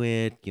to do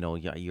it.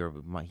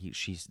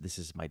 This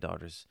is my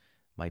daughter's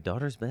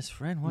best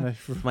friend. What?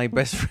 My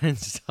best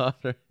friend's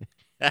daughter.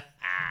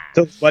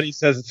 So Buddy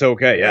says it's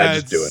okay. Yeah,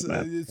 just do it,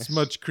 man. It's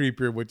much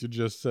creepier what you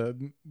just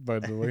said, by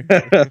the way.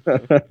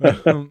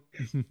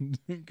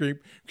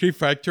 Creep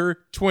factor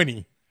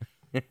 20.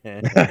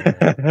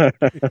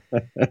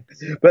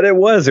 But it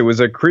was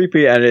a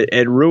creepy, and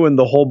it ruined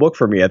the whole book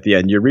for me at the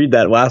end. You read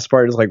that last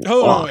part, it's like,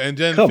 and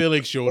then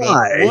Felix showed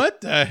up.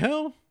 What the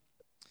hell?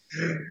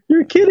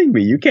 You're kidding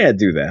me. You can't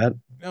do that.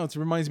 No, it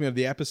reminds me of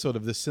the episode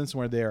of The Simpsons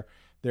where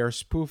they're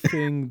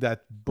spoofing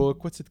that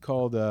book. What's it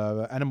called?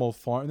 Animal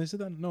Farm. Is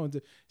it no?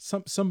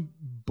 Some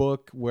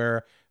book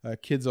where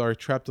kids are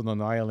trapped on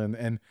an island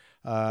and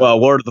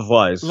Lord of the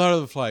Flies. Lord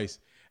of the Flies.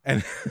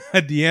 And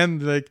at the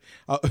end, like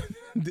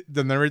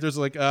the narrator's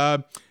like,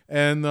 so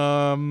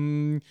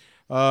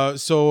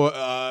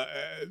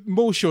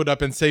Mo showed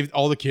up and saved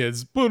all the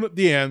kids. Boom! At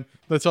the end,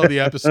 that's how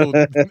the episode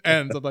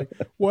ends. I'm like,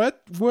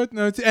 what?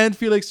 No, and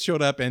Felix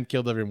showed up and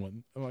killed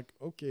everyone. I'm like,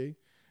 okay.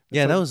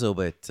 Yeah, that was a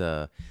bit.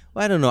 I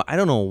don't know. I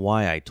don't know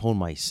why I told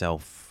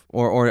myself,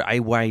 why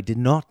I did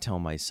not tell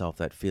myself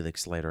that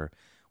Felix Leiter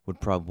would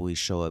probably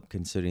show up,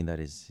 considering that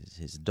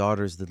his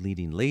daughter's the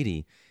leading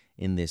lady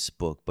in this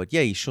book. But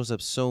yeah, he shows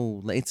up so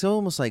late. It's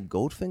almost like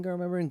Goldfinger.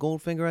 Remember in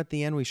Goldfinger at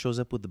the end where he shows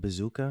up with the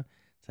bazooka?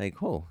 It's like,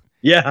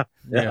 yeah.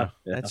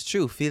 That's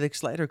true.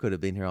 Felix Leiter could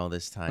have been here all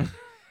this time.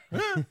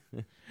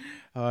 It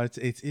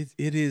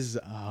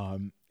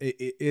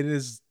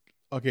is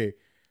okay.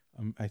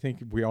 I think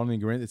we all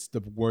agree it's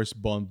the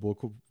worst Bond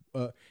book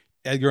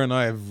Edgar and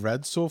I have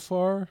read so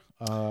far.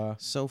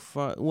 So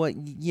far, well,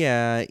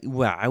 yeah.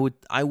 Well,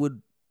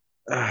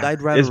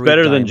 I'd rather It's read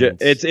better than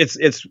Diamonds.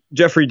 it's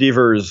Jeffrey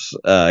Deaver's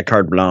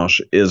Carte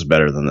Blanche is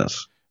better than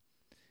this,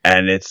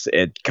 and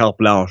Carte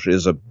Blanche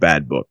is a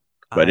bad book,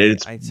 but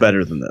it's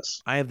better than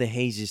this. I have the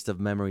haziest of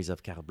memories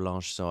of Carte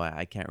Blanche, so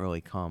I can't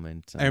really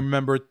comment. I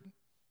remember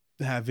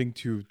having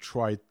to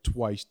try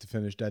twice to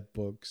finish that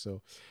book,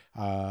 so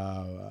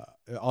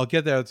I'll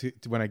get there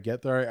when I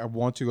get there. I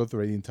want to go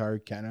through the entire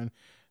canon.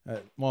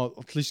 Well,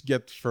 at least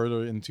get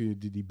further into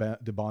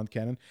the Bond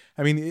canon.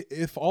 I mean,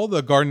 if all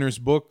of Gardner's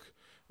books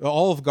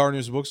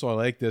are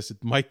like this,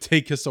 it might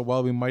take us a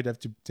while. We might have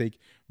to take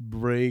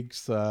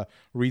breaks,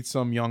 read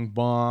some Young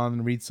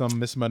Bond, read some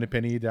Miss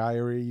Moneypenny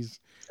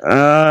diaries.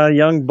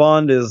 Young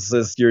Bond is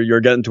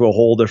you're getting to a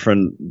whole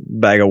different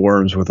bag of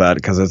worms with that,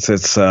 because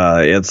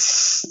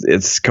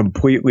it's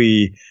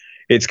completely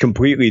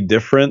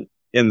different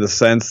in the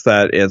sense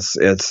that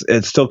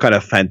it's still kind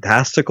of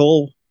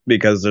fantastical,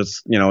 because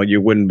it's,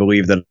 you wouldn't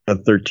believe that a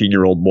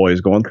 13-year-old boy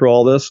is going through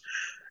all this,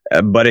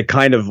 but it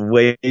kind of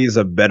lays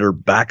a better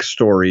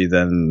backstory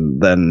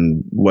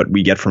than what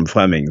we get from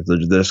Fleming.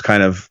 There's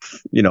kind of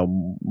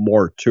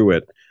more to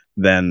it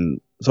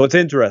so it's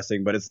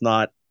interesting, but it's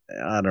not.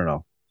 I don't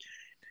know.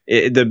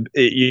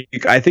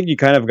 I think you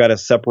kind of got to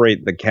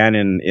separate the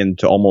canon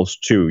into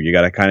almost two. You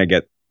got to kind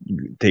of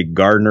take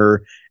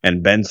Gardner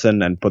and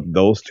Benson and put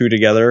those two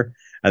together,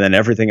 and then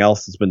everything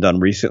else that's been done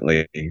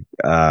recently,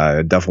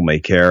 Devil May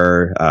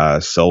Care,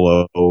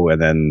 Solo,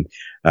 and then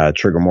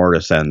Trigger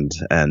Mortis and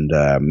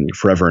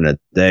Forever and a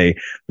Day.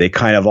 They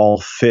kind of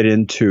all fit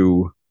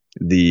into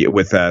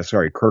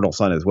Colonel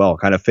Sun as well.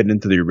 Kind of fit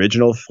into the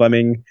original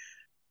Fleming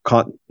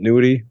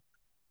continuity,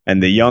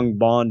 and the Young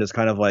Bond is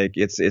kind of like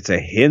it's a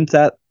hint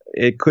at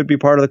it could be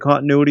part of the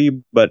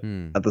continuity, but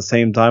at the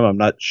same time, I'm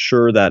not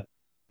sure that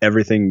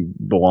everything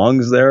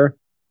belongs there.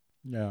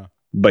 Yeah.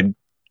 But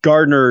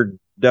Gardner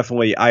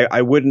definitely,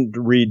 I wouldn't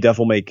read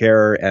Devil May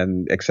Care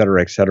and et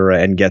cetera,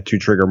 and get to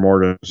Trigger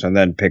Mortis and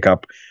then pick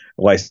up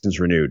License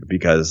Renewed,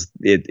 because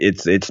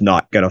it's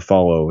not going to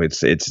follow.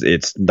 It's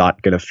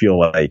not going to feel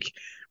like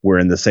we're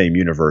in the same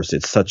universe.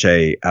 It's such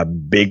a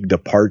big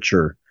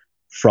departure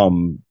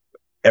from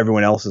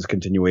everyone else's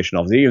continuation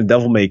novels. Even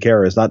Devil May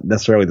Care is not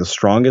necessarily the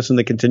strongest in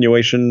the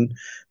continuation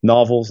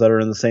novels that are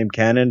in the same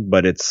canon,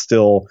 but it's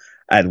still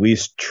at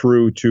least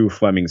true to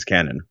Fleming's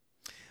canon.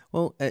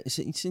 Well,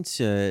 since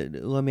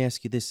let me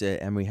ask you this,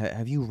 Emery,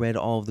 have you read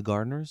all of the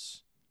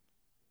Gardners?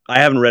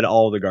 I haven't read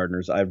all of the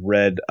Gardners. I've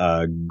read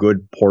a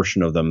good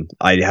portion of them.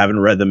 I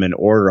haven't read them in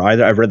order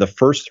either. I've read the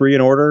first three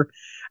in order,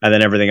 and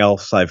then everything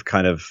else I've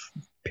kind of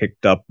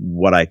picked up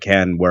what I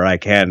can, where I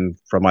can,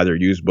 from either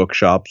used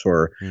bookshops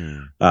or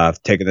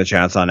taking the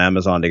chance on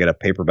Amazon to get a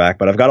paperback.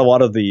 But I've got a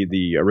lot of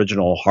the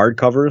original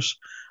hardcovers,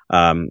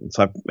 so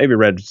I've maybe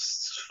read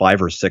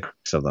 5 or 6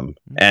 of them.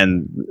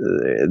 And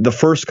the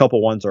first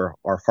couple ones are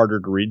harder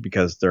to read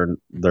because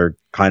they're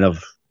kind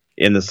of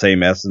in the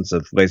same essence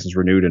of License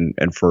Renewed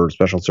and for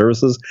Special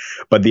Services.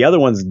 But the other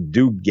ones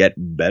do get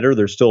better.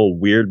 They're still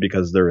weird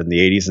because they're in the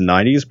 80s and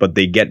 90s, but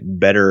they get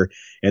better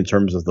in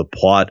terms of the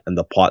plot and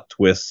the plot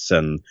twists,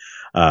 and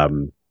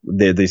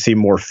they seem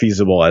more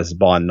feasible as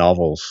Bond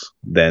novels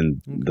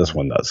than this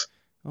one does.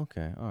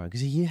 Okay, all right,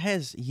 because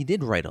he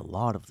did write a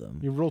lot of them.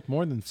 He wrote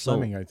more than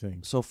Fleming, I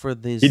think. So for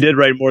this, he did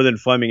write more than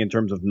Fleming in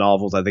terms of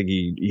novels. I think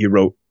he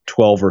wrote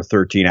 12 or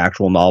 13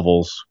 actual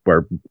novels,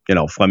 where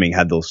Fleming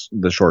had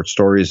the short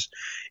stories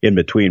in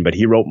between. But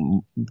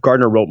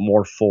Gardner wrote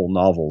more full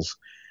novels.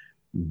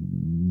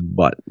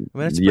 But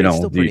that's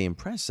still pretty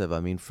impressive.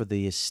 I mean, for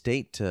the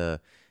estate to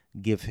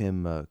give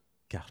him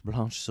carte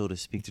blanche, so to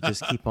speak, to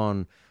just keep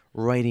on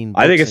writing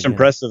books. I think it's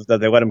impressive that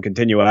they let him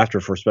continue after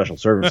for Special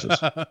Services.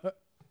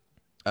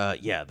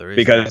 Yeah, there is,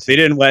 because they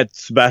didn't let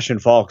Sebastian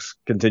Faulks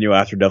continue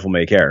after Devil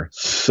May Care,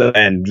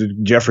 and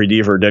Jeffrey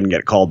Deaver didn't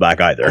get called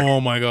back either. Oh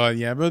my god,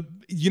 yeah. But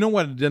you know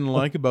what I didn't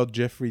like about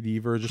Jeffrey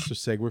Deaver, just to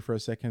segue for a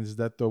second, is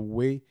that the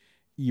way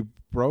he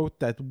wrote,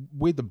 that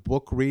way the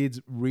book reads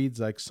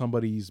like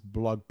somebody's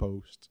blog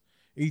post.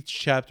 Each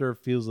chapter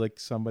feels like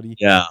somebody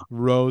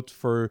wrote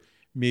for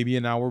maybe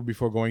an hour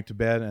before going to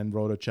bed and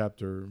wrote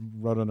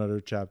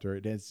another chapter.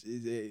 It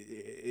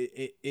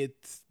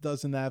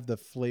doesn't have the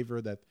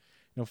flavor that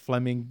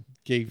Fleming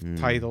gave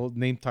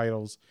name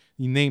titles.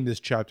 He named this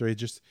chapter.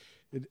 There's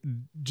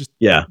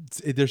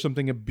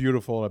something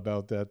beautiful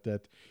about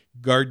that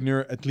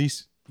Gardner, at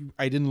least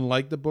I didn't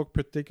like the book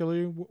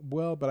particularly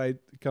well, but I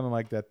kind of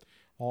like that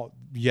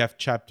you have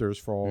chapters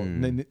for all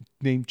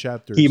name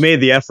chapters. He made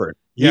the effort.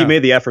 He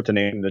made the effort to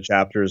name the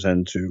chapters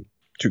and to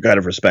kind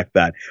of respect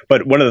that.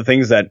 But one of the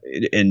things that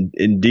in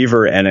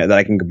Deaver, and that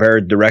I can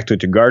compare directly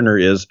to Gardner,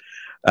 is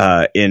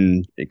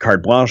in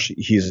Carte Blanche,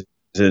 he's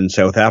in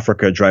South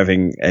Africa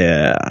driving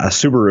a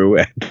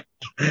Subaru,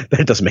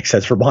 that doesn't make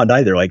sense for Bond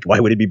either. Like, why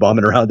would he be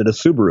bombing around in a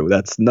Subaru?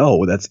 That's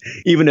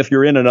even if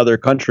you're in another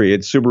country,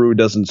 Subaru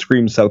doesn't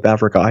scream South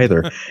Africa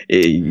either.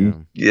 Yeah.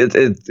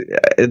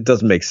 It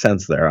doesn't make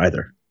sense there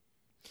either.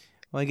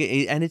 Well,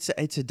 and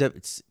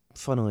it's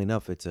funnily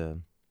enough, it's a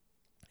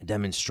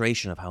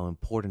demonstration of how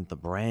important the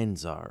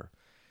brands are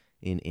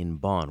in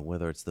Bond,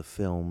 whether it's the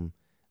film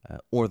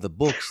or the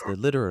books,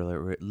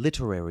 the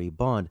literary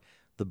Bond.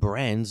 The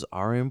brands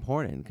are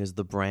important because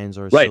the brands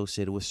are Right.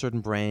 associated with certain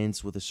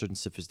brands with a certain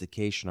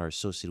sophistication are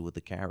associated with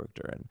the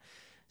character. And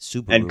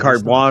Subaru And is Carte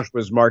not. Blanche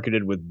was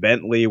marketed with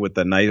Bentley, with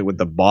the night, with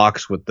the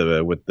box, with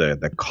the Oh,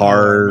 I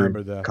car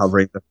remember that.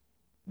 covering.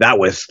 That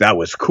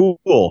was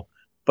cool,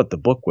 but the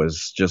book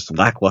was just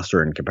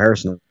lackluster in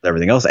comparison to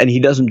everything else. And he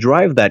doesn't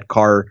drive that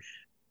car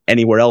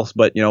anywhere else,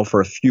 but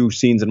for a few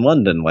scenes in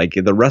London. Like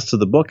the rest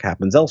of the book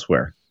happens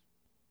elsewhere.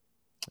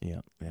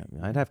 Yeah.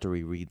 I'd have to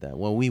reread that.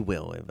 Well, we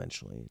will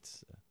eventually.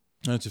 It's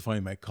I need to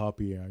find my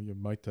copy. You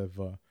might have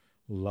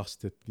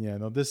lost it. Yeah,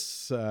 no,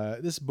 this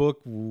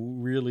book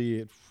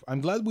really.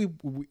 I'm glad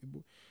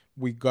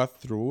we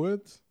got through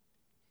it.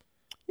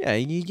 yeah.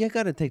 You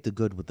got to take the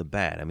good with the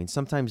bad. I mean,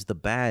 sometimes the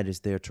bad is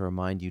there to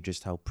remind you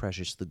just how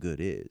precious the good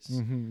is.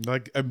 Mm-hmm.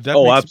 Like that.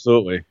 Oh, makes,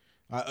 absolutely.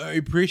 I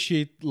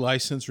appreciate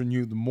License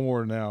Renewed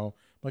more now.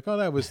 Like, oh,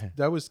 that was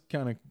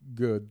kind of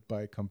good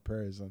by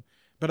comparison.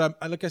 But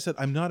like I said,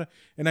 I'm not,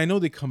 and I know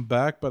they come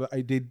back, but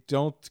they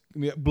don't.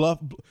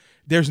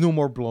 There's no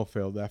more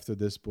Blofeld after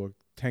this book,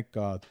 thank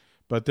God.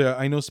 But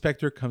I know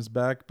Spectre comes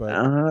back,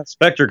 but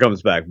Spectre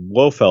comes back.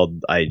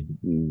 Blofeld,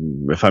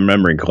 if I'm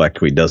remembering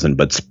correctly, doesn't.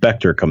 But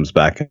Spectre comes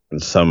back in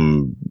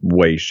some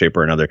way, shape,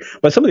 or another.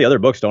 But some of the other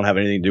books don't have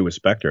anything to do with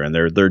Spectre, and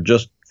they're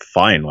just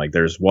fine. Like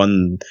there's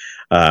one,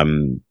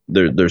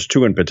 there's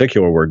two in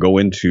particular where go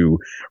into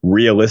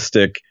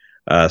realistic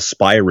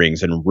spy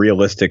rings and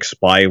realistic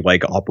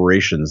spy-like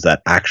operations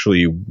that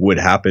actually would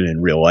happen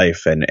in real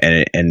life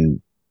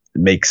and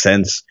make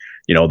sense.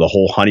 The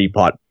whole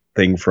honeypot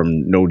thing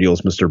from No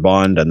Deal's Mr.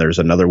 Bond, and there's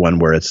another one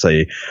where it's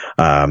a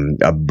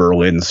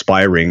Berlin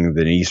spy ring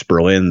in East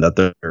Berlin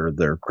that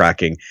they're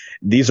cracking.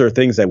 These are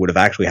things that would have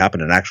actually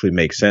happened and actually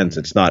make sense.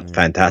 It's not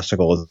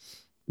fantastical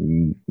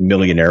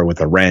millionaire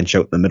with a ranch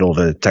out in the middle of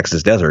a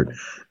Texas desert.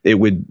 It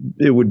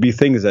would be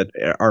things that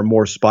are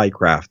more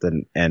spycraft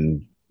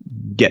and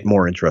get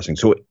more interesting.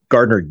 So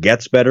Gardner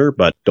gets better,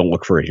 but don't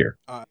look for it here.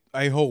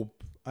 I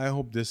hope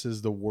this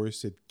is the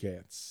worst it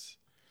gets.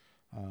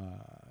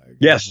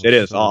 Yes, it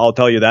is. I'll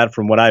tell you that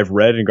from what I've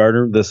read in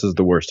Gardner, this is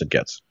the worst it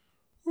gets.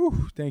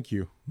 Whew, thank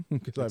you.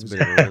 That's a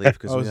bit of a relief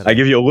because I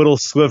give you a little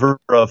sliver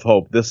of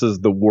hope. This is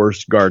the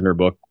worst Gardner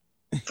book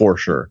for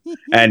sure.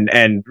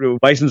 and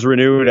License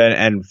Renewed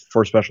and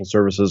For Special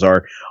Services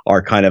are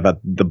kind of at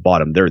the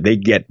bottom. They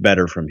get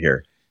better from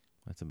here.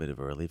 That's a bit of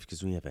a relief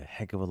because we have a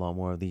heck of a lot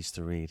more of these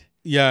to read.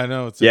 Yeah,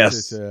 no, it's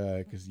Yes.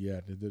 because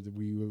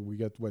we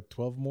got what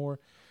 12 more.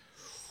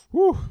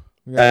 Whew.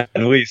 At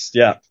least,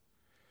 yeah.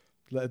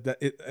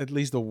 At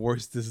least the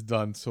worst is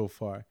done so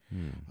far.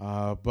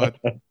 But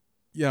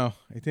yeah,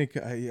 I think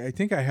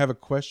I have a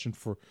question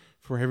for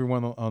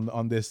everyone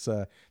on this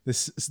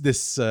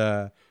podcast.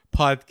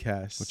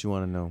 What you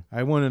want to know?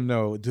 I want to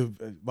know.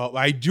 Well,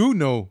 I do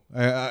know.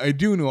 I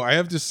do know. I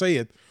have to say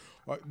it.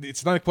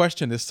 It's not a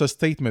question. It's a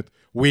statement.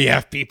 We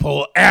have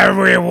people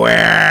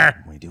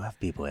everywhere. We do have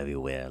people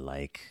everywhere,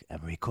 like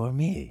Emery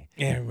Cormier.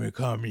 Emery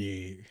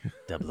Cormier.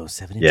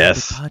 007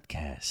 Yes.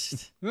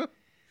 Podcast.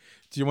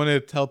 Do you want to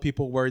tell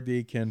people where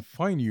they can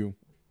find you?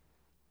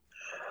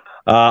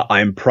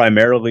 I'm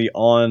primarily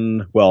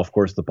on, well, of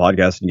course, the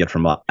podcast you can get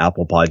from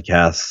Apple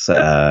Podcasts,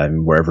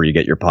 wherever you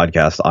get your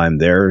podcast. I'm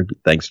there.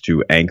 Thanks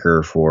to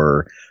Anchor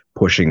for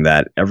pushing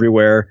that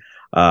everywhere.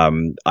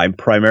 I'm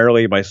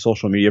primarily, my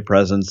social media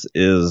presence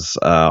is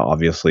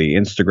obviously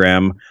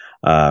Instagram,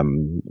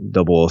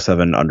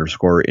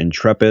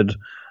 007_intrepid.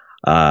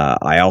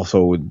 I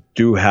also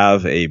do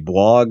have a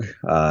blog,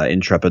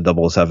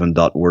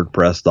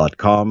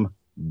 intrepid007.wordpress.com.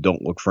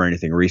 Don't look for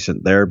anything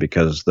recent there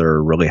because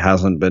there really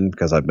hasn't been,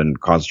 because I've been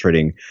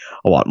concentrating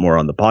a lot more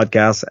on the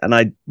podcast. And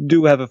I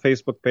do have a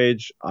Facebook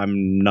page.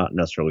 I'm not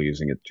necessarily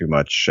using it too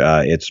much.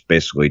 It's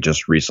basically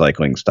just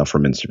recycling stuff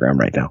from Instagram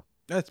right now.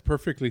 That's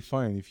perfectly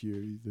fine if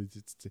you.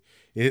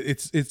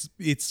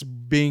 It's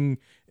being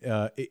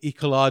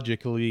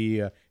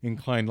ecologically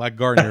inclined, like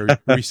Gardner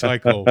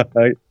recycle.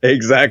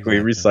 Exactly,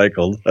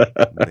 recycled.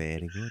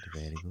 Very good,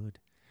 very good.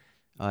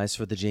 As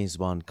for the James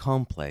Bond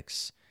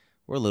complex,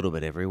 we're a little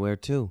bit everywhere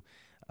too.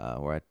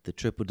 We're at the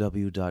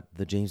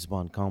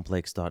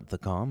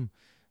www.thejamesbondcomplex.com,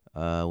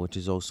 which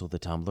is also the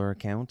Tumblr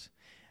account.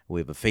 We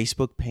have a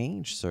Facebook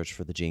page, search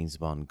for the James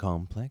Bond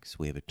Complex.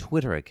 We have a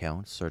Twitter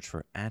account, search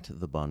for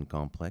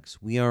 @thebondcomplex.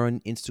 We are on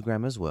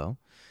Instagram as well,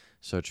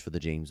 search for the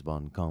James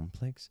Bond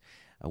Complex.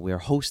 We are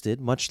hosted,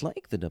 much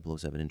like the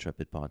 007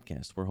 Intrepid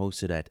podcast, we're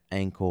hosted at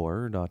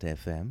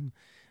anchor.fm.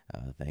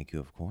 Thank you,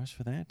 of course,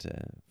 for that.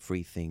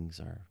 Free things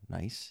are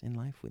nice in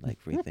life. We like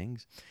free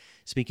things.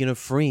 Speaking of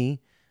free,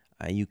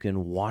 you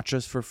can watch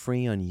us for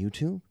free on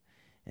YouTube.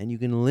 And you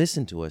can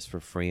listen to us for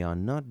free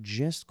on not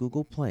just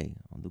Google Play,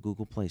 on the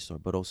Google Play Store,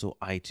 but also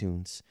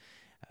iTunes.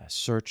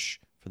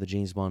 Search for the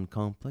James Bond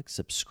Complex,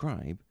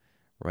 subscribe,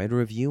 write a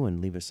review,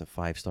 and leave us a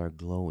 5-star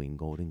glowing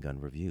Golden Gun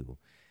review.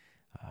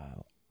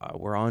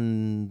 We're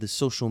on the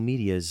social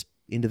medias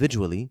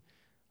individually.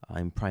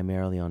 I'm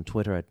primarily on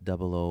Twitter at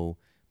 00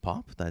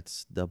 pop.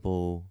 That's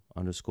double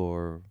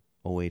underscore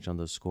OH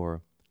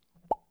underscore.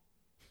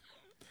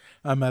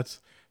 I'm at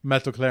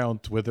Matt Leclerc on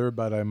Twitter,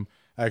 but I'm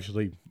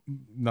actually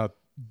not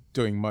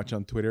doing much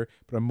on Twitter.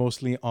 But I'm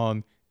mostly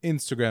on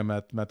Instagram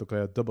at Matt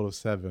Leclerc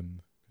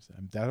 007.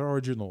 I'm that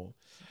original.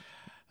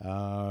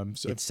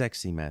 So It's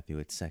sexy, Matthew.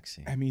 It's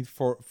sexy. I mean,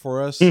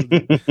 for us,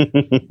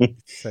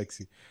 it's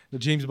sexy. The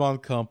James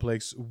Bond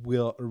Complex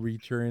will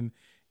return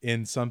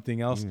in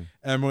something else.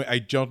 Emily, I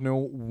don't know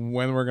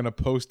when we're gonna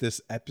post this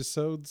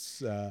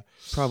episodes.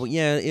 Probably,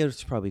 yeah,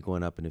 it's probably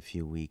going up in a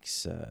few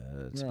weeks.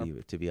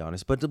 To be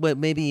honest, but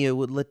maybe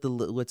let the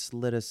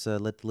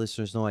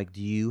listeners know. Like,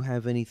 do you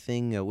have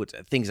anything?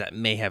 Things that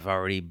may have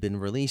already been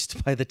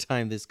released by the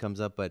time this comes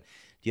up? But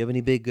do you have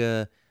any big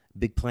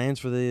plans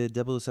for the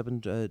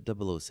 007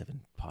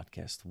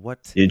 podcast?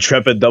 What? The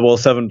Intrepid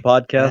 007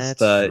 podcast.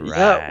 That's right.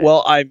 Yeah,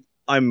 well,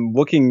 I'm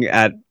looking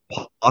at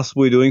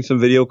possibly doing some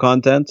video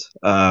content,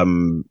 but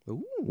I'm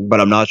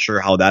not sure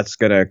how that's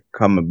gonna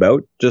come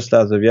about just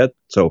as of yet.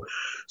 So,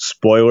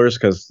 spoilers,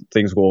 because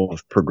things will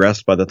have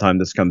progressed by the time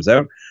this comes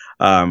out.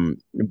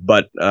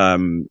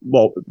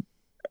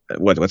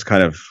 What's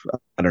kind of,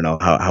 I don't know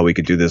how we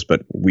could do this,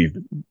 but we've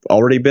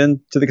already been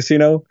to the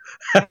casino,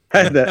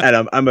 and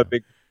I'm a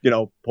big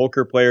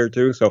poker player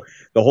too. So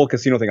the whole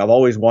casino thing, I've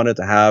always wanted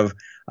to have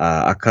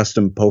a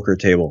custom poker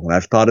table, and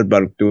I've thought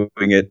about doing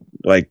it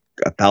like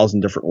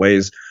 1,000 different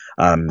ways.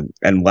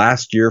 And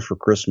last year for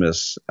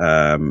Christmas,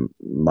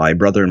 my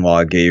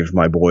brother-in-law gave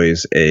my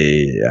boys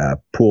a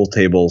pool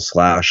table /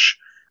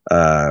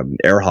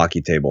 air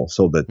hockey table,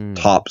 so the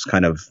tops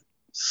kind of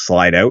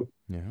slide out.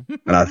 Yeah.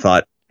 And I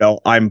thought,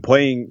 I'm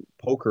playing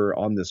poker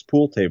on this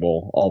pool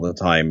table all the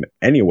time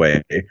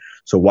anyway,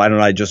 so why don't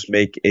I just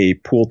make a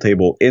pool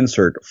table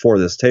insert for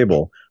this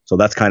table? So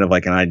that's kind of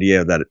like an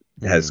idea that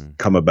has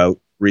come about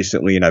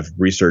recently, and I've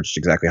researched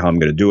exactly how I'm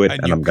going to do it,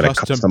 and I'm going to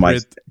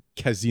customize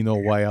casino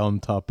wire on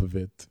top of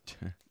it.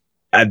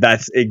 And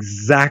that's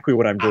exactly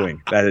what I'm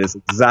doing. That is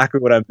exactly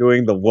what I'm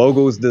doing. The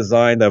logo's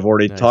designed. I've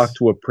already talked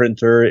to a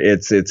printer.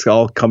 It's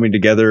all coming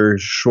together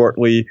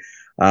shortly.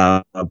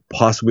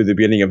 Possibly the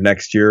beginning of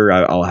next year,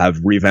 I'll have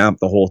revamped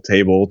the whole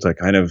table to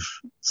kind of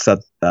set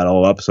that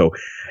all up. So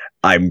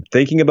I'm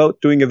thinking about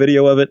doing a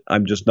video of it.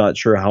 I'm just not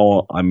sure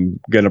how I'm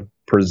going to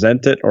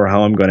present it or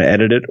how I'm going to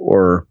edit it,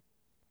 or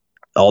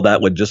all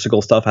that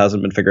logistical stuff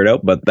hasn't been figured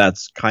out, but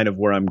that's kind of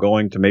where I'm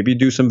going to maybe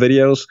do some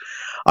videos.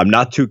 I'm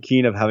not too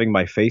keen of having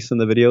my face in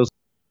the videos.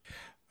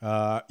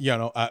 I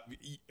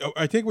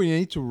think we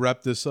need to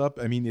wrap this up.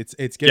 I mean,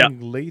 it's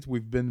getting late.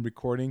 We've been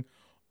recording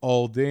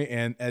all day,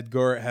 and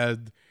Edgar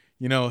had,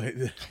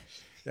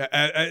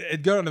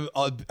 Edgar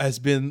has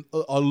been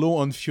low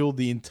on fuel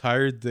the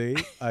entire day.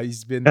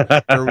 He's been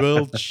a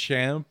real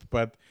champ,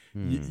 but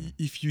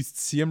if you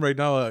see him right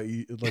now,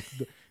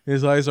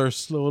 his eyes are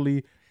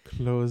slowly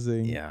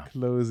closing.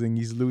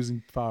 He's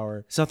losing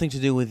power. Something to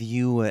do with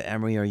you,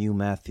 Emery, or you,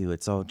 Matthew.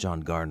 It's all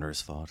John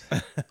Gardner's fault.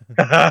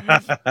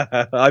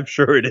 I'm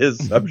sure it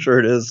is.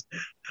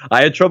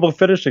 I had trouble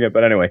finishing it,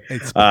 but anyway.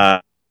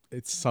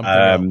 It's something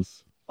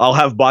else. I'll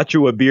have bought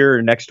you a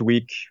beer next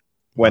week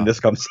when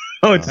this comes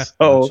out.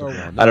 So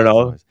I don't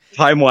know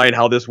timeline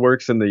how this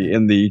works in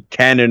the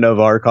canon of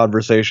our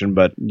conversation,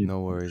 but no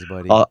worries,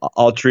 buddy.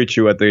 I'll treat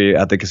you at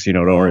the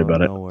casino. Don't worry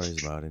about it. No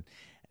worries about it.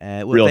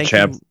 Real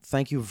champ.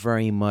 Thank you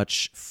very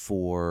much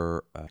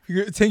for.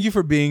 Thank you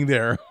for being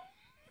there.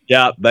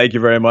 Yeah, thank you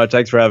very much.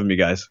 Thanks for having me,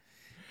 guys.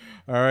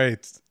 All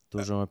right.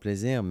 Toujours un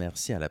plaisir.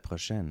 Merci. À la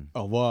prochaine.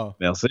 Au revoir.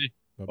 Merci.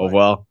 Bye-bye. Au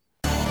revoir.